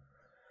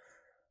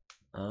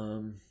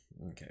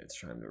 Okay, it's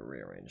time to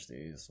rearrange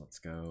these. Let's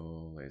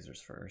go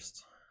lasers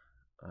first.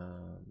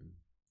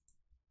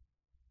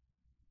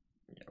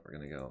 Yeah, we're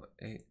gonna go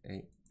 8,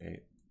 8,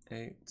 8,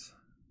 8,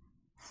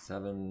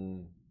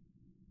 7.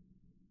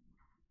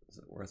 Is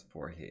it worth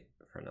 4 heat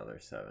for another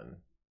 7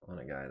 on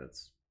a guy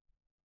that's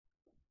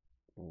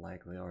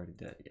likely already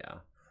dead?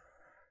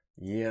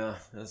 Yeah,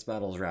 this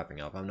battle's wrapping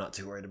up. I'm not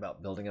too worried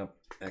about building up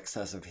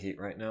excessive heat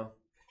right now.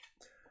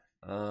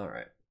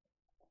 Alright.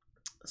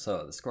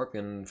 So the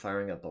Scorpion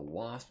firing at the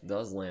Wasp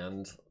does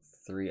land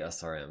 3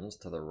 SRMs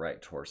to the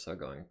right torso,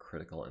 going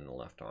critical in the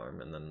left arm,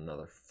 and then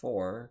another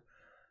 4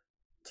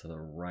 to the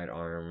right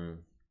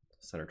arm,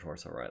 center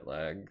torso, right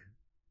leg.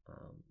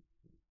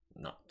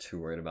 Not too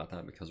worried about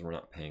that because we're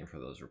not paying for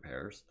those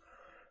repairs.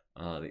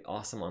 The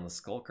Awesome on the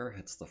Skulker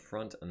hits the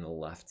front and the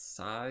left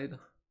side,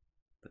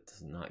 but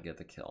does not get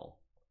the kill.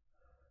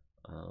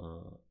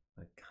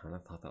 I kind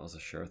of thought that was a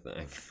sure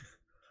thing.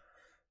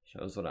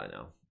 Shows what I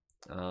know.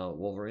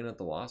 Wolverine at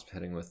the Wasp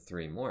hitting with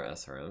 3 more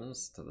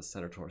SRMs to the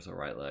center torso,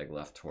 right leg,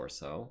 left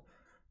torso.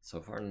 So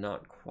far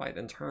not quite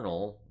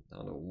internal.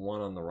 Down to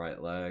 1 on the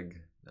right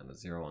leg, down to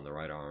 0 on the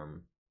right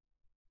arm.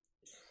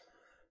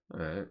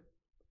 Alright.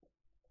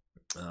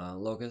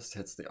 Locust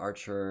hits the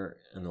Archer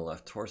in the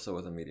left torso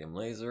with a medium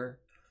laser.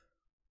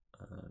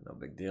 No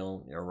big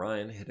deal.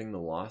 Orion hitting the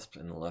Wasp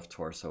in the left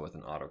torso with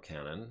an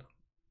autocannon.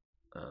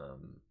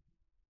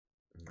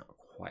 Not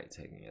quite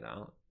taking it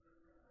out.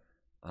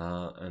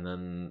 And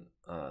then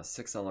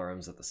 6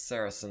 LRMs at the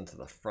Saracen to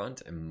the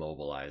front,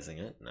 immobilizing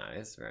it.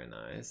 Nice, very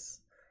nice.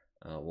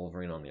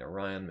 Wolverine on the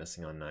Orion,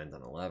 missing on 9s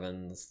and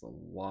 11s. The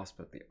Wasp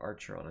at the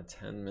Archer on a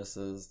 10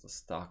 misses. The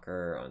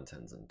Stalker on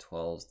 10s and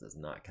 12s does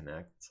not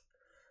connect.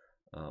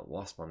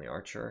 Wasp on the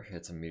Archer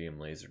hits a medium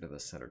laser to the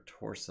center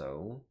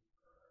torso.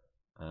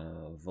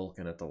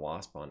 Vulcan at the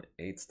Wasp on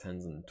 8s,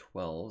 10s, and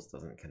 12s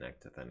doesn't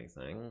connect with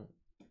anything.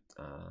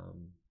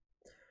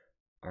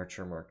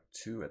 Archer Mark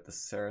II at the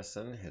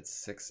Saracen hits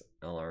 6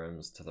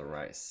 LRMs to the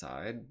right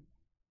side.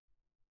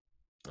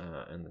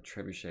 And the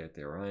Trebuchet at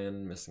the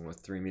Orion, missing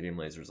with 3 medium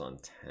lasers on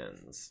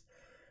 10s.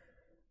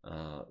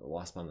 The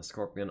Wasp on the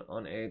Scorpion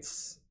on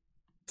 8s.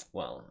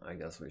 Well, I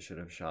guess we should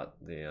have shot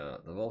the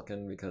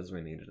Vulcan because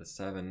we needed a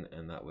 7,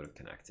 and that would have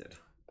connected.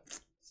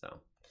 So,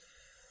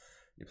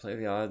 you play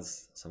the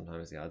odds,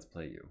 sometimes the odds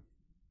play you.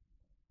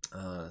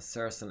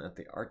 Saracen at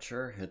the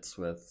archer hits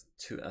with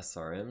 2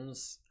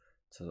 SRMs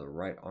to the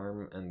right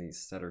arm and the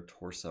center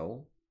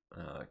torso,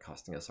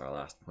 costing us our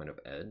last point of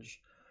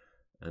edge.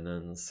 And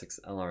then 6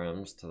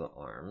 LRMs to the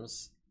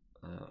arms.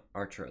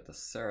 Archer at the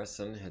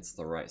Saracen hits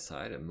the right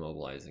side,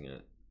 immobilizing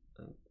it.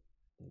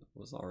 It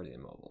was already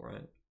immobile,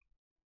 right?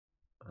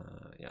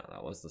 Yeah,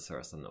 that was the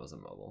Saracen that was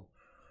immobile.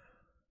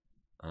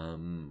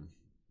 And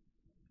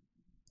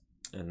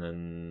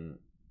then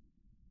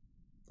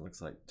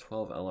looks like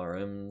 12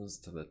 LRMs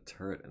to the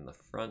turret in the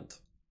front,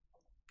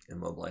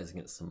 immobilizing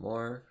it some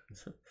more.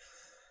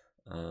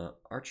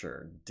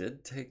 Archer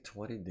did take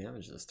 20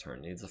 damage this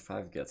turn, needs a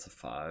 5, gets a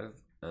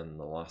 5, and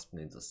the Wasp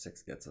needs a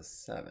 6, gets a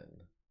 7.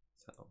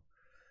 So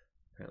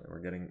apparently we're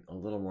getting a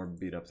little more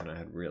beat up than I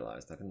had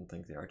realized. I didn't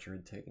think the Archer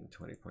had taken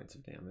 20 points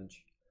of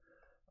damage.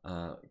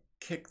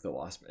 Kick the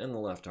Wasp in the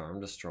left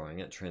arm, destroying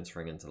it,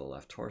 transferring into the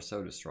left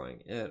torso,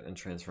 destroying it, and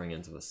transferring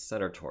into the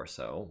center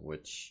torso,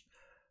 which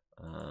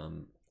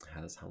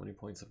has how many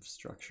points of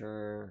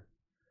structure?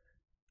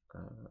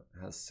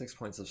 Has 6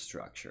 points of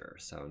structure,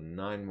 so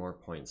 9 more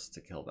points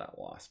to kill that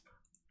Wasp.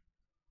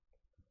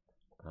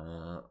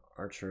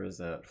 Archer is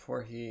at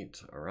 4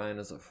 heat, Orion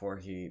is at 4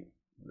 heat,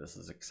 this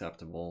is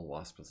acceptable.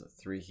 Wasp is at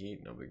 3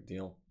 heat, no big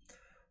deal.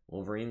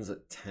 Wolverine's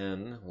at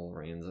 10,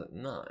 Wolverine's at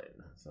 9,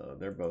 so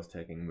they're both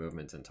taking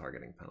movement and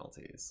targeting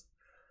penalties.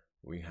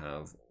 We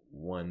have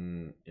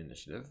 1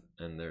 initiative,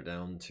 and they're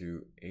down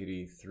to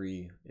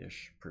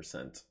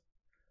 83-ish%,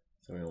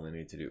 so we only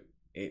need to do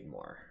 8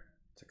 more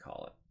to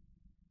call it.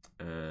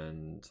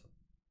 And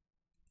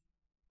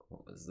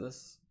what was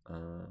this?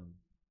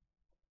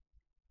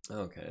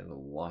 Okay, the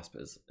Wasp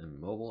is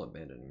immobile,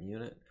 abandoning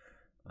unit.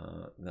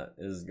 That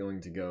is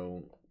going to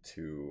go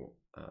to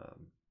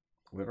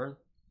Wyvern.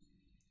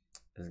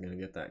 Is going to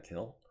get that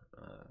kill.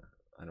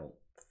 I don't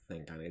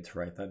think I need to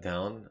write that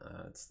down.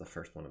 It's the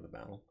first one of the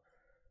battle.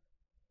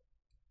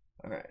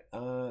 Alright,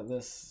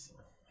 this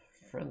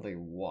friendly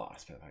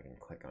Wasp, if I can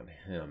click on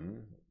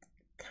him,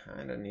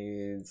 kind of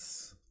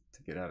needs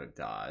to get out of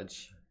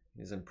dodge.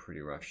 He's in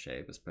pretty rough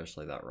shape,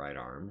 especially that right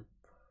arm.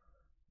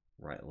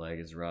 Right leg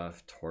is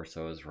rough,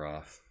 torso is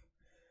rough.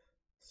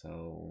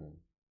 So,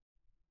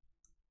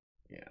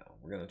 yeah,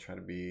 we're going to try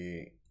to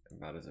be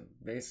about as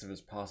evasive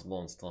as possible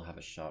and still have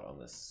a shot on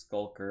this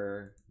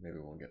Stalker. Maybe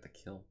we'll get the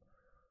kill.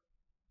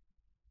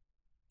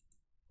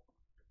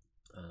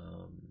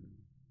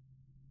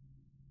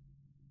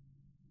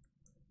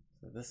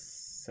 So this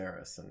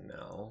Saracen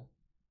now.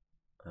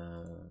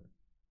 Not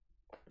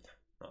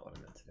what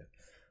I meant to do.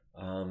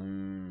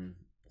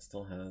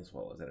 Still has,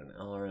 what was it, an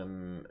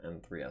LRM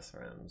and 3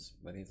 SRMs,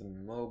 but he's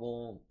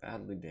immobile,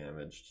 badly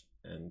damaged,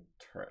 and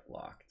turret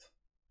locked.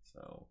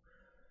 So,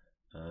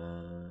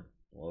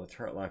 well, the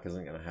turret lock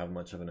isn't going to have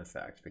much of an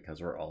effect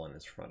because we're all in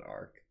his front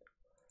arc.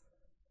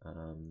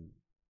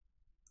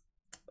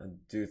 I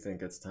do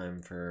think it's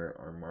time for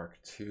our Mark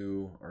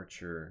II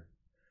Archer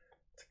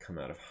to come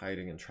out of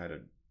hiding and try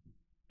to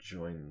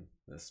join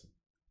this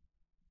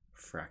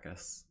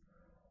fracas,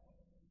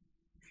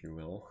 if you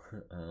will.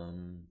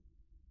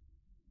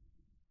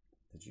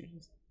 Did you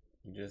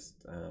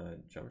just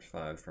jumped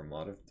 5 for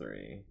mod of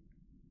 3.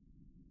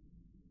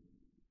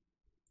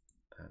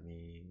 I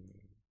mean,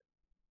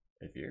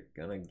 if you're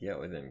gonna get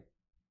within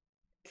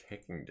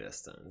kicking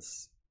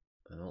distance,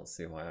 I don't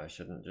see why I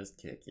shouldn't just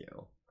kick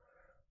you.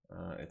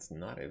 It's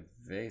not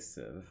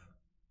evasive,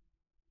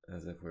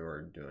 as if we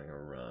were doing a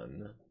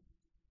run.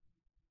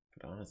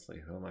 But honestly,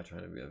 who am I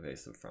trying to be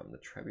evasive from? The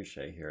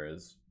Trebuchet here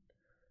is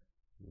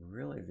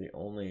really the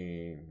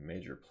only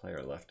major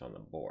player left on the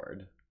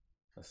board,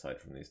 aside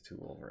from these 2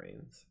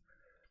 Wolverines.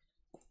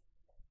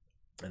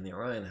 And the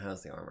Orion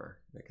has the armor.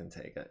 It can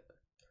take it.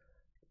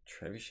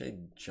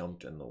 Trebuchet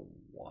jumped in the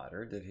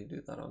water. Did he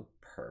do that on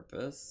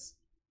purpose?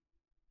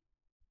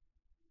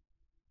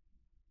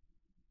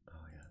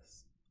 Oh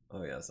yes.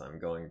 Oh yes, I'm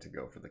going to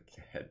go for the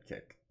head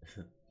kick.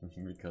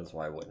 Because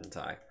why wouldn't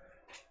I?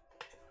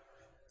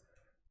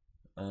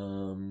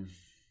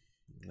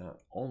 Not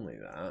only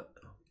that,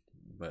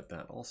 but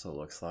that also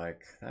looks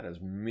like that is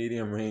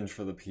medium range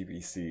for the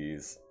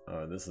PPCs.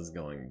 This is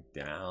going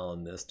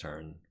down this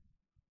turn.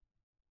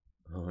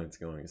 Oh, it's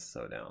going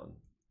so down.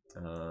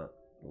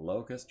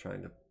 Locust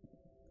trying to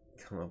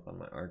come up on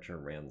my Archer,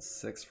 ran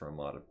 6 for a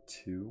mod of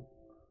 2.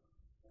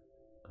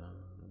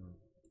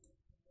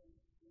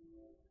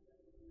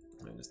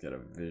 Let me just get a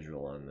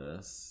visual on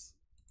this.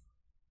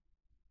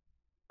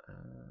 I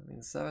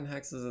mean, 7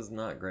 hexes is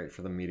not great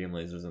for the medium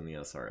lasers and the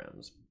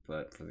SRMs,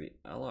 but for the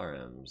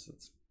LRMs,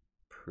 it's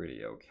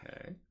pretty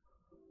okay.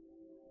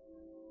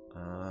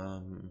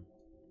 Or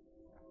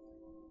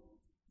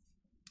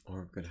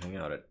we could hang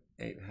out at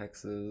 8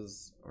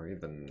 hexes, or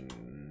even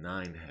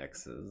 9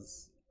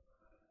 hexes.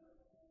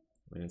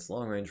 I mean, it's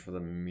long range for the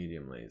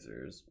medium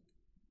lasers,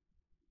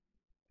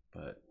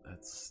 but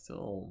that's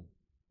still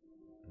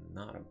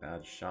not a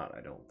bad shot,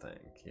 I don't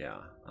think.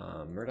 Yeah,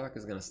 Murdoch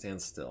is going to stand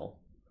still.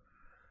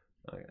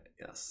 Okay,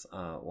 yes,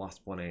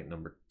 Wasp 1-8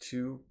 number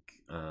 2,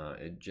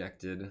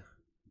 ejected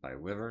by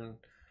Wyvern.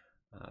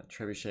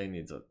 Trebuchet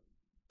needs a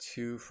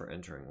 2 for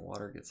entering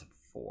water gets a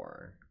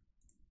 4.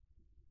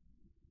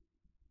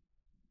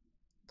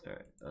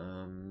 Alright,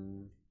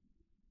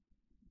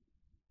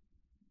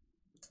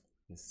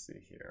 let's see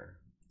here.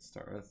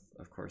 Start with,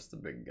 of course, the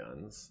big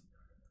guns.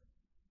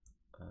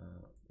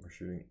 We're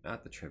shooting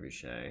at the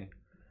trebuchet.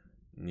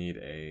 Need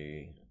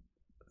a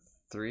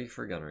 3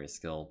 for gunnery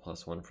skill,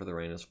 plus 1 for the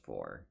rain is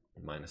 4.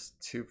 Minus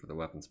 2 for the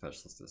weapon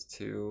specialist is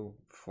 2.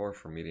 4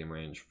 for medium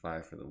range,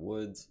 5 for the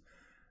woods.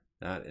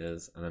 That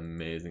is an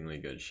amazingly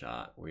good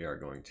shot. We are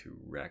going to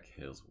wreck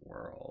his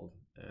world.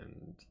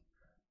 And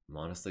I'm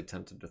honestly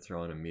tempted to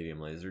throw in a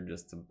medium laser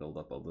just to build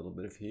up a little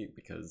bit of heat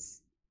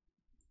because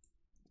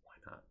why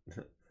not?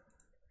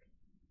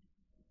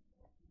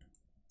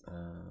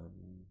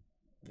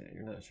 Yeah,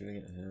 you're not shooting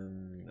at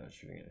him. You're not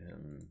shooting at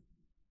him.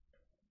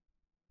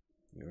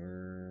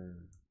 You're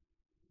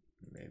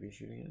maybe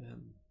shooting at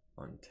him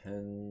on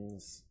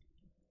 10s.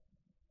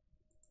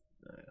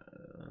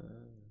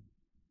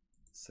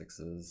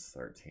 6s,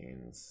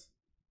 13s,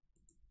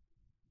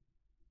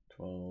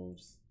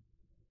 12s,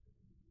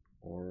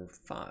 or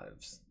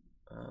 5s.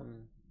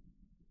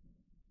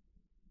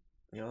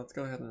 Yeah, let's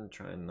go ahead and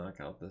try and knock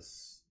out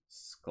this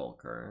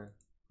Stalker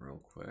real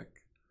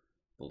quick.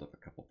 Build up a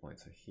couple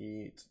points of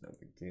heat, no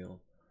big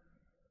deal.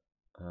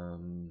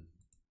 Alright,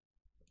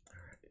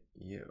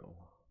 you.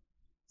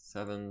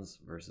 7s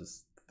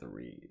versus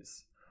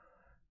 3s.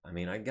 I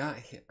mean, I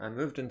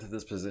moved into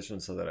this position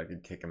so that I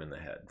could kick him in the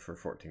head for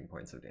 14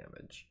 points of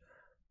damage.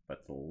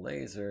 But the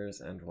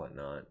lasers and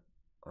whatnot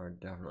are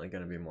definitely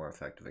going to be more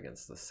effective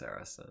against the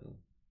Saracen.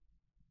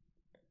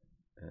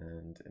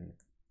 And in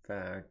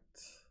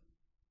fact,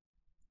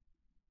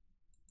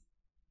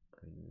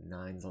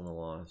 9s on the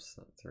lofts,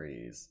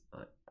 3s.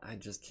 I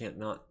just can't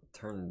not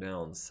turn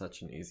down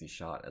such an easy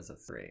shot as a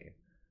 3.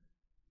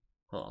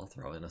 Well, I'll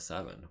throw in a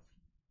 7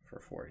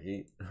 for 4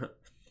 heat.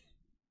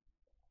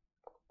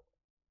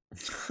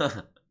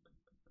 Yeah,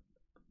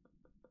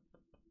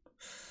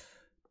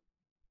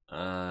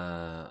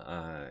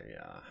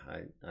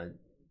 I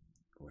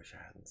wish I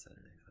hadn't said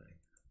anything.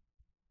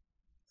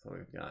 So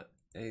we've got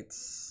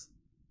 8s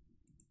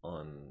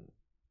on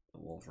the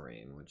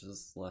Wolverine, which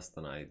is less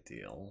than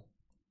ideal.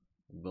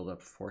 Build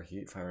up 4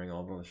 heat, firing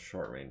all of the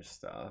short range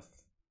stuff.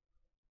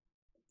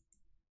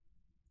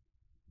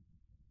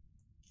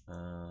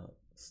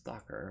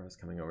 Stalker was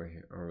coming over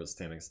here, or was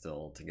standing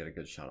still to get a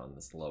good shot on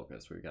this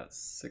locust. We've got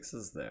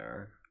 6s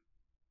there.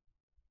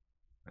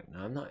 Right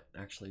now, I'm not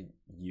actually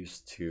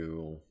used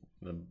to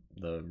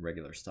the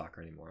regular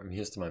Stalker anymore. I'm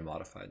used to my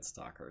modified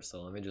Stalker.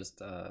 So let me just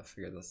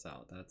figure this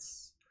out.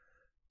 That's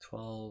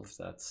 12,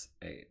 that's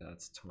 8,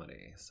 that's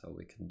 20. So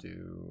we can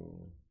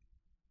do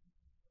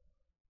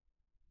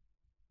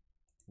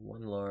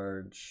 1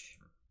 large,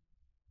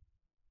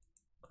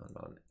 and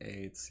on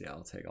 8s, yeah,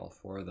 I'll take all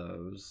 4 of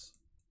those.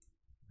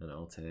 And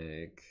I'll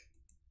take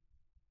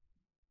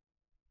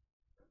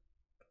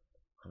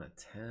on a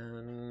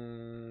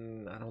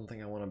 10. I don't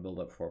think I want to build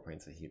up 4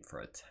 points of heat for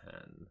a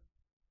 10.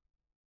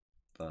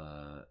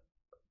 But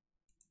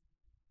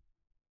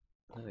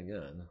then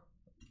again,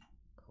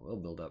 I will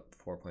build up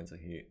 4 points of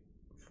heat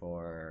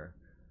for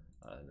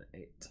an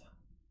 8.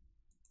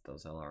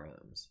 Those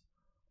LRMs.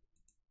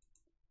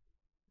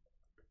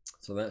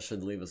 So that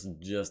should leave us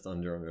just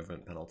under a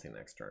movement penalty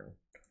next turn.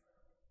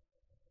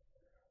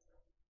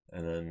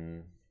 And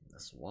then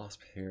this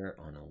Wasp here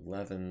on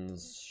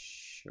 11s,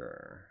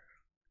 sure.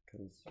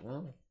 Because,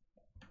 well,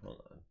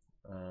 hold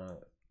on.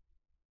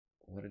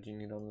 What did you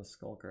need on the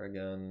Stalker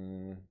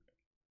again?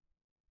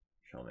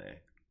 Show me.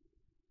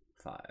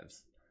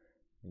 5s.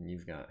 And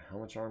you've got how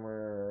much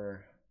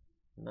armor?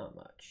 Not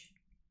much.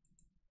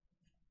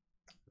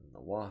 And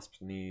the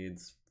Wasp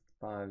needs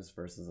 5s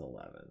versus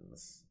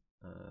 11s.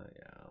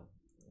 Yeah,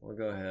 we'll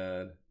go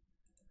ahead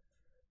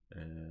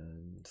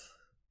and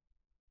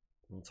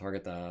we'll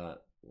target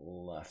that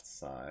left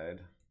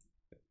side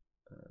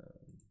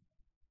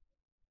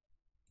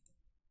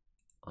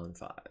on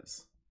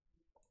 5s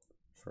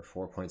for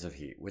 4 points of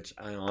heat, which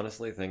I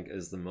honestly think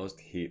is the most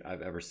heat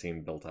I've ever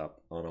seen built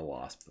up on a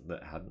Wasp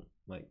that hadn't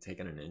like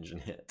taken an engine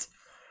hit.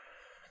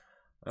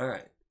 All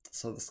right,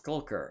 so the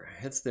Stalker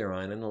hits the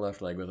Orion in the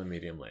left leg with a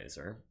medium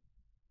laser.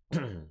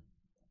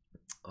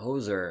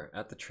 Hoser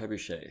at the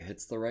trebuchet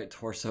hits the right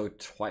torso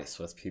twice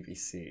with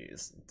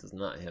PPCs. It does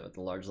not hit with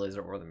the large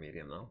laser or the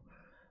medium though.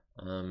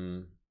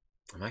 I'm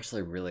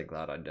actually really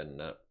glad I didn't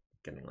end up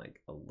getting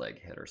like a leg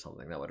hit or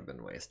something. That would have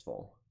been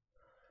wasteful.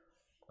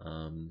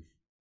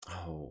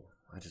 Oh,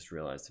 I just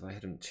realized if I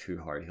hit him too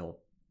hard, he'll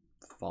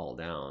fall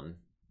down.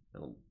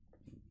 It'll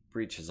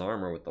breach his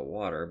armor with the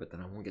water, but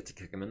then I won't get to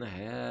kick him in the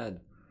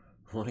head.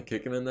 I want to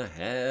kick him in the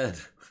head.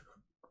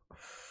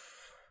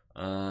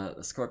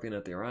 The Scorpion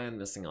at the Orion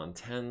missing on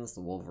 10s.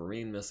 The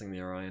Wolverine missing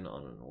the Orion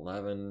on an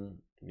 11.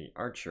 The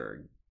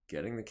Archer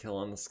getting the kill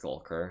on the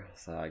Stalker.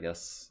 So I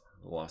guess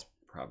the Wasp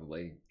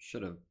probably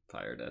should have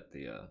fired at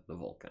the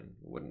Vulcan.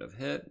 Wouldn't have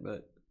hit,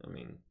 but I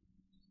mean,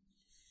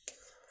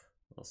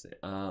 we'll see.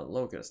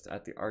 Locust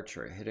at the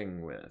Archer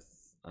hitting with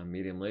a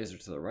medium laser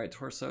to the right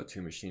torso,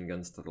 2 machine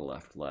guns to the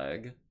left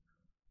leg.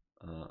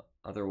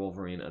 Other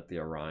Wolverine at the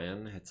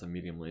Orion hits a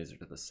medium laser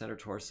to the center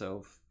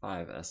torso,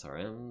 5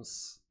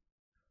 SRMs,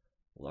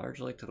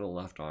 largely to the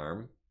left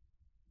arm.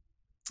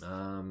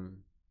 The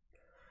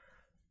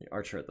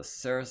Archer at the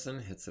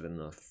Saracen hits it in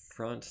the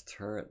front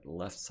turret,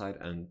 left side,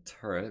 and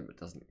turret, but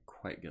doesn't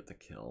quite get the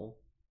kill.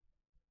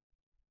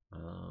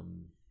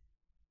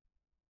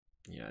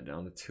 Yeah,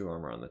 down to 2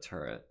 armor on the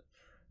turret.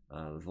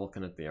 The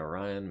Vulcan at the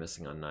Orion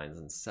missing on 9s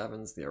and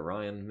 7s. The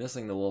Orion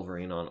missing the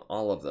Wolverine on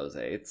all of those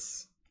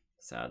 8s,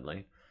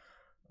 sadly.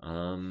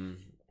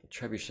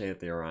 Trebuchet at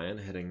the Orion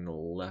hitting the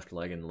left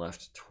leg and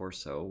left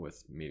torso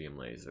with medium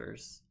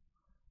lasers.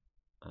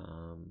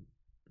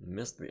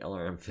 Missed the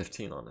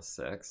LRM-15 on a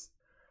 6.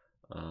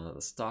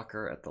 The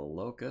Stalker at the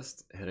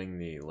Locust hitting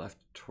the left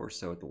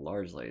torso with the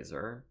large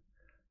laser.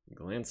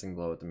 Glancing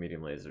blow with the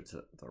medium laser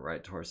to the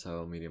right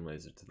torso, medium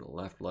laser to the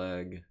left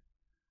leg.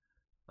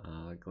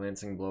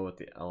 Glancing blow with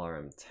the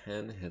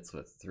LRM-10 hits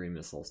with 3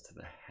 missiles to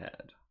the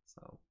head.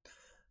 So,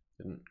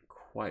 didn't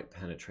quite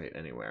penetrate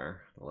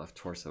anywhere. The left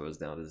torso is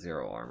down to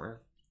 0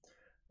 armor.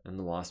 And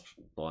the Wasp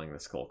blowing the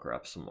Stalker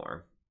up some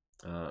more.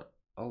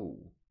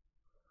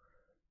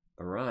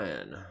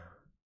 Orion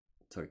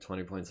took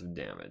 20 points of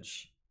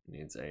damage.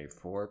 Needs a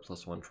 4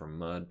 plus 1 for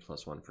mud,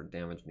 plus 1 for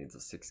damage. Needs a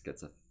 6,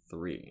 gets a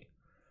 3.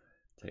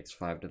 Takes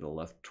 5 to the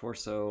left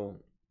torso,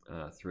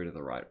 3 to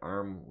the right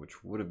arm,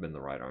 which would have been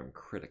the right arm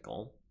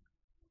critical.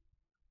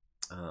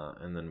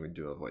 And then we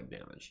do avoid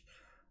damage.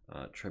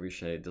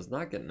 Trebuchet does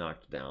not get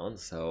knocked down,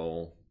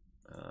 so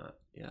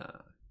yeah.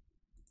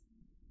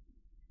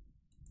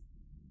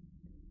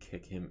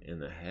 Kick him in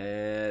the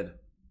head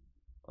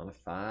on a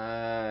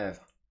 5.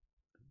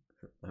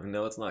 I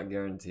know it's not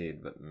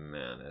guaranteed, but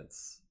man,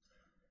 it's...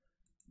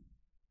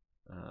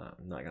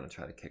 I'm not going to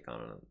try to kick on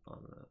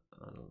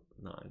a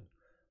 9.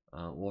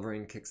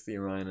 Wolverine kicks the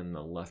Orion in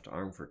the left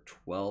arm for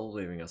 12,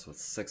 leaving us with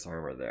 6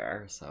 armor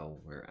there,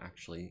 so we're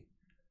actually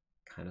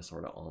kind of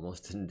sort of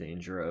almost in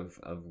danger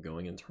of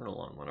going internal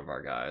on one of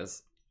our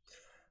guys.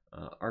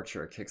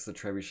 Archer kicks the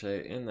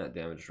Trebuchet in that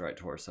damaged right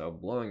torso,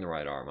 blowing the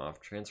right arm off,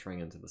 transferring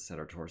into the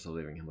center torso,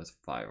 leaving him with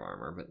 5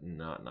 armor, but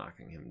not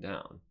knocking him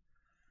down.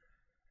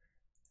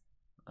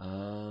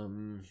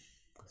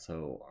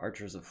 So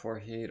Archer's at 4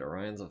 heat,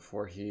 Orion's at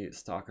 4 heat,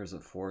 Stalker's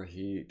at 4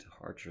 heat,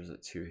 Archer's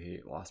at 2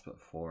 heat, Wasp at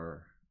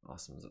 4,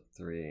 Awesome's at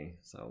 3.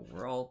 So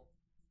we're all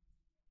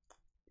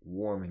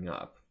warming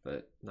up,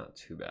 but not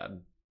too bad.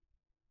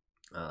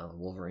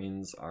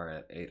 Wolverines are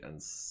at 8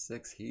 and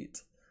 6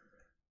 heat.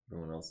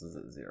 Everyone else is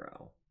at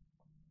 0.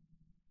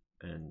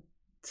 And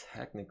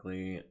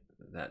technically,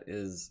 that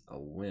is a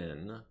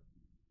win.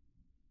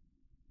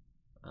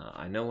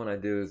 I know when I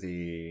do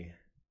the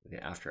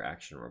after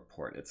action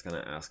report, it's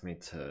going to ask me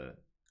to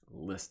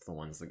list the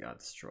ones that got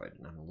destroyed.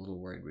 And I'm a little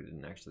worried we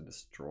didn't actually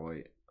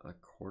destroy a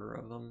quarter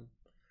of them.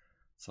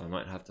 So I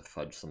might have to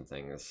fudge some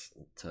things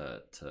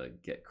to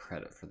get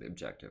credit for the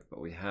objective.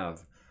 But we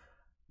have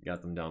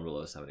got them down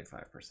below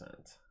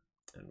 75%.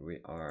 And we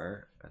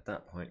are, at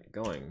that point,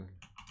 going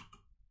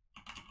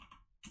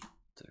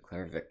to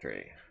declare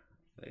victory.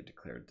 They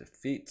declared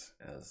defeat,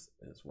 as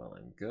is well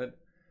and good.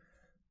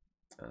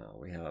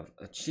 We have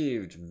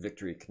achieved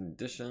victory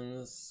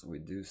conditions. We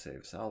do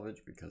save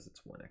salvage because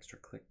it's 1 extra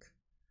click.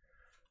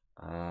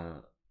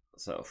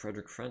 So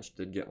Frederick French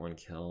did get 1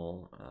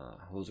 kill.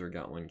 Hoser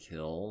got 1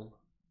 kill.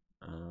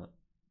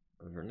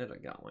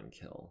 Vernita got 1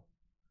 kill.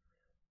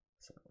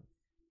 So,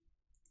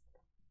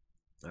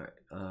 all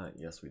right.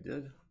 Yes, we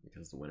did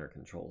because the winner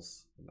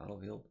controls the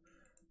battlefield.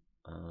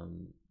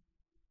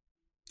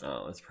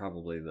 Oh, it's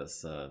probably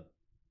this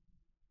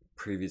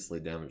previously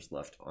damaged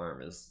left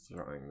arm is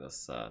throwing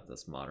this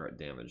this moderate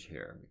damage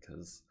here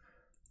because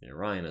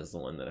Orion is the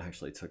one that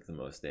actually took the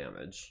most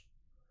damage.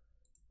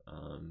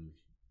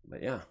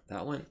 But yeah,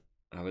 that went,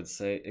 I would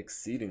say,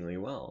 exceedingly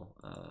well.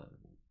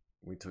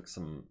 We took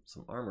some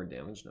armor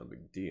damage, no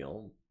big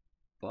deal,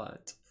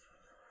 but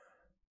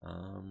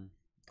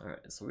all right,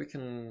 so we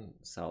can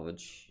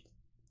salvage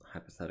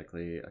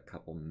hypothetically a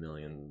couple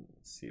million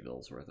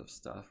C-bills worth of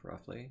stuff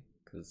roughly,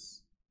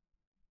 because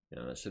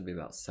that should be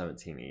about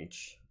 17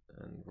 each,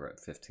 and we're at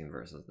 15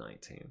 versus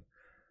 19.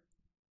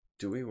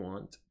 Do we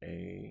want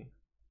a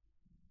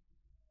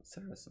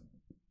Saracen?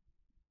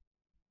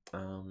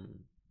 I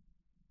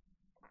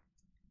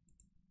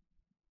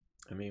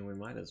mean, we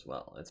might as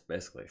well. It's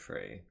basically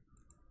free.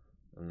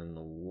 And then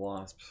the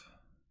Wasp,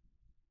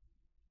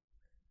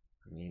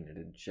 I mean, it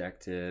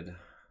ejected,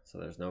 so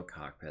there's no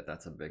cockpit.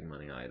 That's a big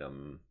money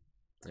item.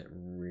 It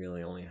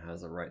really only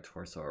has a right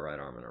torso, a right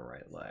arm, and a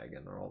right leg,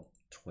 and they're all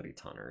 20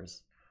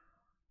 tonners.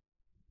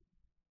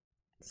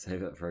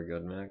 Save it for a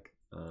good mech.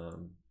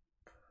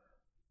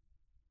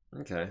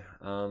 Okay.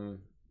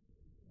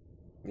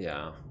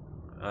 Yeah,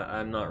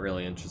 I'm not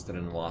really interested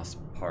in Wasp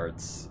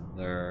parts.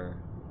 They're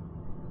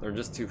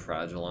just too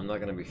fragile. I'm not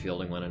going to be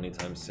fielding one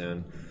anytime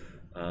soon.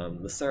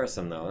 The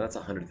Saracen, though, that's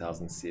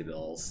 100,000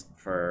 C-bills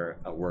for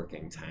a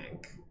working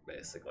tank,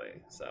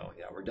 basically. So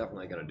yeah, we're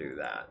definitely going to do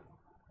that.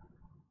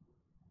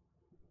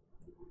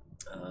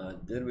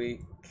 Did we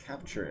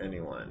capture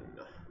anyone?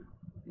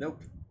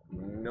 Nope.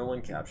 No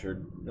one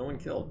captured, no one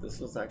killed. This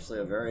was actually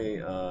a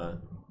very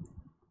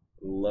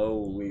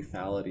low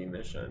lethality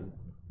mission.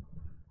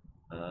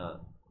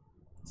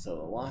 So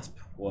the Wasp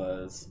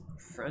was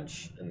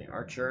French in the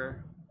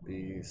Archer.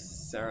 The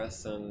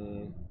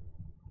Saracen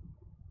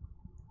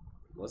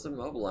was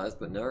immobilized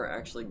but never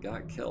actually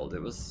got killed.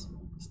 It was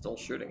still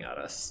shooting at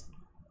us.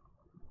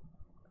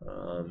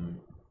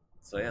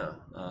 So yeah,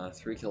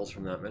 3 kills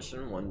from that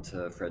mission. 1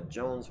 to Fred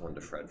Jones, 1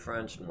 to Fred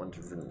French, and 1 to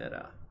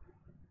Vernetta.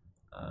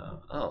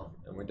 Oh,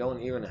 and we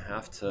don't even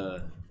have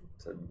to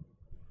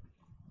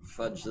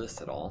fudge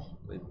this at all.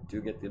 We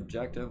do get the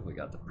objective, we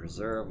got the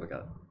preserve, we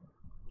got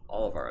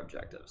all of our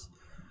objectives.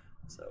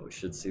 So we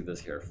should see this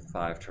here,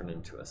 5 turn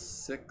into a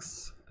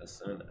 6 as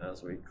soon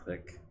as we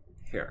click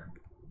here.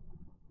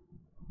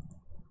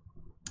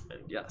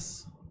 And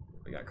yes,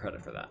 we got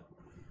credit for that.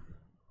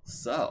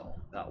 So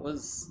that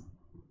was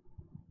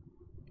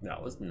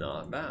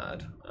not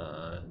bad.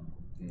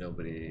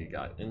 Nobody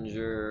got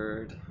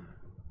injured.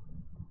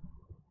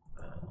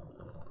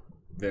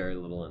 Very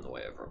little in the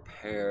way of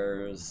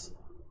repairs.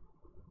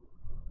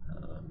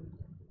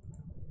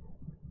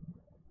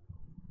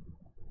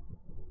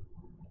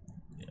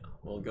 Yeah,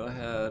 we'll go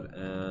ahead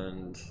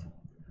and,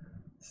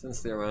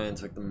 since the Orion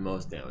took the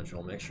most damage,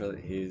 we'll make sure that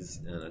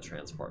he's in a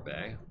transport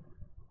bay.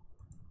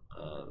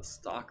 The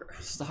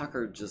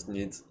Stalker just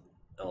needs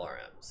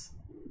LRMs.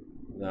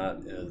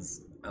 That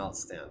is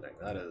outstanding.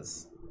 That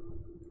is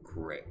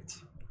great.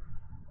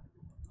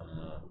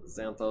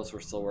 Xanthos we're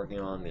still working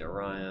on. The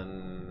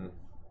Orion,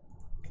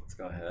 let's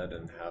go ahead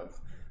and have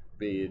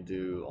B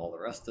do all the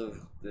rest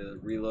of the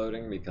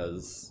reloading,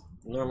 because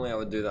normally I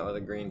would do that with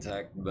a green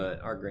tech, but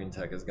our green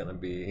tech is going to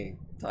be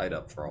tied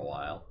up for a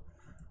while.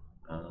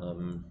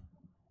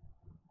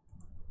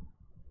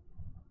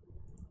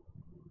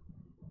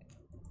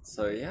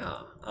 So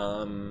yeah,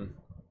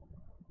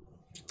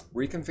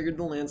 reconfigured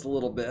the lands a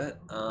little bit.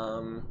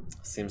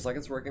 Seems like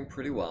it's working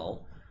pretty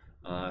well.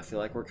 I feel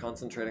like we're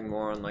concentrating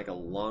more on like a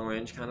long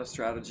range kind of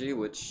strategy,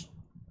 which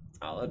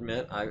I'll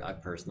admit I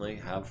personally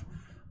have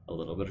a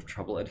little bit of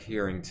trouble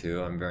adhering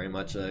to. I'm very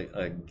much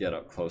a get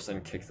up close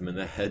and kick them in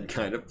the head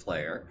kind of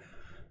player.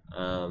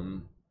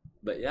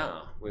 But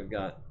yeah, we've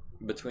got,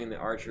 between the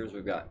archers,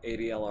 we've got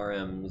 80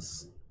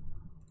 LRMs.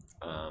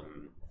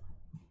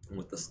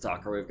 With the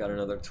Stalker, we've got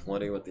another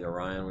 20. With the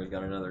Orion, we've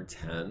got another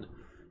 10.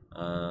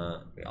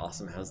 The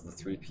Awesome has the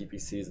 3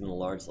 PPCs and the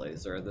large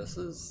laser. This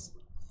is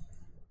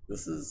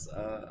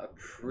a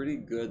pretty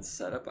good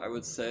setup, I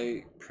would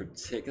say,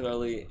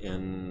 particularly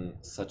in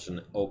such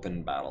an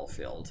open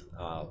battlefield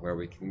where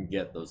we can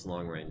get those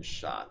long-range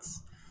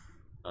shots.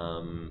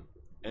 And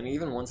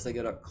even once they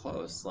get up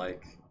close,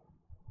 like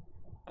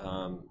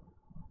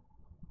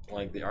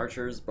the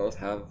archers both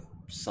have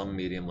some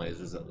medium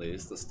lasers at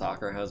least. The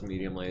Stalker has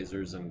medium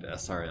lasers and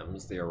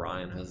SRMs. The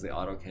Orion has the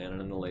autocannon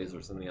and the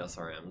lasers and the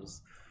SRMs.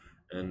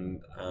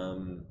 And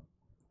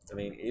I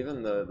mean,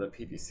 even the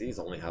PPCs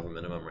only have a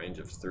minimum range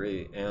of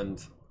 3,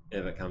 and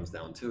if it comes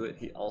down to it,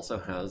 he also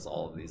has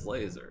all of these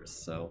lasers.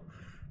 So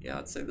yeah,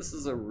 I'd say this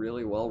is a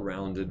really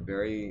well-rounded,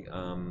 very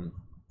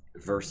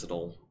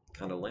versatile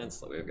kind of lance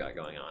that we've got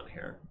going on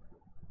here.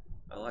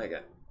 I like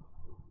it.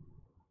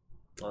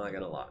 I like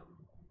it a lot.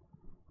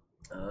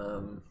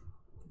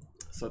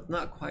 So it's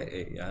not quite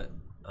 8 yet.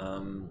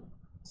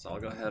 So I'll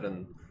go ahead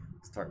and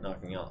start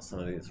knocking out some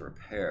of these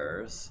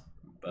repairs,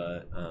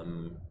 but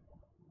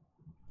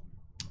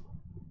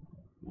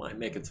might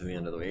make it to the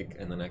end of the week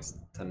in the next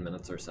 10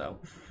 minutes or so.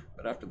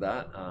 But after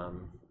that,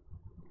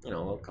 you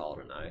know, we'll call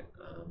it a night.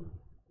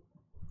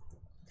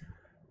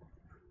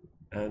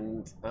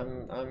 And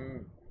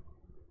I'm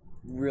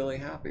really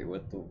happy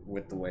with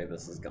the way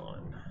this has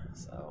gone.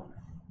 So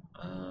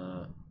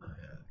the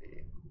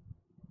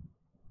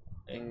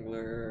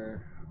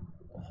Angler,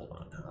 well, hold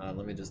on,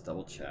 let me just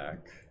double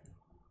check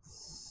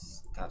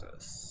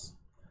status.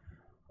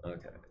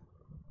 Okay,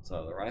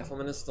 so the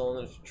Rifleman is still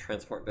in the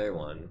transport bay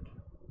 1.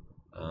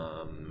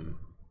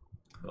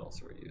 Who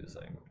else are we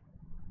using?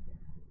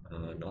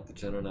 Not the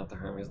Jenna, not the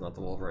Hermes, not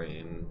the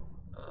Wolverine.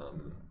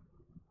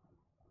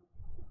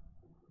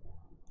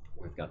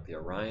 We've got the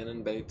Orion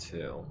in bay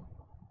 2.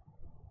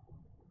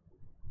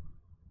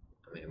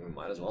 I mean, we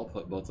might as well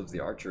put both of the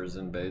archers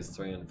in bays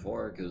 3 and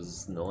 4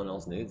 because no one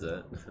else needs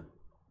it.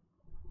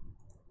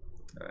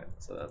 Alright,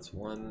 so that's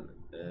 1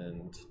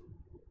 and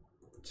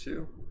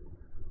 2.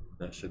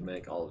 That should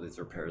make all of these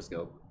repairs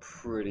go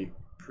pretty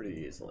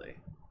easily.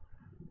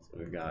 So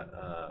we've got,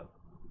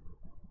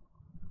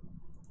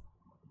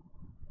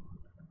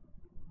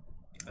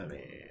 I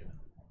mean,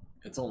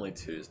 it's only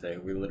Tuesday.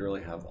 We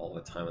literally have all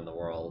the time in the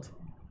world.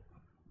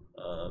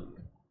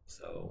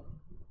 So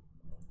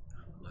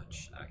how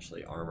much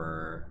actually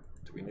armor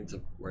do we need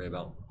to worry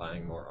about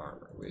buying more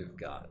armor? We've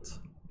got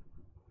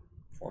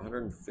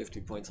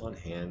 450 points on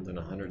hand and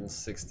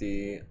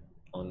 160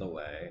 on the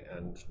way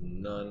and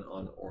none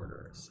on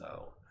order.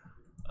 So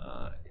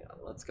yeah,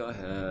 let's go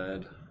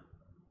ahead.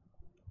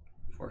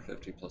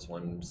 450 plus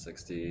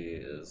 160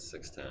 is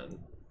 610.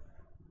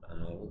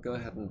 We'll go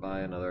ahead and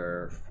buy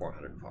another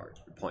 400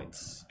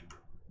 points.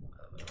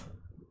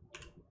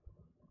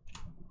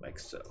 like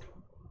so.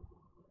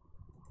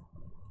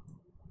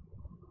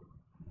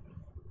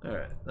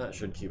 Alright, that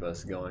should keep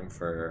us going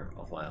for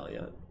a while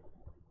yet.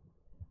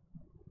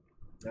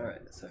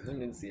 Alright, so who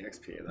needs the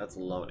XP? That's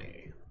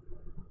Loney.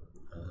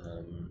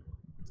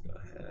 Let's go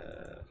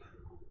ahead.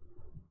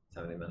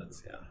 70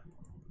 minutes, yeah.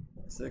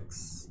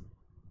 6.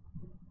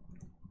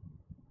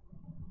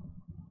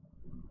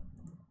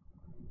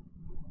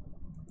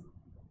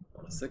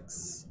 On a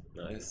 6.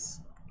 Nice.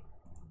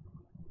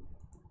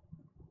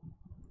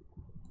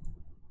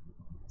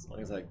 As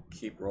long as I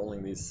keep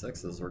rolling these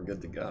 6s, we're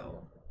good to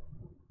go.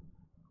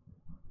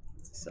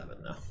 It's a 7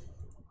 now.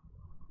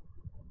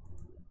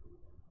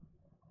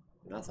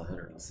 And that's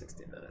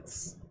 160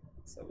 minutes.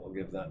 So we'll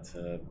give that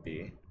to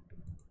B.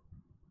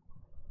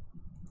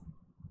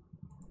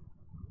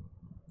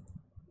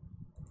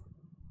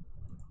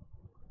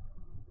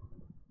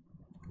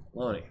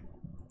 Lonnie,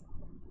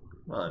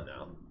 come on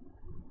now.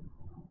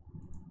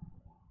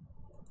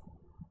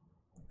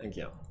 Thank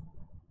you.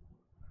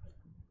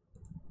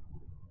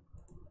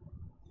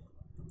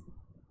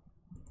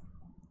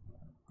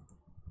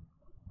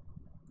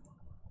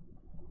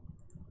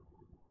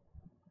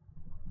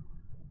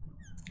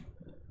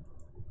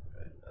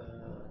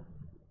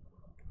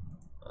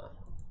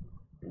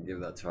 Give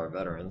that to our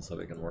veterans so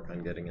we can work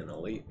on getting an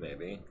elite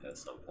maybe at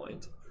some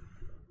point.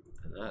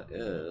 And that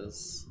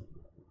is,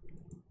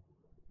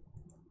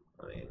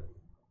 I mean,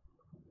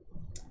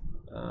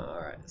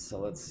 alright, so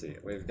let's see.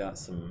 We've got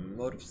some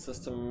motive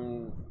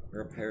system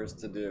repairs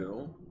to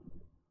do.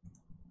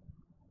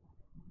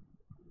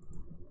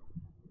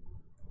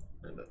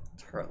 And a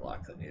turret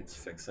lock that needs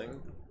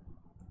fixing.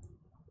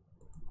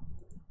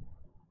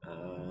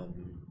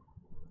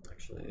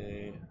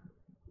 Actually,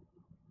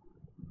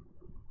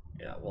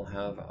 yeah, we'll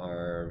have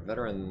our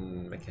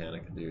veteran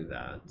mechanic do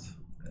that,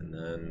 and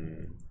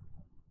then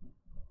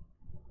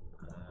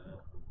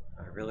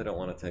I really don't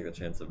want to take the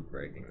chance of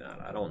breaking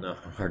that. I don't know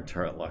how hard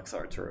turret locks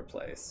are to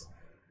replace.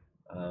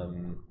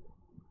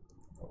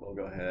 We'll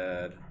go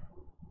ahead.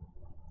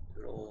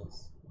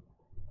 Doodles.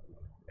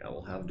 Yeah,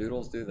 we'll have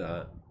Doodles do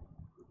that.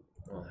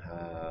 We'll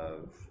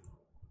have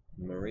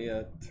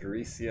Maria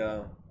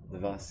Theresia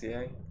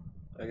Levassier,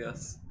 I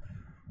guess.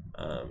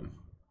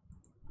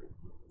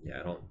 Yeah,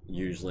 I don't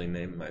usually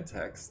name my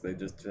texts. They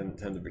just tend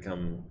to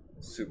become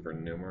super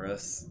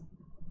numerous.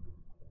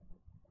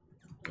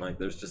 Like,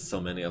 there's just so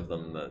many of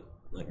them that,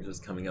 like,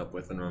 just coming up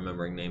with and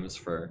remembering names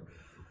for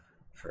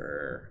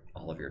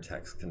all of your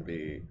texts can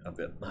be a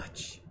bit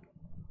much.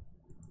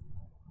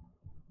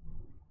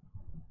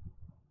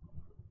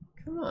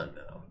 Come on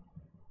now.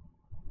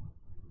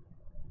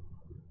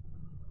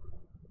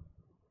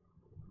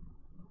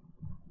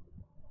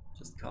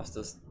 Just cost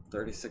us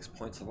 36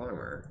 points of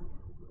armor.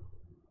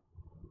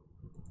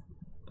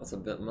 That's a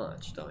bit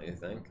much, don't you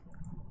think?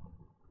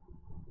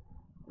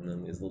 And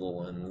then these little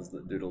ones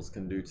that Doodles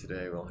can do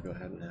today, we'll go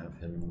ahead and have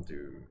him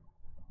do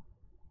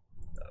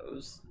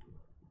those.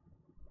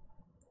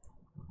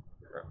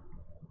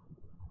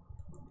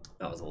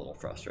 That was a little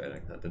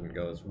frustrating. That didn't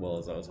go as well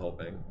as I was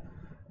hoping.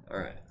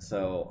 Alright,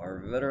 so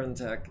our veteran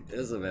tech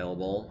is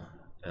available,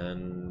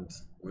 and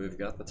we've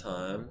got the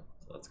time.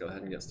 So let's go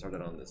ahead and get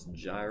started on this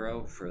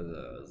gyro for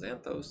the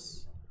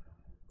Xanthos.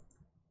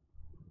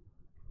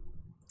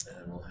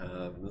 And we'll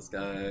have this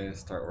guy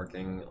start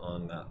working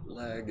on that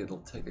leg. It'll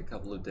take a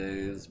couple of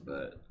days,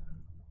 but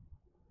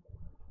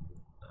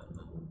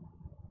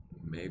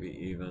maybe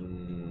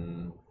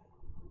even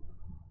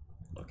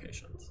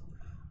locations.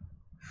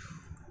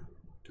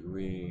 Do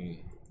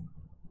we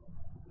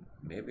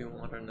maybe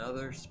want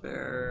another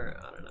spare?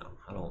 I don't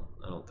know.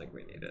 I don't think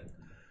we need it.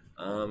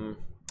 Oh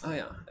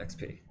yeah,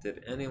 XP.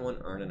 Did anyone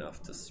earn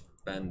enough to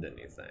spend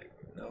anything?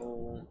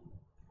 No.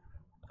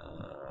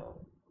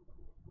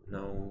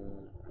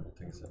 No, I don't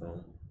think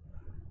so.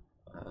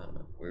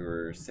 We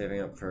were saving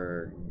up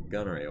for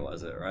gunnery,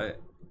 was it, right?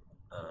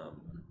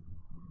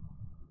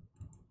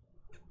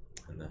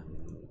 And then,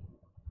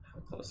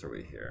 how close are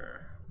we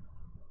here?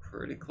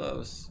 Pretty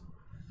close.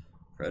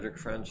 Frederick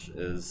French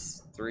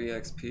is 3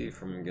 XP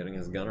from getting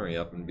his gunnery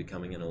up and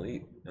becoming an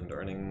elite and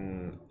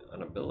earning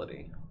an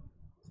ability.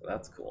 So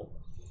that's cool.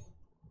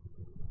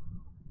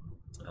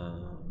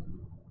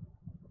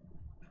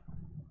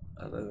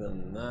 Other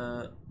than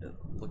that, it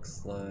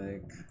looks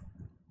like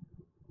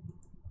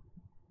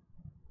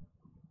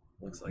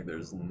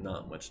there's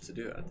not much to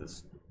do at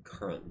this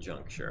current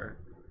juncture,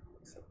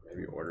 except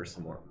maybe order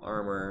some more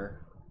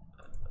armor.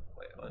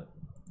 Wait, what?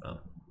 Oh.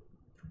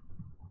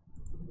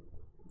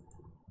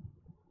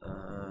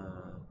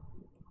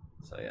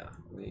 So yeah,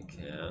 we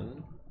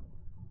can.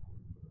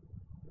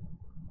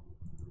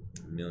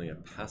 Amelia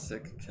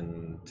Pasic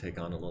can take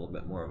on a little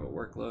bit more of a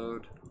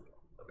workload.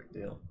 No big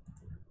deal.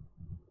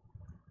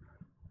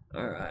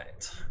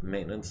 Alright,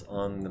 maintenance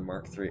on the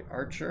Mark III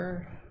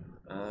Archer.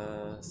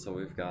 So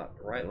we've got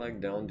right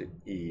leg down to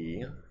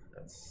E.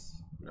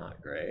 That's not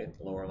great.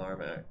 Lower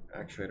alarm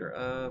actuator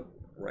up.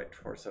 Right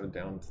torso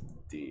down to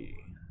D.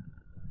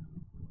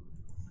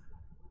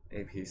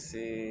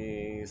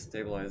 APC,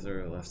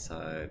 stabilizer, left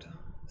side.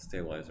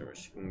 Stabilizer,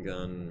 machine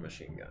gun.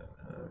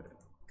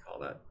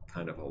 that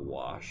kind of a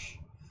wash.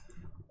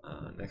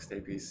 Next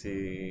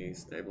APC,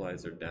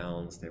 stabilizer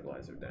down,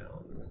 stabilizer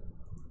down.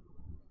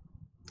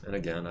 And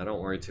again, I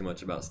don't worry too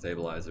much about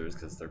stabilizers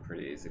because they're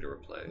pretty easy to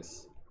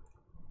replace.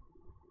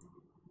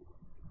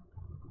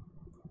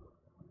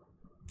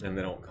 And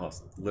they don't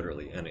cost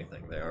literally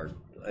anything. They are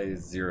a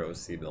 0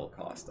 C-bill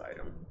cost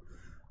item.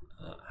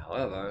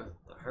 However,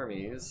 the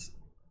Hermes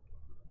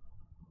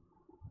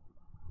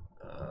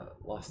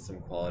lost some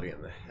quality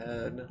in the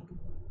head,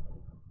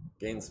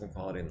 gained some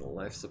quality in the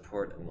life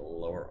support and the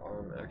lower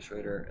arm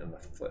actuator and the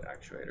foot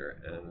actuator.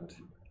 And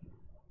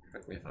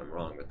correct me if I'm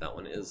wrong, but that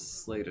one is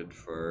slated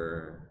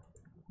for...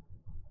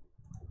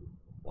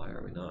 Why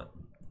are we not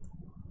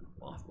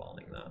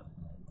mothballing that?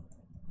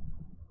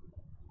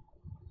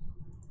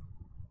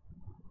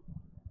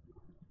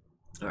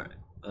 Alright.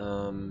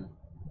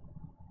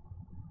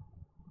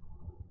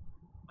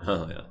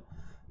 Oh yeah.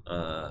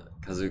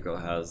 Kazuko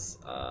has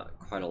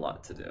quite a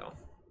lot to do.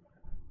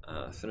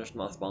 Finished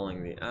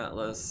mothballing the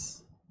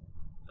Atlas,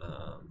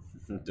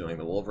 doing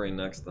the Wolverine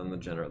next, then the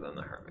Jenner, then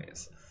the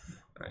Hermes.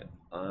 Alright,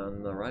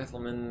 on the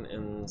Rifleman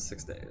in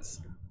 6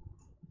 days.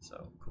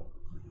 So, cool.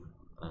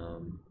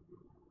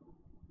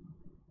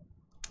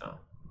 Oh,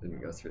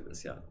 didn't go through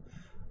this yet.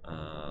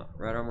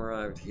 Red arm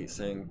arrived,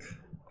 heatsink,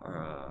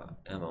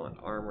 ammo and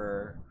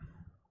armor.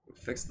 We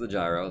fixed the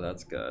gyro,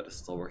 that's good.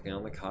 Still working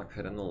on the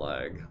cockpit and the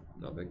leg.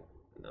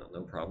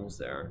 No problems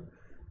there.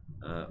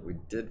 We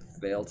did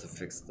fail to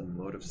fix the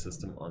motive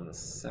system on the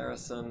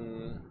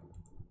Saracen.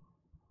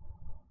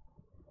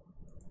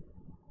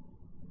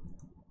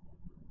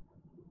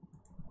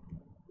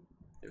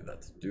 Give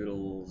that to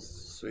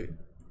Doodles. Sweet.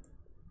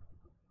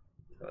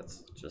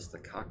 That's just the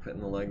cockpit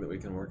and the leg that we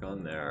can work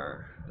on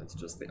there. It's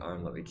just the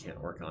arm that we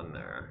can't work on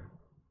there.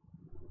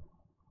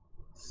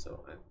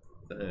 So I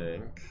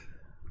think...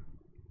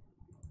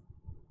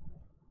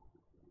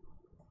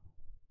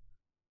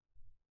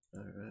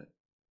 Alright.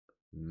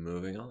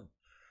 Moving on.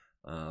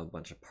 A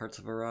bunch of parts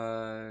have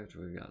arrived.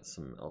 We've got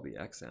some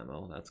LBX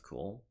ammo. That's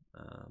cool.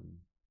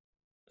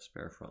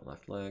 Spare front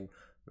left leg.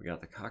 We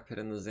got the cockpit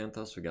in the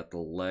Xanthos. We got the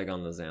leg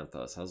on the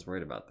Xanthos. I was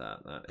worried about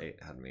that. That 8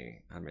 had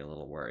me a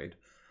little worried.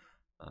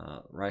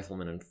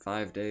 Rifleman in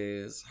 5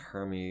 days.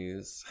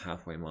 Hermes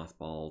halfway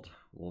mothballed.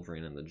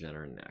 Wolverine and the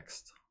Jenner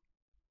next.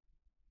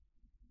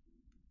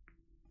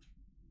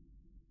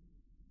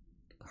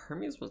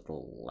 Hermes was the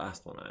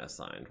last one I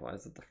assigned. Why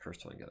is it the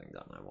first one getting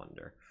done, I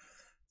wonder?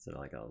 Is it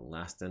like a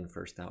last in,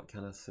 first out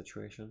kind of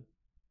situation?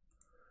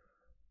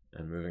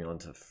 And moving on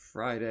to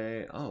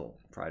Friday. Oh,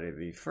 Friday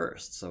the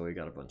 1st. So we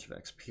got a bunch of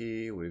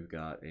XP. We've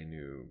got a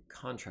new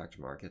contract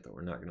market that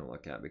we're not going to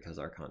look at because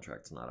our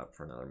contract's not up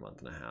for another month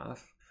and a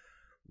half.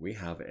 We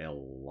have a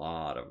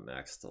lot of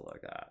mechs to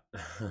look at.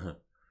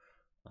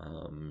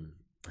 And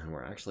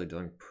we're actually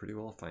doing pretty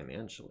well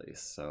financially.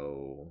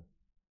 So...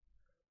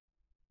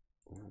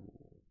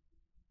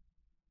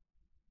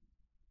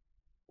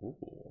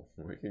 Ooh,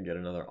 we can get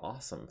another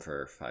awesome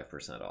for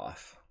 5%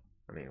 off.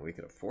 I mean, we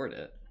could afford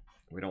it.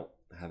 We don't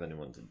have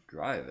anyone to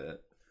drive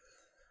it.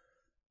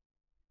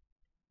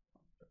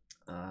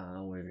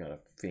 We've got a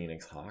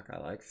Phoenix Hawk. I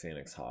like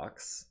Phoenix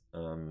Hawks.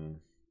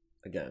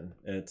 Again,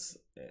 it's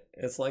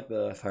like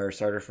the fire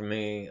starter for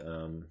me.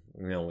 You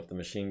know, with the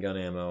machine gun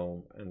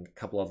ammo and a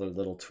couple other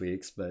little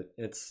tweaks, but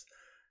it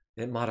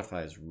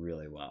modifies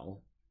really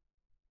well.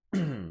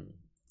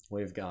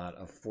 We've got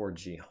a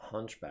 4G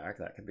Hunchback.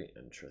 That could be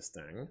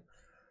interesting.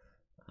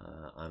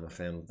 I'm a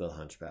fan of the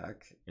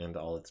Hunchback and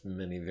all its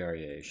many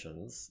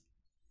variations.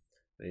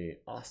 The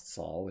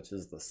Ostsol, which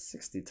is the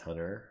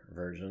 60-tonner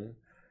version.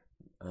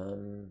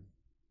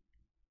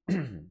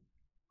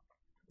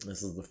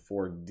 This is the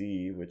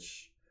 4D,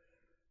 which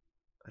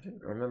I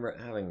didn't remember it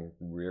having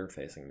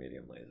rear-facing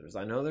medium lasers.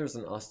 I know there's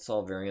an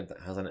Ostsol variant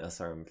that has an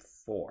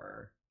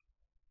SRM4.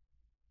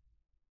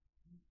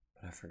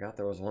 But I forgot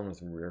there was one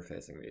with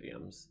rear-facing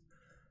mediums.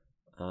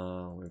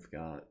 We've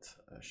got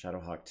a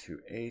Shadowhawk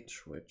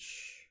 2H,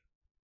 which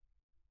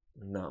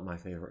not my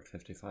favorite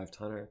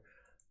 55-tonner.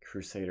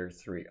 Crusader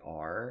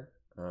 3R,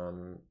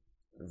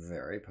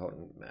 very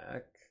potent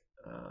mech.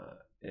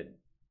 It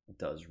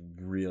does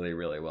really,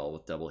 really well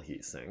with double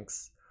heat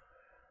sinks.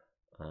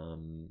 Got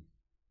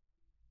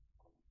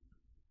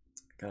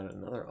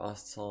another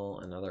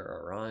Ostsol, another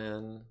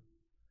Orion.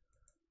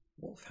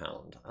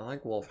 Wolfhound. I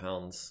like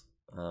Wolfhounds.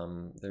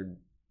 They're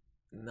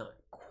not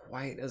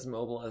quite as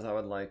mobile as I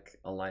would like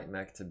a light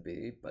mech to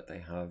be, but they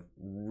have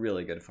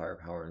really good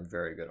firepower and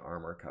very good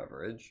armor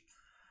coverage.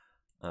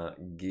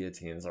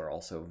 Guillotines are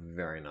also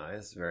very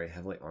nice, very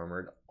heavily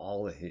armored,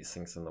 all the heat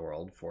sinks in the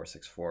world,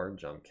 464,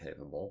 jump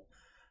capable,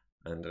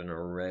 and an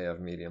array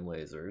of medium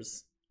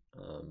lasers.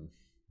 And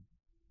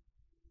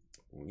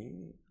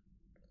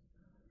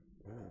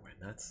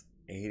that's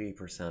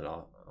 80%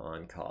 off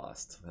on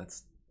cost.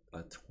 That's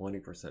a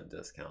 20%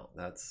 discount.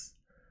 That's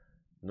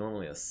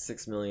normally a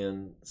 6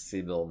 million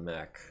C-bill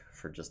mech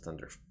for just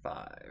under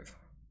 5.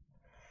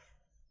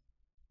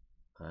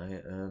 I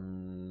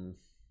am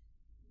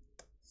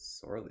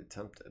sorely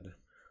tempted,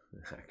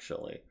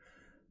 actually.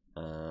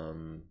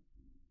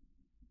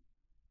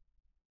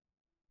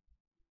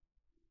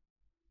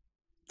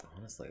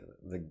 honestly,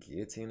 the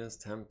guillotine is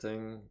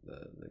tempting.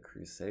 The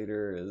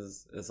crusader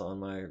is on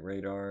my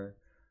radar.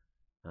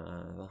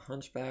 The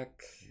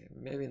hunchback,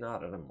 maybe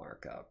not at a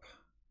markup.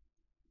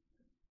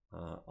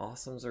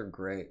 Awesomes are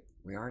great.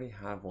 We already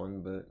have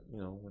one, but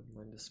wouldn't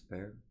mind to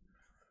spare.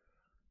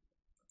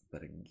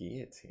 But a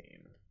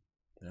guillotine,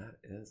 that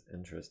is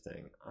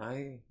interesting.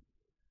 I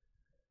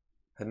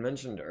had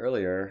mentioned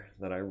earlier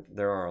that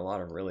there are a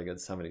lot of really good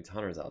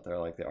 70-tonners out there,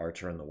 like the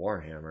Archer and the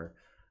Warhammer.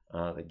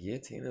 The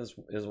guillotine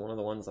is one of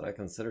the ones that I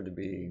consider to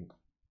be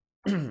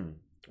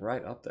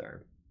right up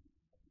there.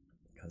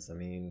 Because, I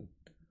mean,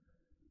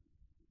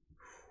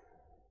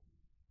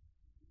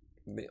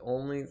 the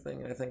only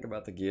thing I think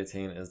about the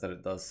guillotine is that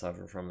it does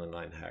suffer from the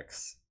 9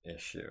 hex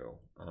issue,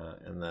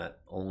 and that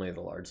only the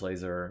large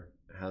laser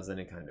has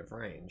any kind of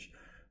range.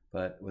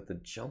 But with the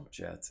jump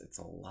jets, it's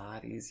a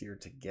lot easier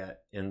to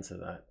get into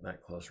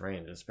that close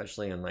range,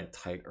 especially in like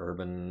tight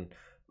urban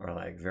or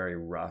like very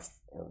rough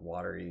or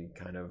watery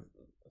kind of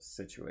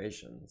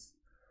situations.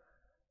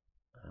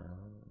 I'm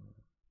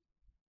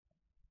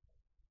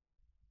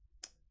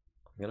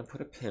gonna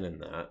put a pin in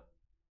that.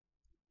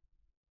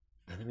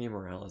 Enemy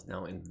morale is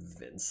now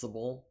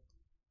invincible.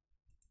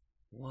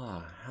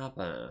 What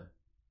happened?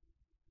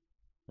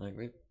 Like,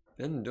 we've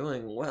been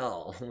doing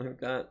well. We've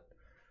got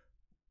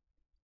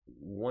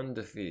one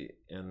defeat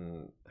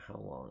in how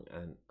long?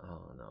 And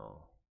oh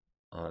no.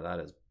 Oh, that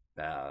is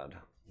bad.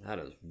 That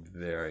is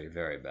very,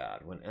 very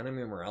bad. When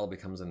enemy morale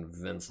becomes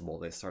invincible,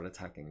 they start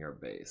attacking your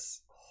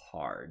base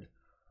hard.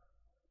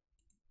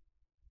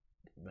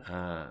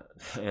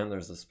 And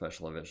there's a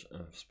special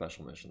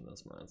mission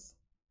this month.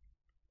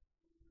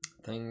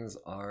 Things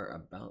are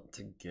about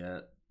to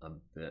get a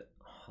bit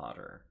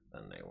hotter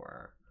than they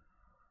were.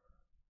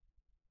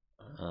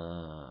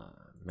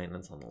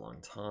 Maintenance on the long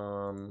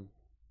tom.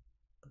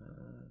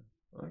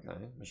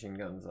 Okay, machine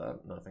guns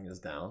up, nothing is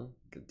down.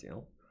 Good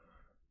deal.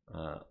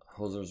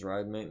 Hoser's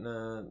ride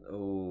maintenance.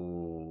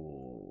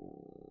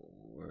 Oh,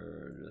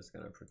 we're just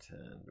gonna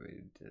pretend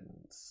we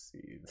didn't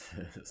see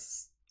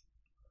this.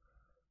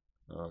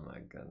 Oh my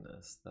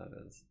goodness, that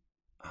is.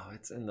 Oh,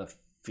 it's in the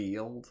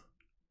field.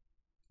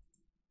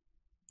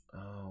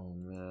 Oh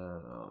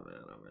man, oh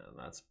man, oh man.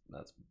 That's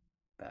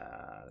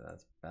bad.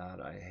 That's bad.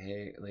 I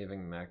hate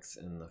leaving mechs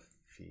in the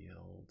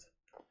field.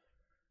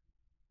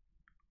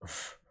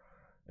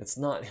 It's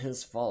not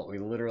his fault. We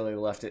literally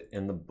left it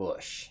in the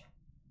bush.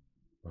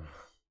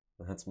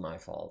 That's my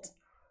fault.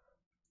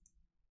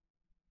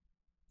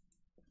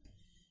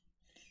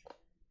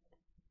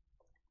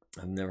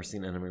 I've never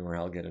seen enemy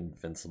morale get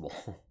invincible.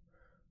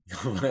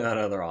 That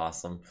other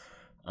awesome.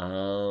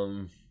 I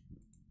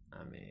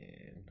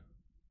mean,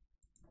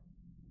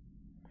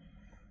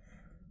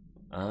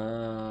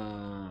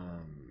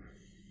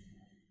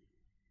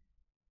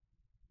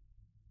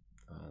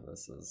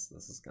 this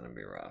is gonna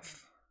be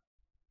rough.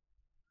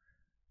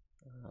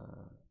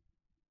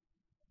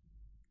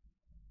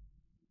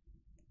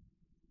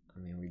 I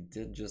mean, we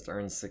did just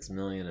earn 6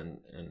 million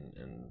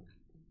in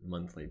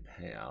monthly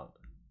payout.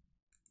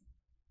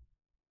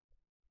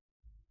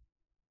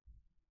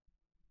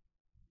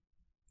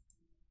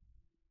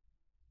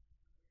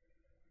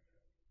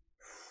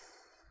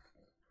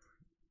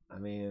 I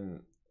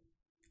mean,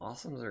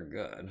 awesomes are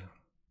good.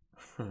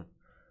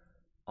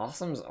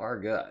 Awesomes are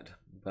good,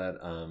 but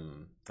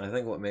I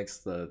think what makes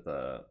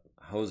the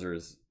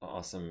hosers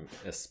awesome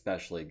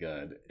especially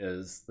good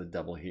is the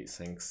double heat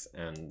sinks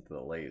and the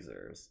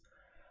lasers.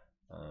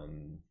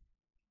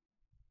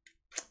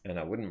 And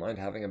I wouldn't mind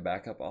having a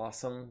backup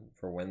awesome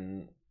for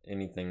when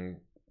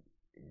anything,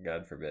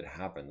 God forbid,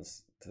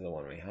 happens to the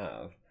one we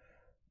have,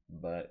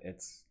 but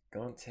it's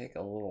gonna take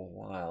a little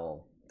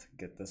while to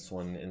get this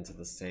one into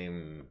the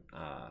same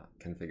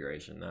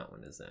configuration that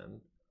one is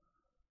in.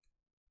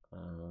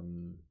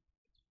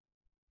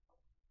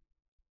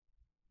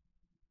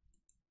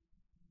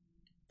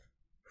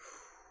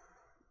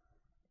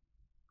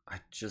 I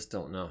just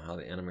don't know how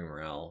the enemy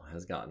morale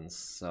has gotten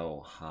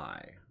so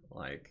high.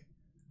 Like,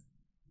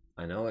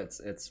 I know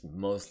it's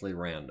mostly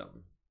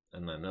random,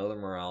 and I know the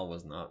morale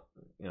was not,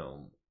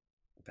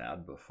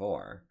 bad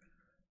before,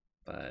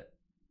 but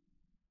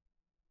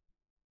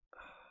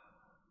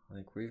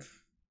like,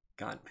 we've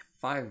got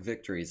 5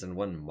 victories and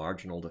 1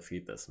 marginal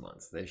defeat this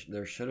month.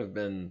 There should have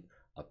been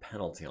a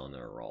penalty on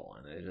their roll,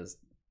 and they just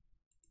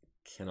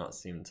cannot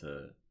seem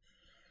to.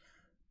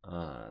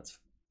 It's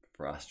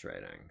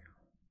frustrating.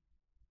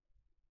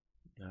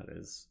 That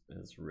is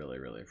really,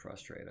 really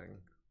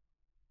frustrating.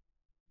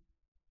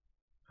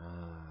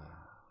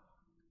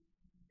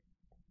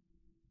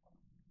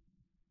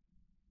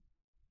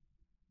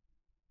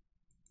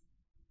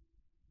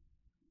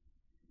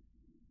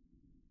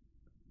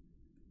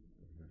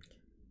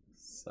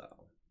 So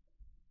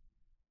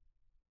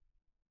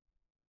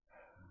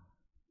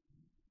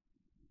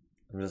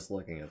I'm just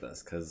looking at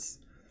this because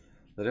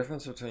the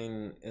difference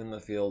between in the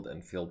field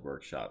and field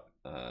workshop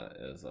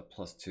is a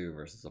 +2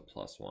 versus a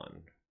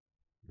 +1.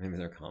 Maybe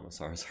their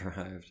commissars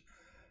arrived.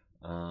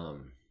 I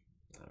don't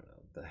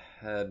know. The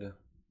head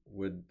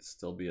would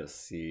still be a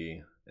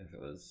C if it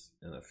was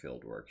in a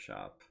field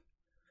workshop.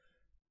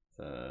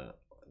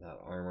 that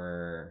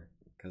armor,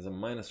 because a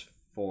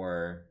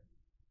 -4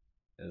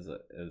 is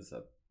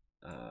a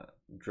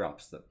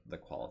drops the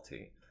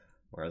quality,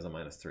 whereas a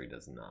 -3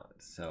 does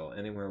not. So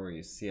anywhere where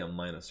you see a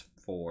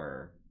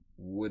 -4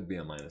 would be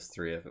a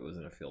 -3 if it was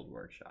in a field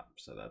workshop.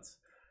 So that's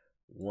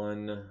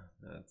 1,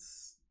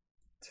 that's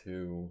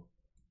 2,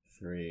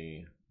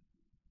 3,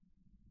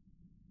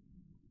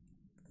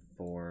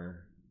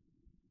 4,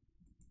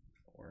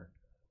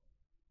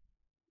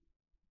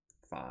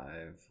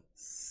 5,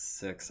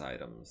 6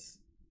 items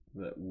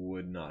that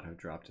would not have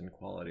dropped in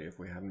quality if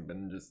we hadn't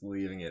been just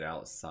leaving it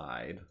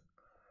outside.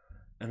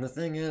 And the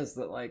thing is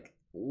that, like,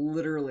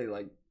 literally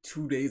like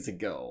 2 days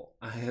ago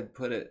I had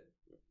put it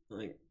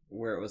like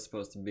where it was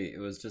supposed to be. It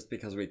was just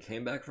because we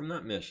came back from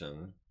that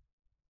mission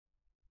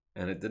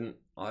and it didn't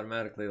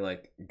automatically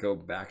like go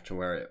back to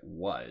where it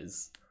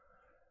was.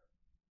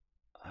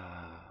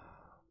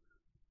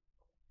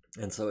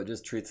 And so it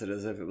just treats it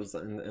as if it was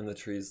in the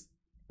trees,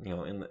 you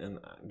know, in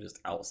just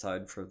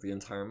outside for the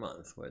entire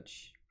month,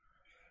 which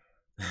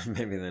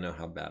maybe they know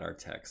how bad our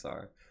techs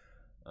are.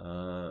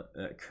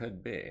 It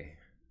could be.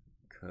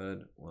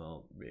 Could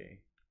well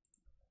be.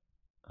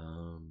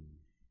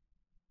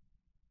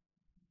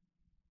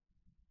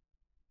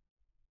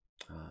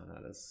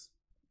 That is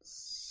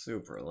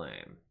super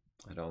lame.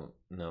 I don't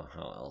know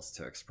how else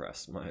to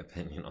express my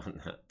opinion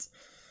on that.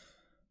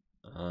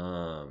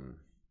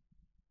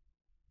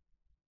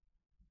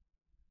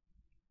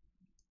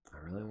 I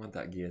really want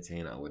that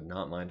guillotine. I would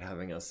not mind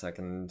having a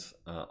second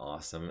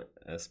awesome,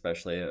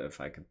 especially if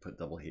I could put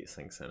double heat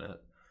sinks in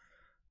it.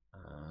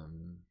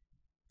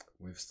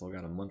 We've still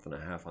got a month and a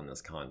half on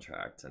this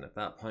contract, and at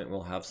that point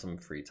we'll have some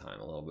free time,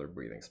 a little bit of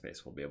breathing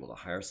space. We'll be able to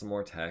hire some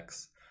more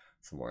techs,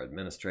 some more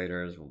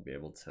administrators. We'll be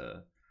able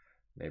to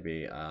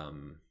maybe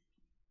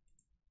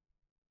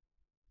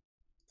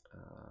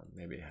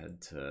maybe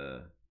head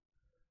to,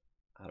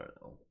 I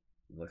don't know,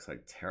 looks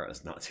like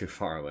Terra's not too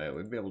far away.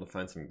 We'd be able to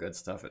find some good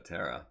stuff at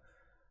Terra,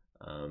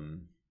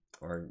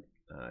 or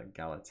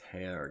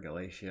Galatea or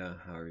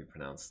Galatia, however you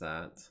pronounce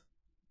that.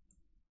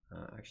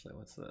 Actually,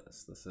 what's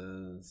this? This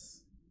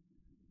is,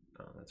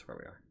 oh, that's where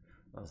we are.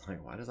 I was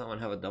like, why does that one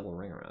have a double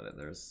ring around it?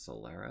 There's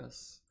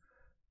Solaris.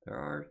 There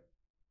are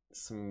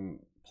some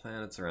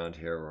planets around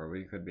here where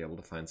we could be able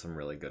to find some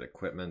really good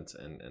equipment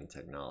and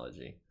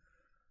technology.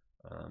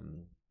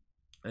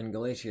 And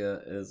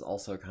Galatia is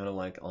also kind of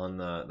like on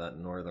that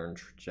northern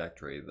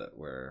trajectory that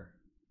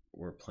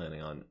we're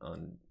planning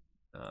on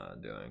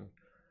doing.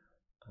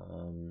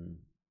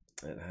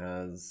 It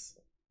has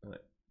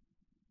like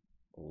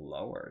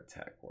lower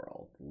tech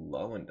world,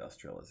 low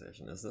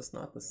industrialization. Is this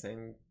not the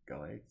same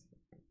Galatia?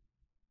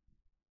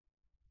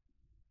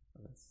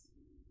 Let's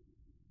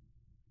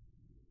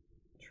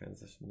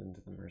transitioned into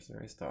the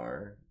mercenary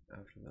star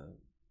after the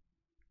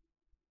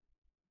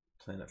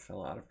planet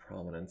fell out of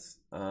prominence.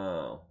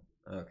 Oh,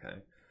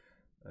 okay.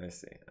 I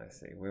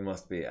see. We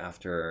must be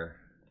after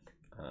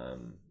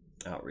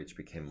Outreach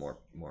became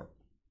more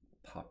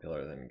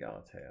popular than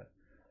Galatea.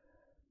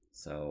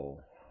 So,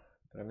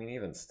 but I mean,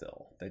 even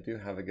still, they do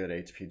have a good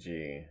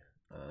HPG.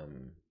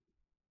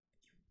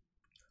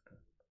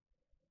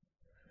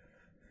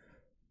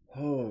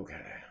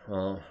 Okay,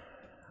 well,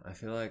 I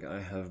feel like I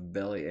have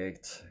belly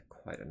ached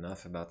quite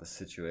enough about the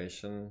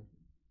situation.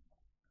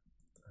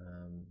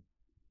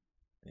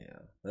 Yeah,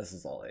 this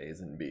is all A's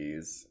and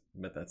B's,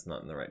 but that's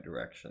not in the right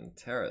direction.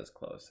 Terra is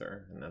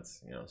closer, and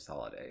that's, you know,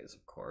 solid A's,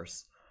 of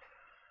course.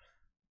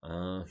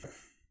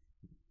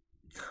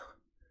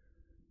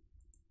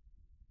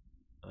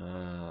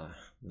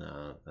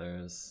 No,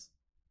 there's,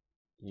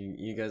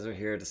 you guys are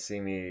here to see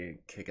me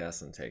kick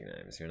ass and take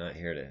names. You're not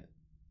here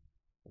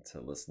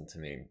to listen to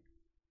me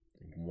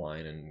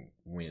whine and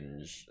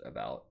whinge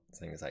about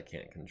things I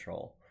can't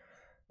control.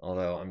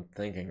 Although I'm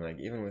thinking, like,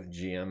 even with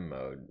GM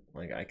mode,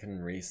 like, I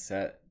can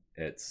reset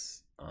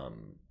its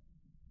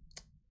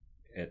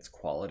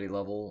quality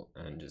level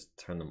and just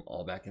turn them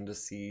all back into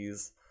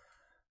C's,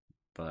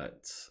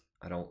 but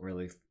I don't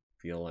really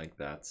feel like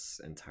that's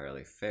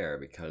entirely fair,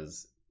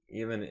 because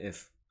even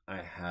if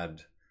I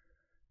had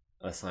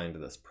assigned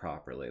this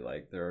properly,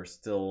 like, there are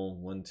still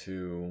 1,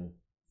 2,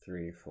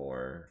 3,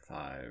 4,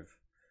 5,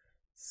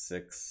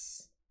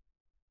 6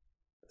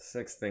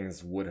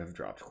 things would have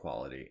dropped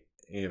quality,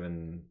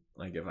 even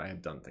like if I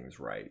had done things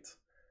right.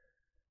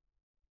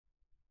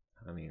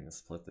 I mean,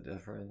 split the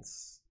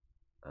difference.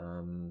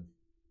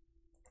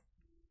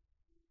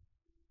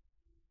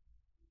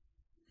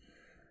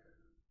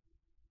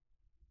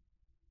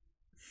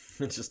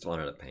 I just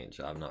wanted a paint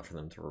job, not for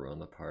them to ruin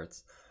the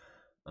parts.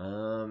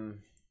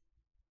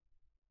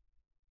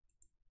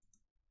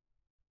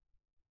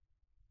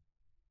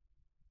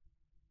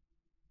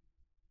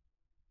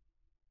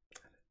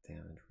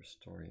 Damage,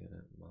 restore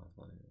unit,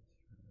 modify.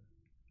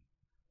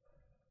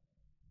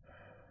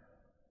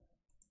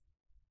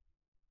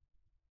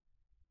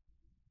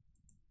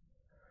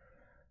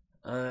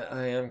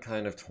 I am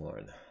kind of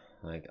torn.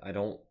 Like, I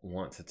don't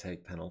want to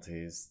take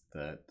penalties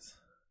that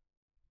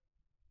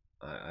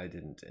I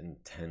didn't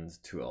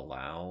intend to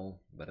allow,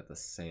 but at the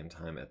same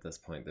time, at this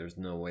point, there's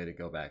no way to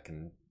go back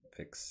and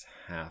fix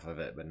half of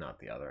it, but not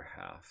the other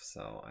half.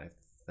 So I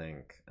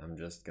think I'm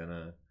just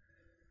gonna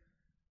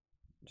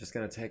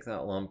take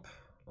that lump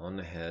on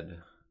the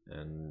head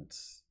and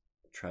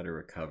try to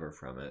recover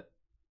from it.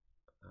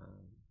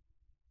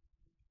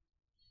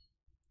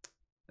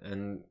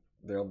 And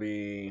there'll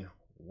be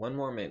one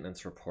more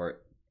maintenance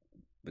report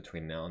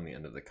between now and the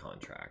end of the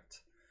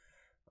contract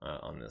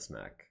on this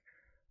mech.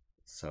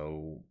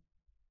 So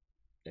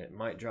it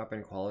might drop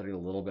in quality a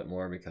little bit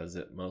more because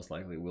it most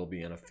likely will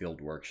be in a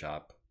field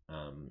workshop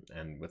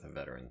and with a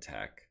veteran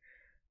tech.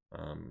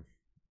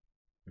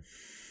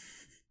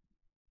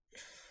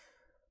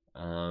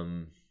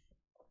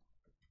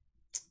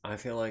 I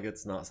feel like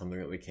it's not something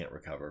that we can't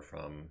recover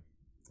from.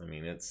 I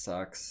mean, it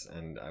sucks,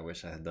 and I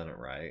wish I had done it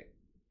right,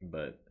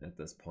 but at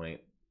this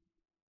point,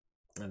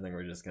 I think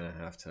we're just gonna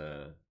have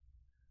to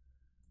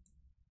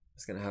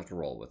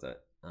roll with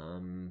it.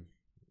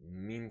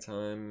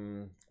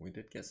 Meantime, we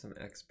did get some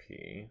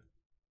XP,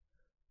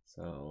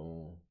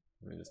 so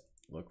let me just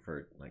look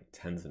for like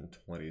 10s and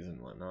 20s and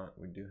whatnot.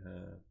 We do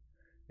have,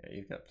 yeah,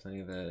 you've got plenty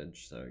of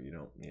edge, so you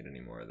don't need any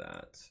more of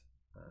that.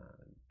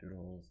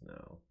 Doodles,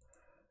 no.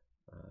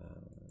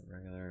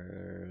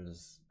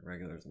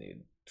 Regulars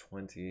need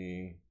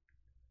 20.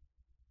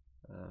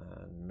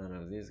 None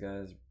of these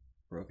guys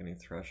broke any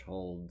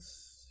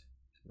thresholds.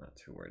 Not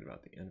too worried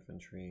about the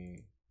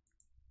infantry.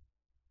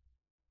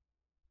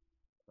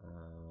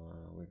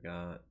 We've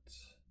got,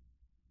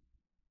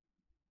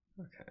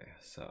 okay,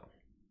 so,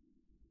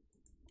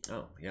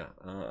 oh yeah,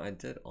 I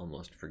did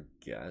almost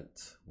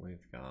forget,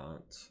 we've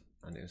got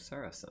a new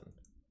Saracen.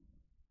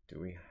 Do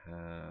we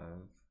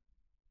have,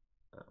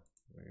 oh,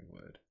 we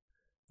would,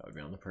 that would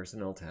be on the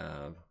personnel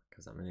tab,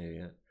 because I'm an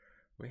idiot.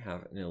 We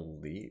have an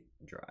elite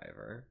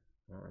driver.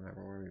 I don't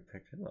remember where we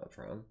picked him up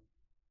from.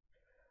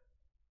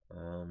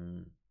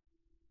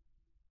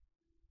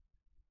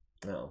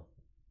 Oh,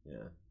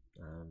 yeah.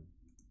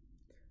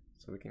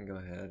 So we can go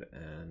ahead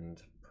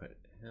and put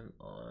him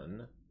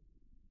on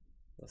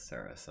the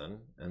Saracen.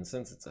 And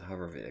since it's a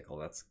hover vehicle,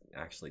 that's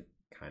actually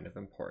kind of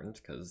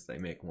important because they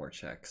make more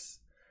checks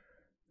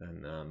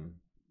than,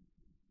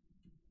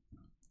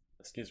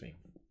 excuse me,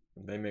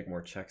 they make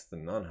more checks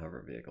than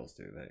non-hover vehicles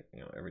do. They,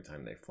 you know, every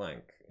time they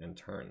flank in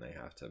turn, they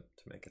have to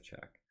make a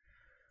check.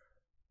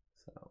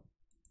 So,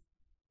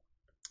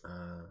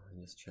 let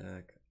me just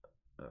check.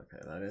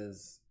 Okay, that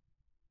is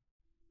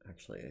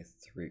actually a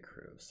 3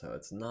 crew, so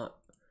it's not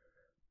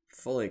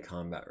fully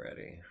combat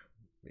ready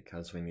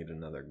because we need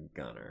another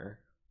gunner.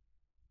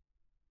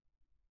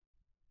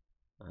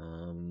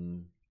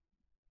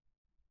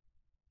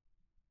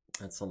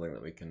 That's something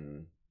that we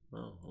can,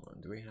 well, hold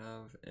on, do we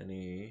have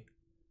any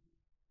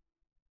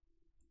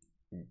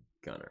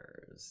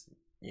gunners?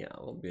 Yeah,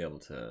 we'll be able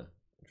to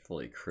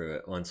fully crew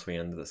it once we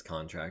end this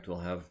contract. We'll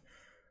have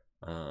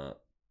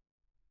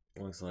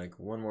looks like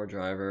 1 more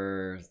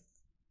driver,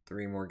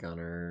 3 more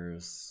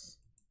gunners,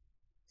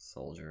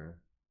 soldier,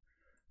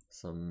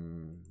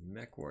 some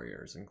mech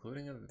warriors,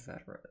 including a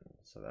veteran,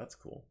 so that's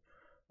cool.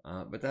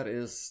 But that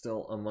is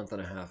still a month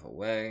and a half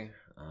away.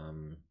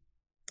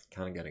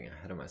 Kind of getting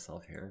ahead of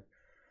myself here.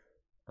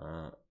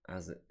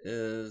 As it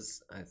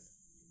is, I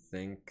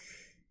think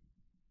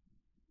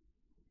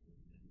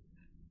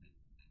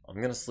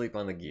I'm gonna sleep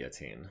on the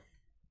guillotine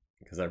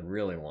because I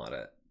really want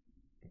it,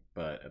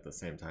 but at the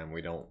same time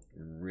we don't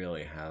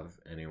really have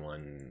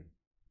anyone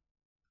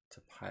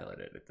to pilot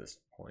it at this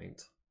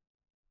point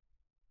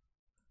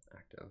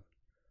active.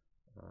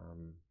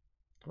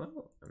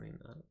 Well, I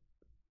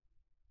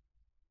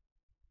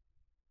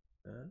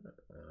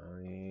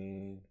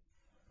mean,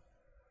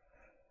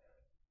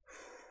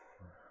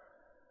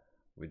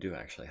 we do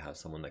actually have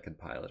someone that could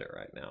pilot it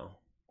right now.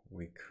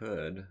 We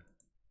could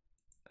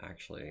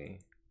actually,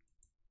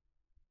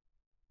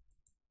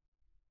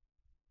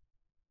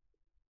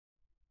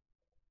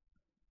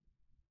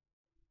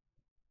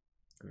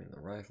 I mean, the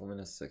rifleman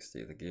is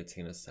 60, the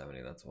guillotine is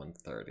 70, that's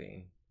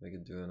 130. We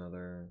could do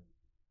another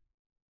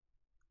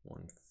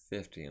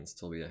 150 and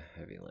still be a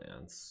heavy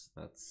lance.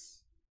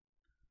 That's,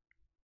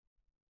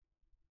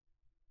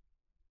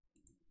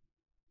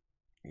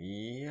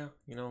 yeah,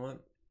 you know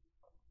what?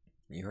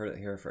 You heard it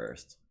here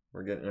first.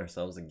 We're getting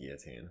ourselves a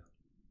guillotine.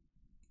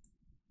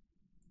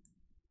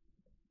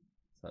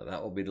 So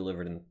that will be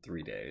delivered in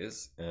 3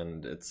 days,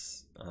 and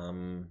it's,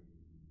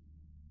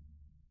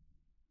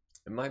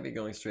 it might be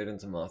going straight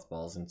into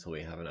mothballs until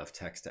we have enough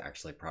techs to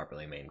actually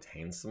properly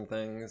maintain some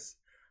things.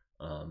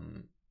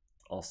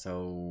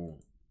 Also,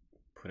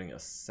 putting a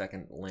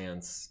second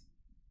lance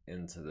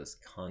into this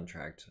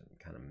contract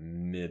kind of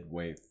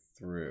midway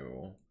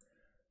through.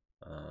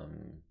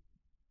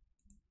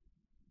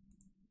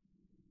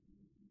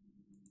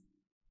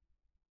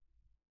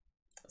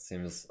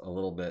 Seems a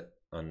little bit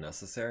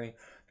unnecessary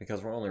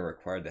because we're only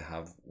required to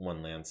have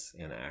 1 lance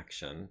in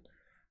action.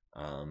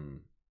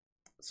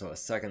 So a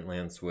second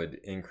lance would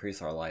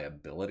increase our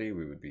liability.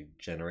 We would be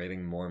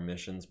generating more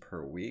missions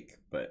per week,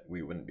 but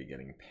we wouldn't be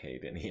getting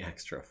paid any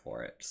extra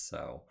for it.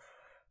 So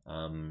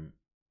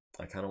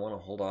I kind of want to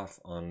hold off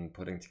on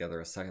putting together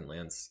a second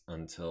lance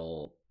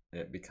until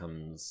it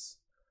becomes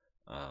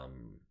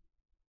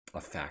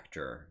a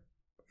factor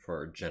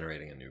for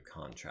generating a new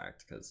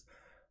contract, because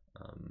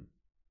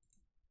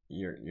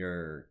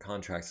your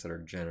contracts that are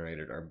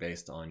generated are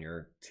based on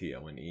your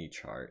TO and E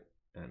chart,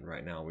 and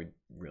right now we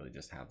really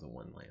just have the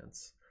one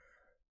lance.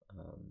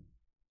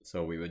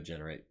 So we would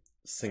generate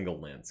single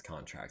lance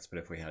contracts, but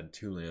if we had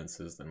two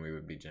lances, then we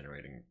would be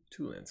generating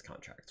two lance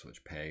contracts,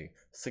 which pay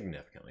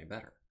significantly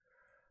better.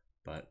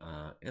 But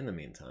in the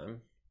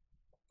meantime,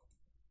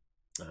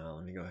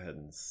 let me go ahead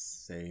and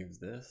save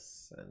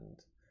this,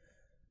 and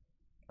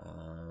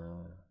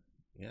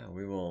yeah,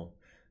 we will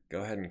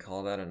go ahead and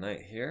call that a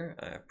night here.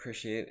 I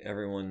appreciate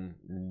everyone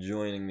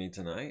joining me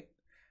tonight.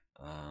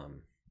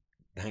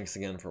 Thanks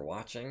again for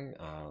watching.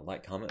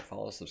 Like, comment,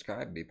 follow,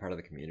 subscribe, be part of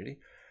the community.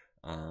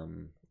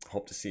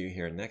 Hope to see you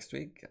here next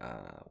week.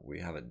 We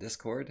have a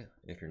Discord,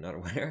 if you're not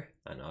aware.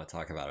 I know I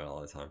talk about it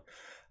all the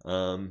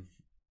time.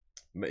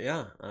 But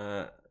yeah,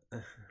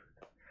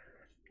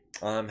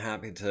 I'm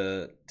happy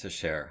to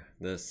share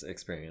this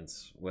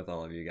experience with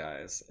all of you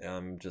guys.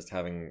 I'm just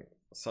having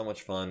so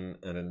much fun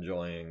and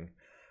enjoying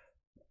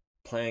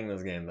playing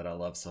this game that I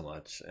love so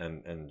much,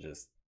 and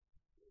just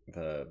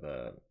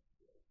the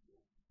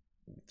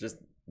just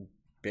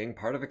being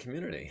part of a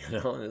community, you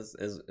know,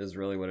 is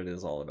really what it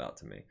is all about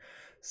to me.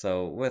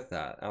 So with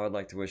that, I would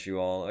like to wish you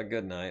all a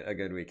good night, a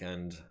good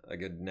weekend, a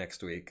good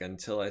next week,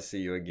 until I see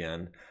you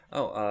again.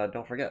 Oh,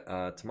 don't forget,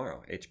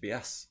 tomorrow,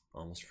 HBS.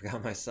 Almost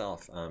forgot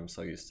myself. I'm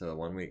so used to the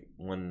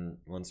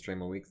one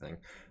stream a week thing.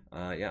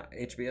 Yeah,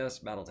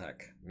 HBS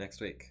BattleTech next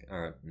week,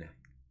 or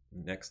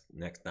next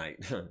night,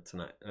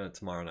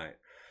 tomorrow night.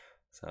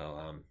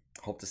 So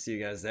hope to see you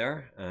guys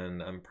there,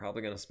 and I'm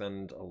probably going to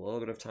spend a little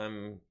bit of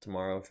time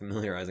tomorrow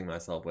familiarizing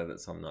myself with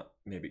it, so I'm not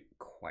maybe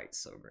quite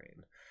so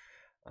green.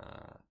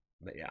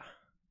 But yeah,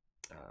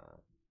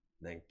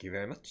 thank you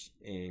very much,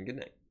 and good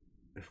night.